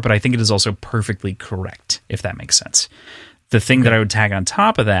so far, but I think it is also perfectly correct, if that makes sense. The thing that I would tag on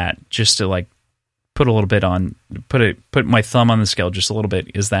top of that, just to like put my thumb on the scale just a little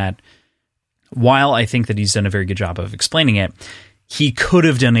bit, is that while I think that he's done a very good job of explaining it, he could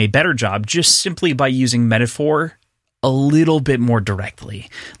have done a better job just simply by using metaphor a little bit more directly.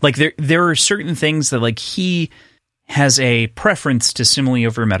 Like there are certain things that like he has a preference to simile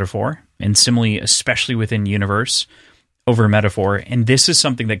over metaphor, and simile, especially within universe, over metaphor. And this is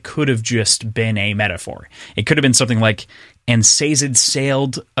something that could have just been a metaphor. It could have been something like, and Sazed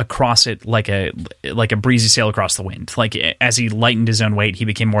sailed across it like a breezy sail across the wind. Like as he lightened his own weight, he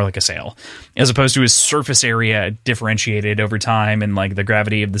became more like a sail, as opposed to his surface area differentiated over time and like the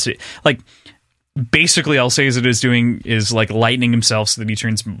gravity of the sea. Like basically all Sazed is doing is like lightening himself so that he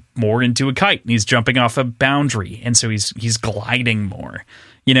turns more into a kite, and he's jumping off a boundary, and so he's gliding more.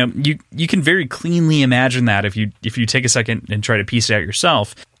 You know, you can very cleanly imagine that if you take a second and try to piece it out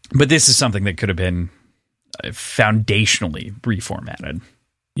yourself. But this is something that could have been foundationally reformatted.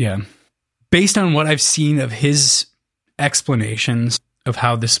 Yeah. Based on what I've seen of his explanations of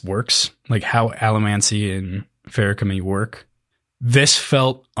how this works, like how allomancy and Feruchemy work, this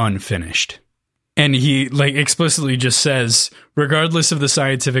felt unfinished. And he like explicitly just says, regardless of the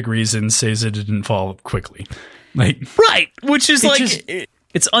scientific reasons, Sazed didn't fall quickly. Like, right, which is like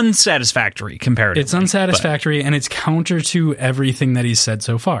it's unsatisfactory comparatively. It's unsatisfactory, and it's counter to everything that he's said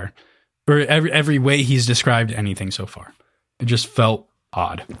so far, or every way he's described anything so far. It just felt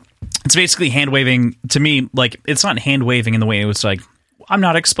odd. It's basically hand waving to me. Like, it's not hand waving in the way it was like, I'm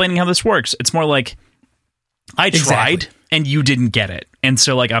not explaining how this works. It's more like, I tried and you didn't get it, and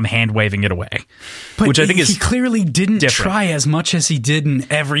so like I'm hand waving it away. But which I think he clearly didn't different. Try as much as he did in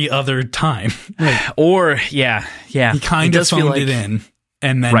every other time. Like, or yeah, he kind of phoned it in.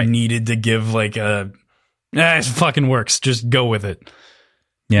 And then needed to give like it fucking works. Just go with it.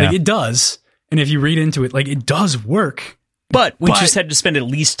 Yeah. Like it does. And if you read into it, like it does work. But we just had to spend at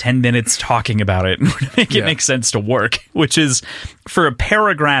least 10 minutes talking about it to make it make sense to work, which is, for a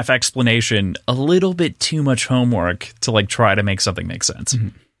paragraph explanation, a little bit too much homework to like try to make something make sense.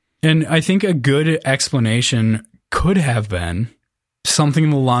 Mm-hmm. And I think a good explanation could have been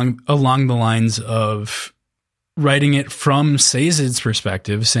something along the lines of writing it from Sazed's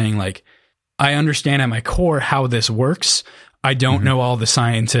perspective, saying like, I understand at my core how this works. I don't know all the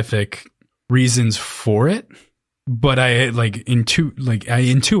scientific reasons for it, but I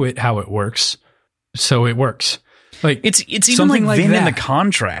intuit how it works. So it works. Like it's even like Vin in the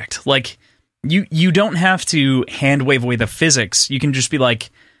contract. Like you don't have to hand wave away the physics. You can just be like,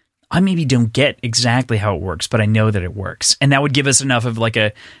 I maybe don't get exactly how it works, but I know that it works. And that would give us enough of like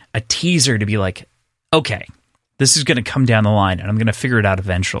a teaser to be like, okay, this is going to come down the line and I'm going to figure it out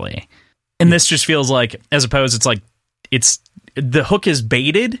eventually. And this just feels like, as opposed, it's like, it's the hook is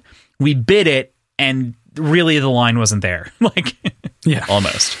baited, we bit it, and really the line wasn't there. Like, yeah,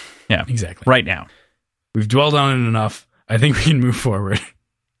 almost. Yeah, exactly. Right now. We've dwelled on it enough. I think we can move forward.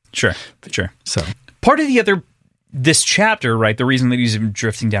 Sure. So part of this chapter, right, the reason that he's even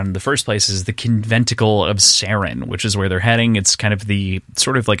drifting down in the first place is the conventicle of Saren, which is where they're heading. It's kind of the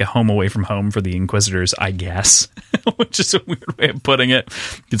sort of like a home away from home for the Inquisitors, I guess, which is a weird way of putting it,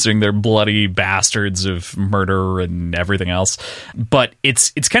 considering they're bloody bastards of murder and everything else. But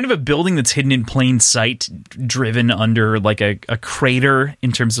it's kind of a building that's hidden in plain sight, driven under like a crater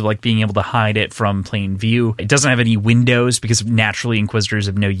in terms of like being able to hide it from plain view. It doesn't have any windows because naturally Inquisitors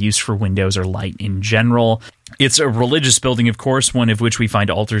have no use for windows or light in general. It's a religious building, of course, one of which we find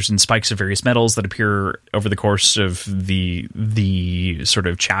altars and spikes of various metals that appear over the course of the sort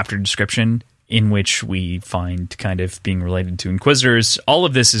of chapter description, in which we find kind of being related to Inquisitors. All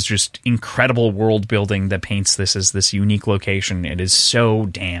of this is just incredible world building that paints this as this unique location. It is so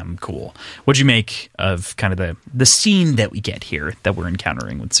damn cool. What'd you make of kind of the scene that we get here that we're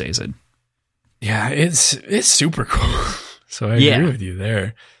encountering with Sazed? Yeah, it's super cool. So I agree with you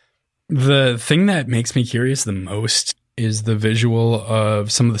there. The thing that makes me curious the most is the visual of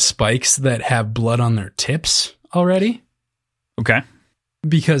some of the spikes that have blood on their tips already. Okay.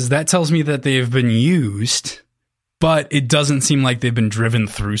 Because that tells me that they've been used, but it doesn't seem like they've been driven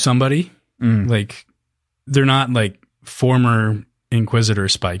through somebody. Like, they're not like former Inquisitor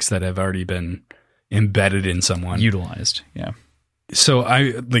spikes that have already been embedded in someone. Utilized, yeah. So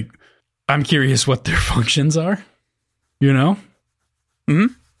I'm curious what their functions are, you know?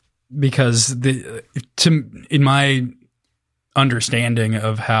 Mm-hmm. Because in my understanding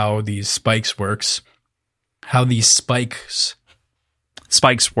of how these spikes work,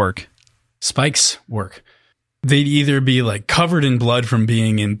 they'd either be like covered in blood from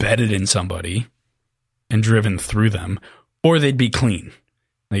being embedded in somebody and driven through them, or they'd be clean.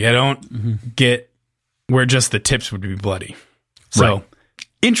 Like, I don't get where just the tips would be bloody. So,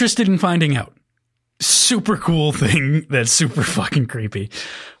 interested in finding out. Super cool thing that's super fucking creepy.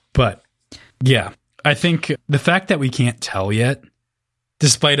 But yeah, I think the fact that we can't tell yet,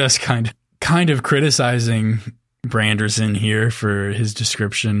 despite us kind of criticizing Branderson here for his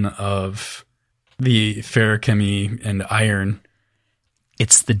description of the ferrochemy and iron.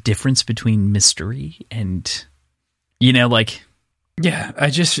 It's the difference between mystery and, you know, like... Yeah,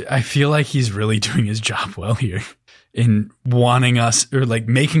 I feel like he's really doing his job well here in wanting us, or like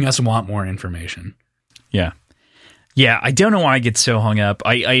making us want more information. Yeah. Yeah, I don't know why I get so hung up.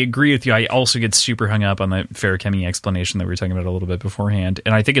 I agree with you. I also get super hung up on the ferrochemy explanation that we were talking about a little bit beforehand.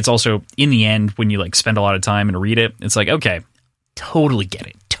 And I think it's also, in the end, when you like spend a lot of time and read it, it's like, okay, totally get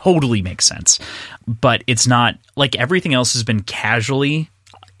it. Totally makes sense. But it's not, like everything else has been casually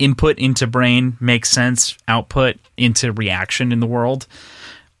input into brain, makes sense, output into reaction in the world.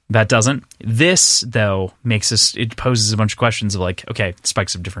 That doesn't. This, though, it poses a bunch of questions of like, okay,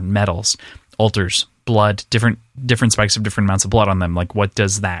 spikes of different metals, alters, blood, different spikes of different amounts of blood on them. Like, what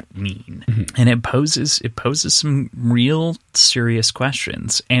does that mean? Mm-hmm. And it poses some real serious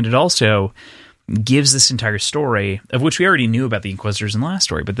questions. And it also gives this entire story, of which we already knew about the Inquisitors in the last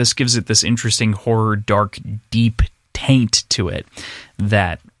story, but this gives it this interesting horror, dark, deep taint to it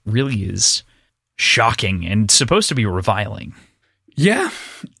that really is shocking and supposed to be reviling. Yeah,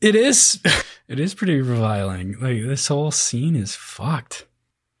 it is. It is pretty reviling. Like, this whole scene is fucked.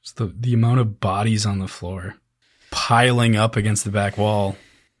 It's the amount of bodies on the floor piling up against the back wall.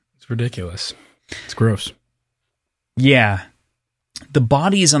 It's ridiculous. It's gross. Yeah. The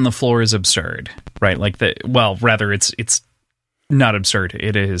bodies on the floor is absurd, right? Like it's not absurd.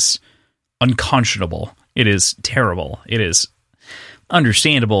 It is unconscionable. It is terrible. It is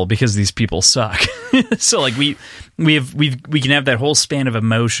understandable because these people suck. So like we can have that whole span of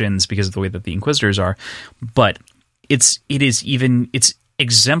emotions because of the way that the Inquisitors are, but it's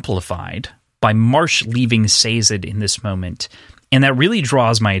exemplified by Marsh leaving Sazed in this moment. And that really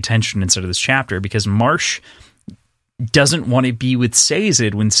draws my attention inside of this chapter because Marsh doesn't want to be with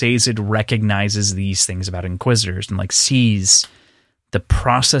Sazed when Sazed recognizes these things about Inquisitors and like sees the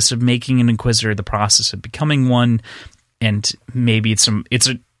process of making an Inquisitor, the process of becoming one, and maybe it's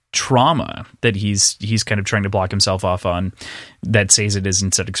a trauma that he's kind of trying to block himself off on, that Sazed is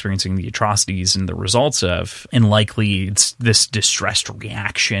instead experiencing the atrocities and the results of, and likely it's this distressed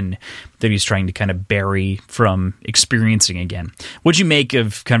reaction that he's trying to kind of bury from experiencing again. What'd you make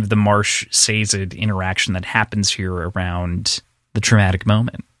of kind of the Marsh-Sazed interaction that happens here around the traumatic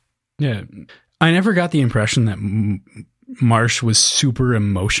moment? Yeah, I never got the impression that Marsh was super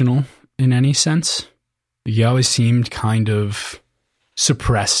emotional in any sense. He always seemed kind of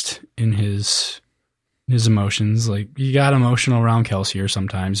suppressed in his emotions. Like, he got emotional around Kelsier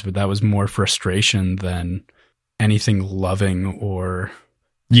sometimes, but that was more frustration than anything loving or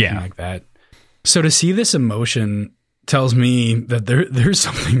anything like that. So to see this emotion tells me that there's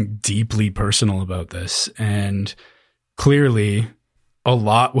something deeply personal about this, and clearly a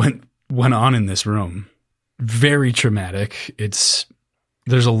lot went on in this room. Very traumatic.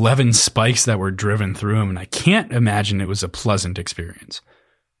 There's 11 spikes that were driven through him, and I can't imagine it was a pleasant experience.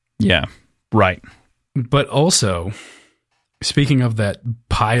 Yeah, right. But also, speaking of that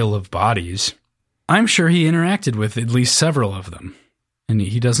pile of bodies, I'm sure he interacted with at least several of them. And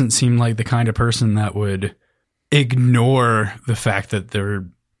he doesn't seem like the kind of person that would ignore the fact that there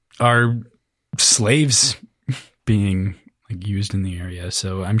are slaves being like used in the area.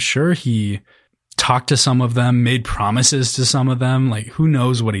 So I'm sure he talked to some of them, made promises to some of them. Like, who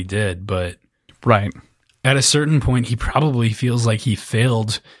knows what he did, but right. At a certain point, he probably feels like he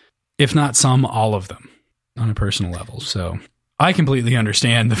failed, if not some, all of them on a personal level. So I completely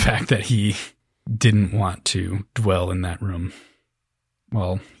understand the fact that he didn't want to dwell in that room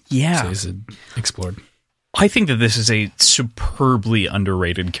while Sazed explored. I think that this is a superbly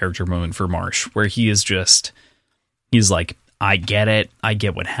underrated character moment for Marsh, where he's like, I get it. I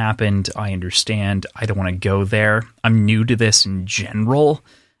get what happened. I understand. I don't want to go there. I'm new to this in general.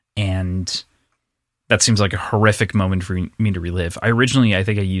 And that seems like a horrific moment for me to relive. I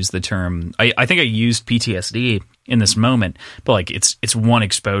think I used the term, I think I used PTSD in this moment, but like it's one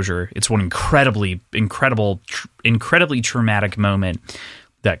exposure. It's one incredibly traumatic moment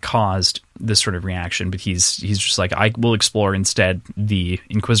that caused this sort of reaction. But he's just like, I will explore instead the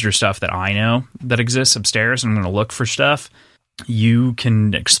Inquisitor stuff that I know that exists upstairs. And I'm going to look for stuff. You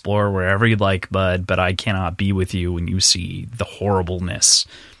can explore wherever you like, bud, but I cannot be with you when you see the horribleness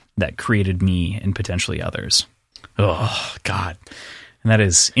that created me and potentially others. Oh, God. And that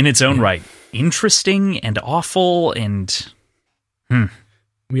is, in its own right, interesting and awful and...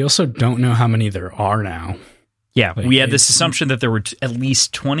 We also don't know how many there are now. Yeah, we had this assumption that there were at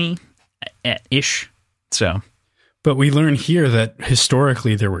least 20-ish, so... But we learn here that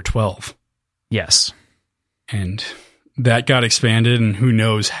historically there were 12. Yes. And that got expanded, and who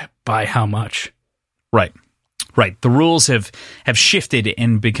knows by how much. Right. The rules have shifted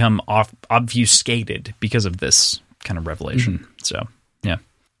and become obfuscated because of this kind of revelation. Mm-hmm. So, yeah.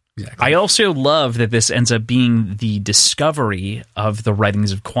 Exactly. I also love that this ends up being the discovery of the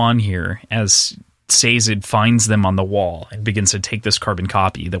writings of Quan here, as Sazed finds them on the wall and begins to take this carbon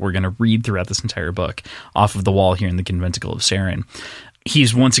copy that we're going to read throughout this entire book off of the wall here in the Conventicle of Saren.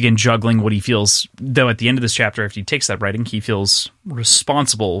 He's once again juggling what he feels, though at the end of this chapter, after he takes that writing, he feels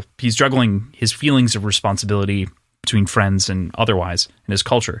responsible. He's juggling his feelings of responsibility between friends and otherwise in his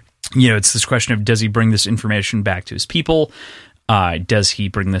culture. It's this question of, does he bring this information back to his people? Does he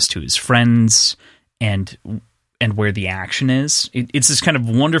bring this to his friends? And where the action is. It's this kind of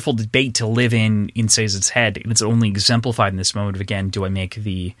wonderful debate to live in Sazed's head, and it's only exemplified in this moment of, again, do I make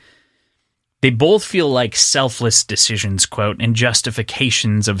the... They both feel like selfless decisions, quote, and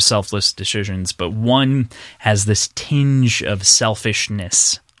justifications of selfless decisions, but one has this tinge of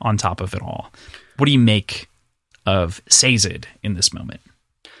selfishness on top of it all. What do you make of Sazed in this moment?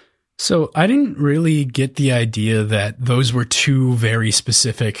 So I didn't really get the idea that those were two very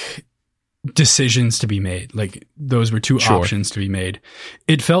specific decisions to be made. Like, those were two options to be made.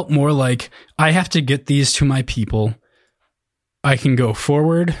 It felt more like, I have to get these to my people. I can go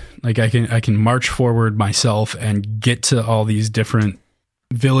forward, like I can march forward myself and get to all these different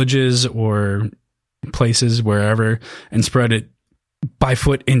villages or places, wherever, and spread it by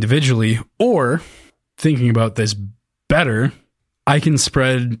foot individually. Or, thinking about this better, I can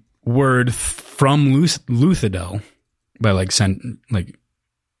spread word from Luthadel by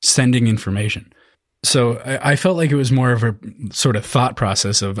sending information. So I felt like it was more of a sort of thought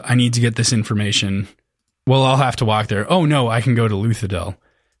process of, I need to get this information. Well, I'll have to walk there. Oh no, I can go to Luthadel.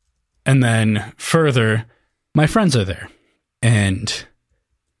 And then further, my friends are there. And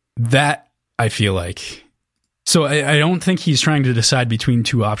that, I feel like... So I don't think he's trying to decide between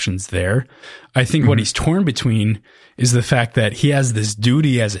two options there. I think what he's torn between is the fact that he has this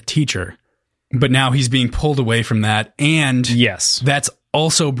duty as a teacher, but now he's being pulled away from that. And yes, that's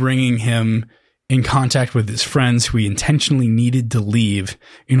also bringing him in contact with his friends who he intentionally needed to leave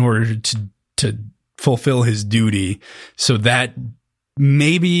in order to fulfill his duty. So that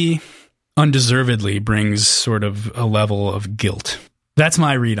maybe undeservedly brings sort of a level of guilt. That's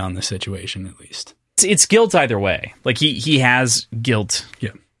my read on the situation, at least. It's guilt either way. Like, he has guilt.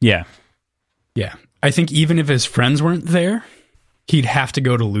 Yeah. I think even if his friends weren't there, he'd have to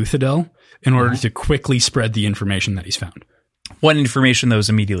go to Luthadel in order to quickly spread the information that he's found. What information, though, is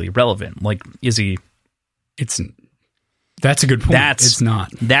immediately relevant? Like, is he... That's a good point. It's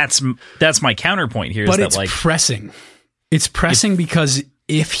not. That's my counterpoint here. But it's pressing. It's pressing because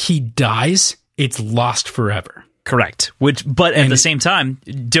if he dies, it's lost forever. Correct. But at the same time,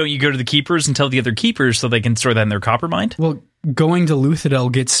 don't you go to the keepers and tell the other keepers so they can store that in their copper mind? Well, going to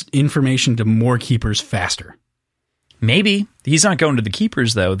Luthadel gets information to more keepers faster. That's he's not going to the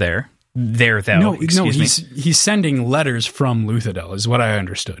keepers though. He's sending letters from Luthadel, is what I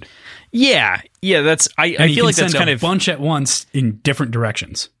understood. Yeah. That's I feel like that's kind of a bunch at once in different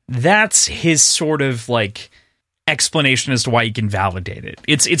directions. That's his sort of like explanation as to why he can validate it.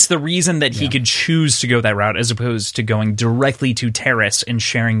 It's the reason that he could choose to go that route as opposed to going directly to Terrace and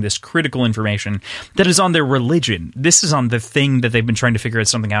sharing this critical information that is on their religion. This is on the thing that they've been trying to figure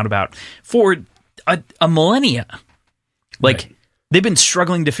something out about for a millennia. They've been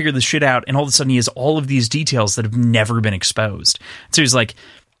struggling to figure this shit out, and all of a sudden he has all of these details that have never been exposed. So he's like,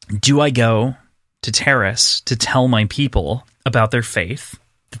 do I go to Terrace to tell my people about their faith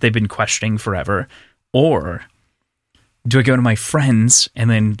that they've been questioning forever, or do I go to my friends and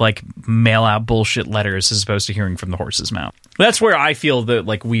then mail out bullshit letters as opposed to hearing from the horse's mouth? That's where I feel the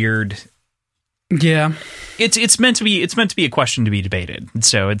weird. Yeah, it's meant to be a question to be debated.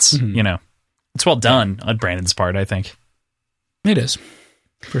 So it's it's well done on Brandon's part, I think. It is,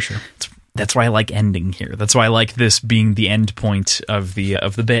 for sure. That's why I like ending here. That's why I like this being the end point of the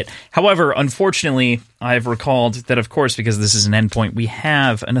bit. However, unfortunately, I've recalled that, of course, because this is an end point, we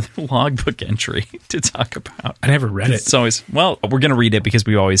have another logbook entry to talk about. I never read it. It's always, we're going to read it because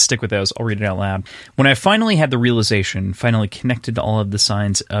we always stick with those. I'll read it out loud. When I finally had the realization, finally connected all of the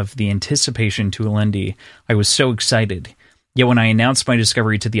signs of the anticipation to Alendi, I was so excited. Yet when I announced my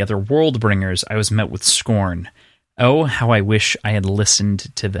discovery to the other Worldbringers, I was met with scorn. Oh, how I wish I had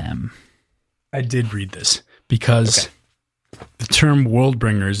listened to them. I did read this because the term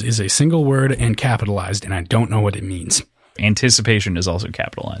Worldbringers is a single word and capitalized, and I don't know what it means. Anticipation is also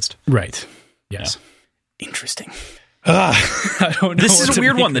capitalized. Right. Yes. Yeah. Interesting. I don't know. This is a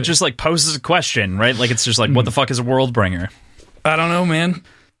weird one that just like poses a question, right? Like it's just like, what the fuck is a Worldbringer? I don't know, man.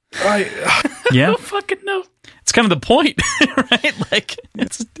 I don't fucking know. It's kind of the point, right? Like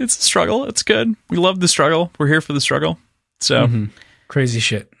it's a struggle. It's good. We love the struggle. We're here for the struggle. So crazy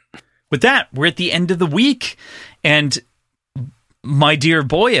shit. With that, we're at the end of the week, and my dear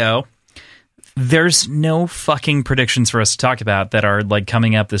boyo, there's no fucking predictions for us to talk about that are like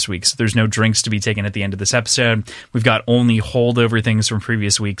coming up this week. So there's no drinks to be taken at the end of this episode. We've got only holdover things from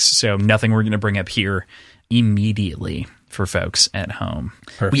previous weeks, so nothing we're going to bring up here immediately for folks at home.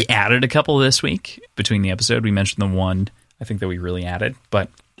 Perfect. We added a couple this week between the episode. We mentioned the one I think that we really added, but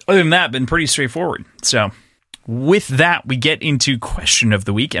other than that, been pretty straightforward. So with that, we get into question of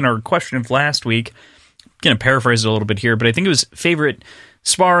the week, and our question of last week, I'm going to paraphrase it a little bit here, but I think it was favorite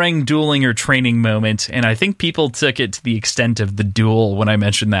sparring, dueling, or training moment, and I think people took it to the extent of the duel when I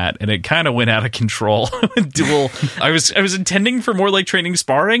mentioned that, and it kind of went out of control. Duel. I was intending for more like training,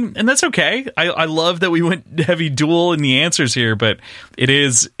 sparring, and that's okay. I love that we went heavy duel in the answers here, but it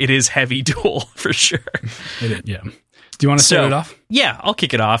is heavy duel for sure. It is, yeah. Do you want to start it off? Yeah, I'll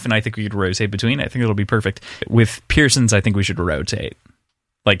kick it off, and I think we could rotate between. I think it'll be perfect. With Pearson's, I think we should rotate.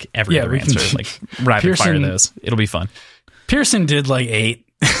 Like every other answer, like rapid fire those. It'll be fun. Pearson did like 8.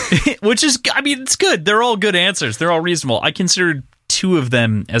 Which is, I mean, it's good. They're all good answers. They're all reasonable. I considered 2 of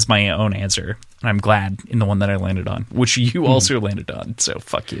them as my own answer, and I'm glad in the one that I landed on, which you also landed on, so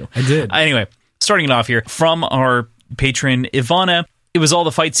fuck you. I did. Anyway, starting it off here, from our patron Ivana, it was all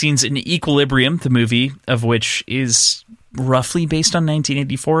the fight scenes in Equilibrium, the movie, of which is roughly based on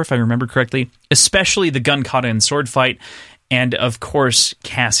 1984, if I remember correctly, especially the gun kata and sword fight, and, of course,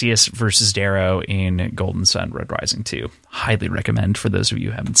 Cassius versus Darrow in Golden Sun Red Rising 2. Highly recommend for those of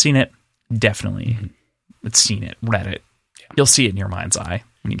you who haven't seen it. Definitely seen it, read it. Yeah. You'll see it in your mind's eye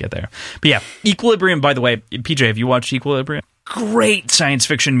when you get there. But yeah, Equilibrium, by the way, PJ, have you watched Equilibrium? Great science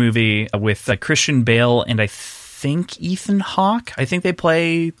fiction movie with Christian Bale and I think Ethan Hawke. I think they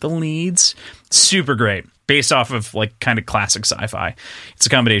play the leads. Super great. Based off of like kind of classic sci-fi. It's a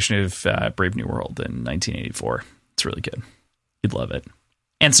combination of Brave New World in 1984. It's really good. You'd love it.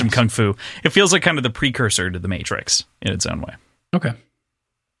 And some kung fu. It feels like kind of the precursor to The Matrix in its own way. Okay.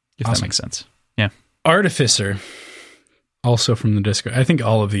 If that makes sense. Yeah. Artificer, also from the Discord. I think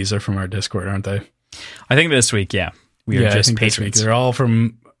all of these are from our Discord, aren't they? I think this week, yeah. We are just patrons. They're all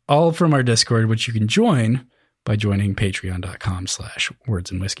from our Discord, which you can join by joining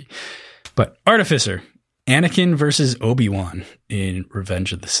patreon.com/wordsandwhiskey. But Artificer, Anakin versus Obi-Wan in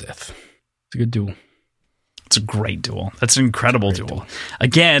Revenge of the Sith. It's a good duel. It's a great duel. That's an incredible duel.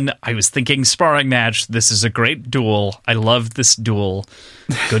 Again, I was thinking sparring match. This is a great duel. I love this duel.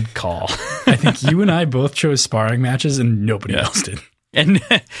 Good call. I think you and I both chose sparring matches and nobody else did. And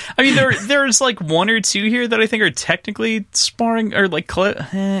I mean, there's like 1 or 2 here that I think are technically sparring or like,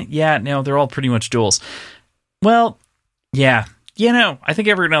 no, they're all pretty much duels. Well, yeah. I think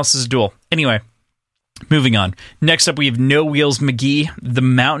everyone else is a duel. Anyway. Moving on. Next up, we have No Wheels McGee, The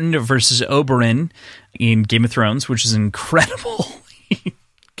Mountain versus Oberyn in Game of Thrones, which is incredible.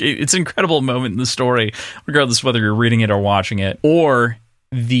 It's an incredible moment in the story, regardless of whether you're reading it or watching it, or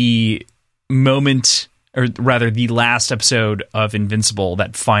the moment, or rather the last episode of Invincible,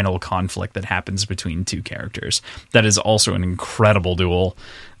 that final conflict that happens between 2 characters. That is also an incredible duel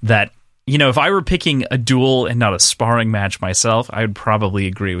that, you know, if I were picking a duel and not a sparring match myself, I would probably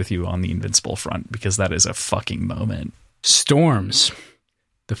agree with you on the Invincible front, because that is a fucking moment. Storms.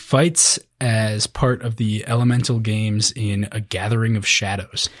 The fights as part of the elemental games in A Gathering of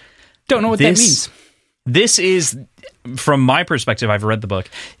Shadows. Don't know what that means. This is, from my perspective, I've read the book,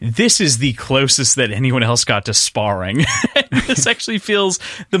 this is the closest that anyone else got to sparring. This actually feels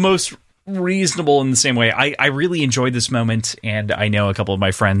the most reasonable in the same way. I really enjoyed this moment, and I know a couple of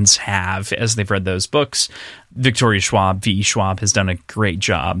my friends have, as they've read those books. Victoria Schwab, V.E. Schwab, has done a great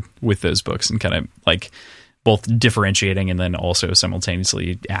job with those books and kind of like both differentiating and then also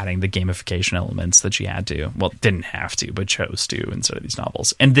simultaneously adding the gamification elements that she had to. Well, didn't have to, but chose to instead of these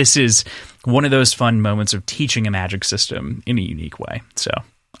novels. And this is one of those fun moments of teaching a magic system in a unique way. So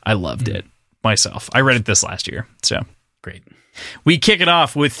I loved it myself. I read it this last year. So great. We kick it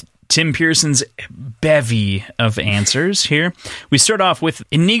off with Tim Pearson's bevy of answers here. We start off with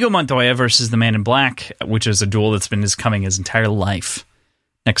Inigo Montoya versus the Man in Black, which is a duel that's been coming his entire life.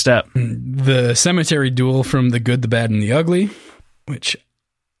 Next up, The Cemetery Duel from The Good, the Bad, and the Ugly, which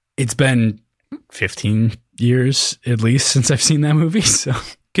it's been 15 years at least since I've seen that movie. So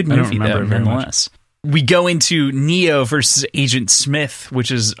good movie, though, nonetheless. We go into Neo versus Agent Smith,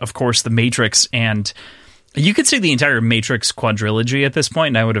 which is, of course, The Matrix, and you could say the entire Matrix quadrilogy at this point,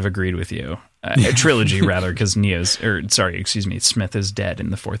 and I would have agreed with you. A trilogy, rather, because Smith is dead in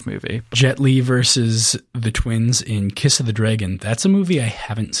the fourth movie. Jet Li versus the twins in Kiss of the Dragon. That's a movie I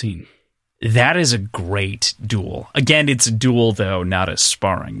haven't seen. That is a great duel. Again, it's a duel, though, not a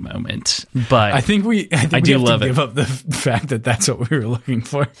sparring moment. But I think we have to give up the fact that that's what we were looking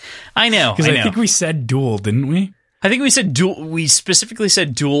for. I know. Because I think we said duel, didn't we? I think we said duel. We specifically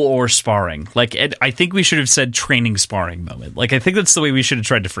said duel or sparring. Like, I think we should have said training sparring moment. Like, I think that's the way we should have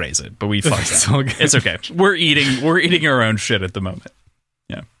tried to phrase it, but we fucked up. It's okay. We're eating our own shit at the moment.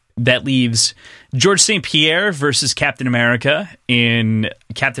 Yeah. That leaves George St. Pierre versus Captain America in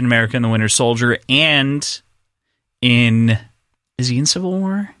Captain America and the Winter Soldier, and is he in Civil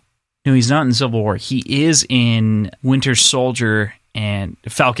War? No, he's not in Civil War. He is in Winter Soldier and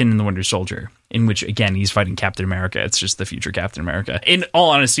Falcon and the Winter Soldier, in which, again, he's fighting Captain America. It's just the future Captain America. In all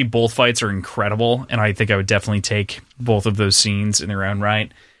honesty, both fights are incredible, and I think I would definitely take both of those scenes in their own right.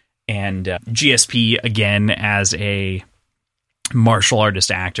 And GSP, again, as a martial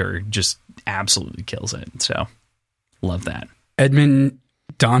artist actor, just absolutely kills it. So, love that. Edmond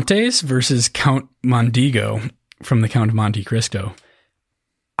Dantes versus Count Mondigo from The Count of Monte Cristo.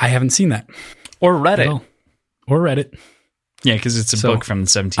 I haven't seen that. Or read it. Or read it. Yeah, because it's a book from the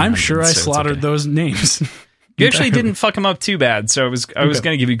 1700s. I'm sure I slaughtered those names. You actually didn't fuck them up too bad, so I was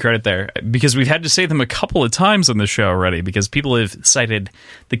going to give you credit there, because we've had to say them a couple of times on the show already, because people have cited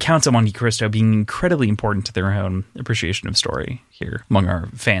the Count of Monte Cristo being incredibly important to their own appreciation of story here among our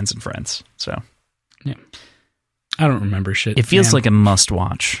fans and friends. So, yeah, I don't remember shit. It feels like a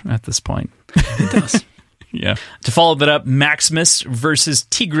must-watch at this point. It does. Yeah. To follow that up, Maximus versus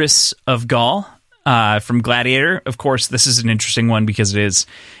Tigris of Gaul. From Gladiator. Of course, this is an interesting one because it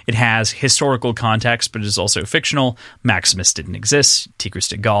has historical context, but it is also fictional. Maximus didn't exist. Tigris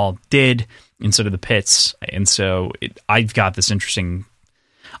de Gaul did, and so did the Pits. And so I've got this interesting.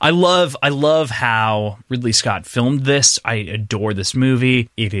 I love how Ridley Scott filmed this. I adore this movie.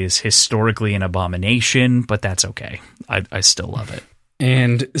 It is historically an abomination, but that's okay. I still love it.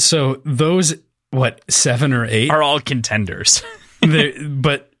 And so those 7 or 8 are all contenders.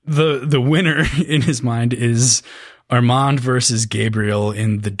 But the winner in his mind is Armand versus Gabriel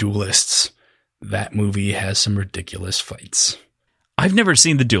in The Duelists. That movie has some ridiculous fights. I've never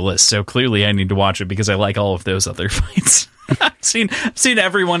seen The Duelists, so clearly I need to watch it because I like all of those other fights. I've seen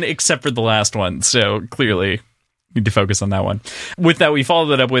everyone except for the last one, so clearly need to focus on that one. With that, we follow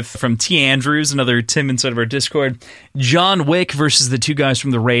that up with, from T. Andrews, another Tim inside of our Discord, John Wick versus the two guys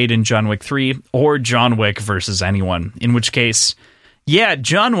from The Raid in John Wick 3, or John Wick versus anyone, in which case, yeah,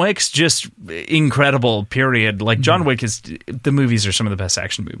 John Wick's just incredible, period. Like, John Wick the movies are some of the best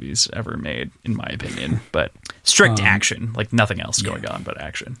action movies ever made, in my opinion. But strict action, like nothing else going on but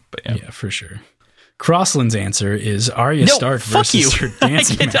action. But yeah, for sure. Crossland's answer is Arya Stark versus her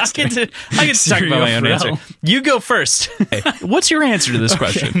dancing master. I get to talk about my own answer. You go first. What's your answer to this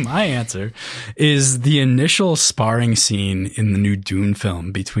question? My answer is the initial sparring scene in the new Dune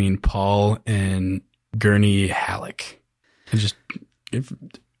film between Paul and Gurney Halleck. It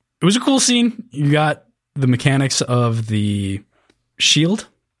was a cool scene. You got the mechanics of the shield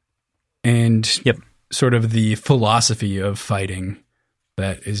and sort of the philosophy of fighting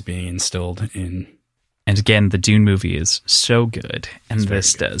that is being instilled in. And again, the Dune movie is so good, and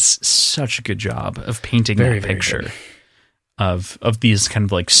this does such a good job of painting that picture of these kind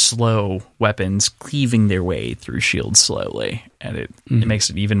of like slow weapons cleaving their way through shields slowly, and it makes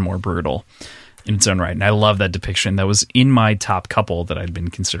it even more brutal in its own right. And I love that depiction. That was in my top couple that I'd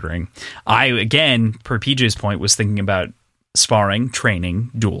been considering. I, again, per PJ's point, was thinking about sparring, training,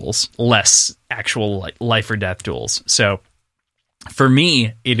 duels, less actual life or death duels. So for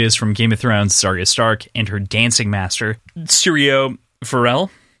me, it is from Game of Thrones, Arya Stark and her dancing master, Syrio Forel,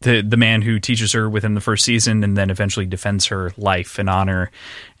 the man who teaches her within the first season and then eventually defends her life and honor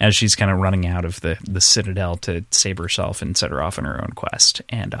as she's kind of running out of the Citadel to save herself and set her off on her own quest.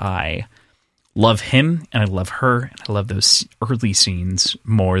 And I love him, and I love her, and I love those early scenes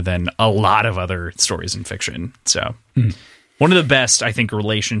more than a lot of other stories in fiction. So one of the best, I think,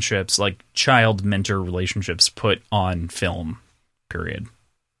 relationships, like child-mentor relationships put on film, period.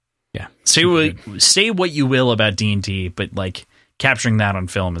 Yeah. Say what you will about D&D, but like capturing that on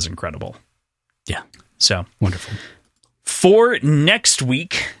film is incredible. Yeah. So wonderful. For next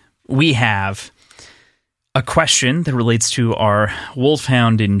week, we have a question that relates to our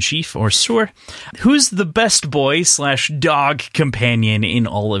wolfhound in chief, or Sur. Who's the best boy/dog companion in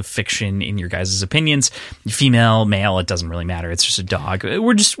all of fiction, in your guys' opinions? Female, male, it doesn't really matter. It's just a dog.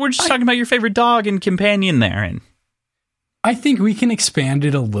 We're just talking about your favorite dog and companion there. And I think we can expand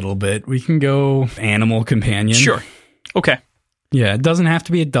it a little bit. We can go animal companion. Sure. Okay. Yeah, it doesn't have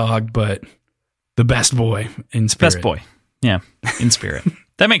to be a dog, but the best boy in spirit. Best boy. Yeah, in spirit.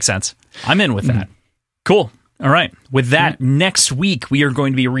 That makes sense. I'm in with that. Cool. All right. With that, next week we are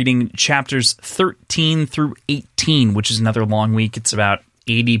going to be reading chapters 13 through 18, which is another long week. It's about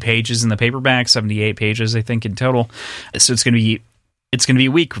 80 pages in the paperback, 78 pages, I think, in total. So it's going to be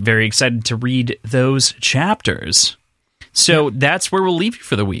a week. Very excited to read those chapters. So that's where we'll leave you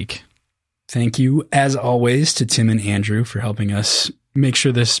for the week. Thank you, as always, to Tim and Andrew for helping us make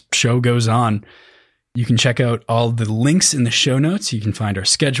sure this show goes on. You can check out all the links in the show notes. You can find our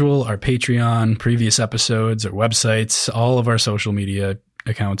schedule, our Patreon, previous episodes, our websites, all of our social media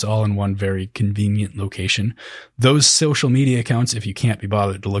accounts, all in one very convenient location. Those social media accounts, if you can't be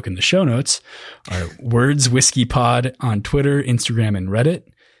bothered to look in the show notes, are Words Whiskey Pod on Twitter, Instagram, and Reddit,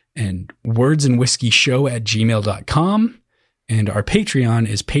 and wordsandwhiskeyshow@gmail.com. And our Patreon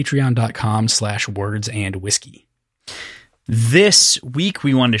is patreon.com/wordsandwhiskey. This week,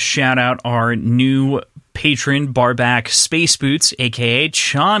 we wanted to shout out our new patron, Barback Space Boots, a.k.a.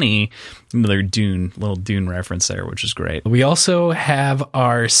 Chani. Another little Dune reference there, which is great. We also have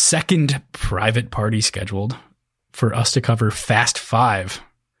our second private party scheduled for us to cover Fast 5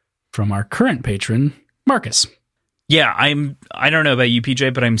 from our current patron, Marcus. Yeah, I don't know about you,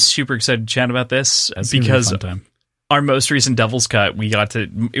 PJ, but I'm super excited to chat about this because our most recent Devil's Cut,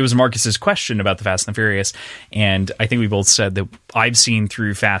 it was Marcus's question about the Fast and the Furious, and I think we both said that I've seen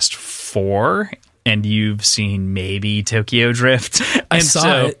through Fast 4, and you've seen maybe Tokyo Drift. I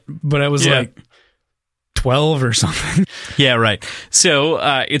saw it, but I was like 12 or something. Yeah, right.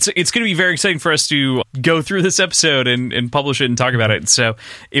 So it's going to be very exciting for us to go through this episode and publish it and talk about it. So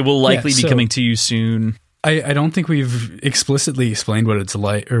it will likely be coming to you soon. I don't think we've explicitly explained what it's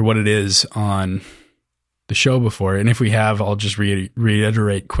like or what it is on the show before, and if we have, I'll just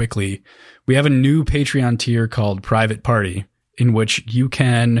reiterate quickly. We have a new Patreon tier called Private Party, in which you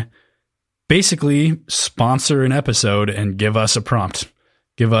can basically sponsor an episode and give us a prompt,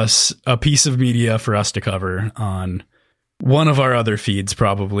 give us a piece of media for us to cover on one of our other feeds,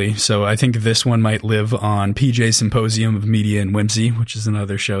 probably. So I think this one might live on PJ's Symposium of Media and Whimsy, which is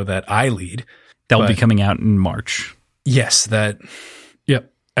another show that I lead. That will be coming out in March. Yes, yep.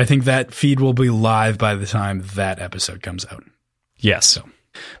 I think that feed will be live by the time that episode comes out. Yes. So,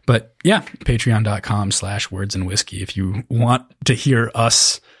 but yeah, patreon.com/wordsandwhiskey if you want to hear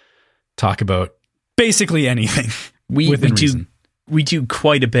us talk about basically anything. We do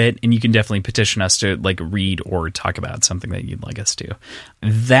quite a bit, and you can definitely petition us to read or talk about something that you'd like us to.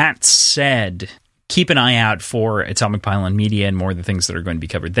 That said, keep an eye out for Atomic Pylon Media and more of the things that are going to be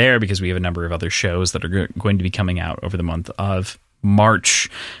covered there, because we have a number of other shows that are going to be coming out over the month of March.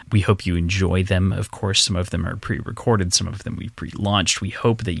 We hope you enjoy them. Of course, some of them are pre-recorded, some of them we've pre-launched. We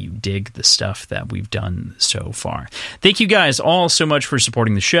hope that you dig the stuff that we've done so far. Thank you guys all so much for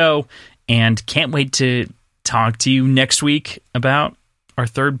supporting the show, and can't wait to talk to you next week about our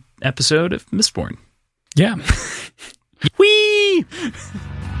third episode of Mistborn. Yeah. Whee!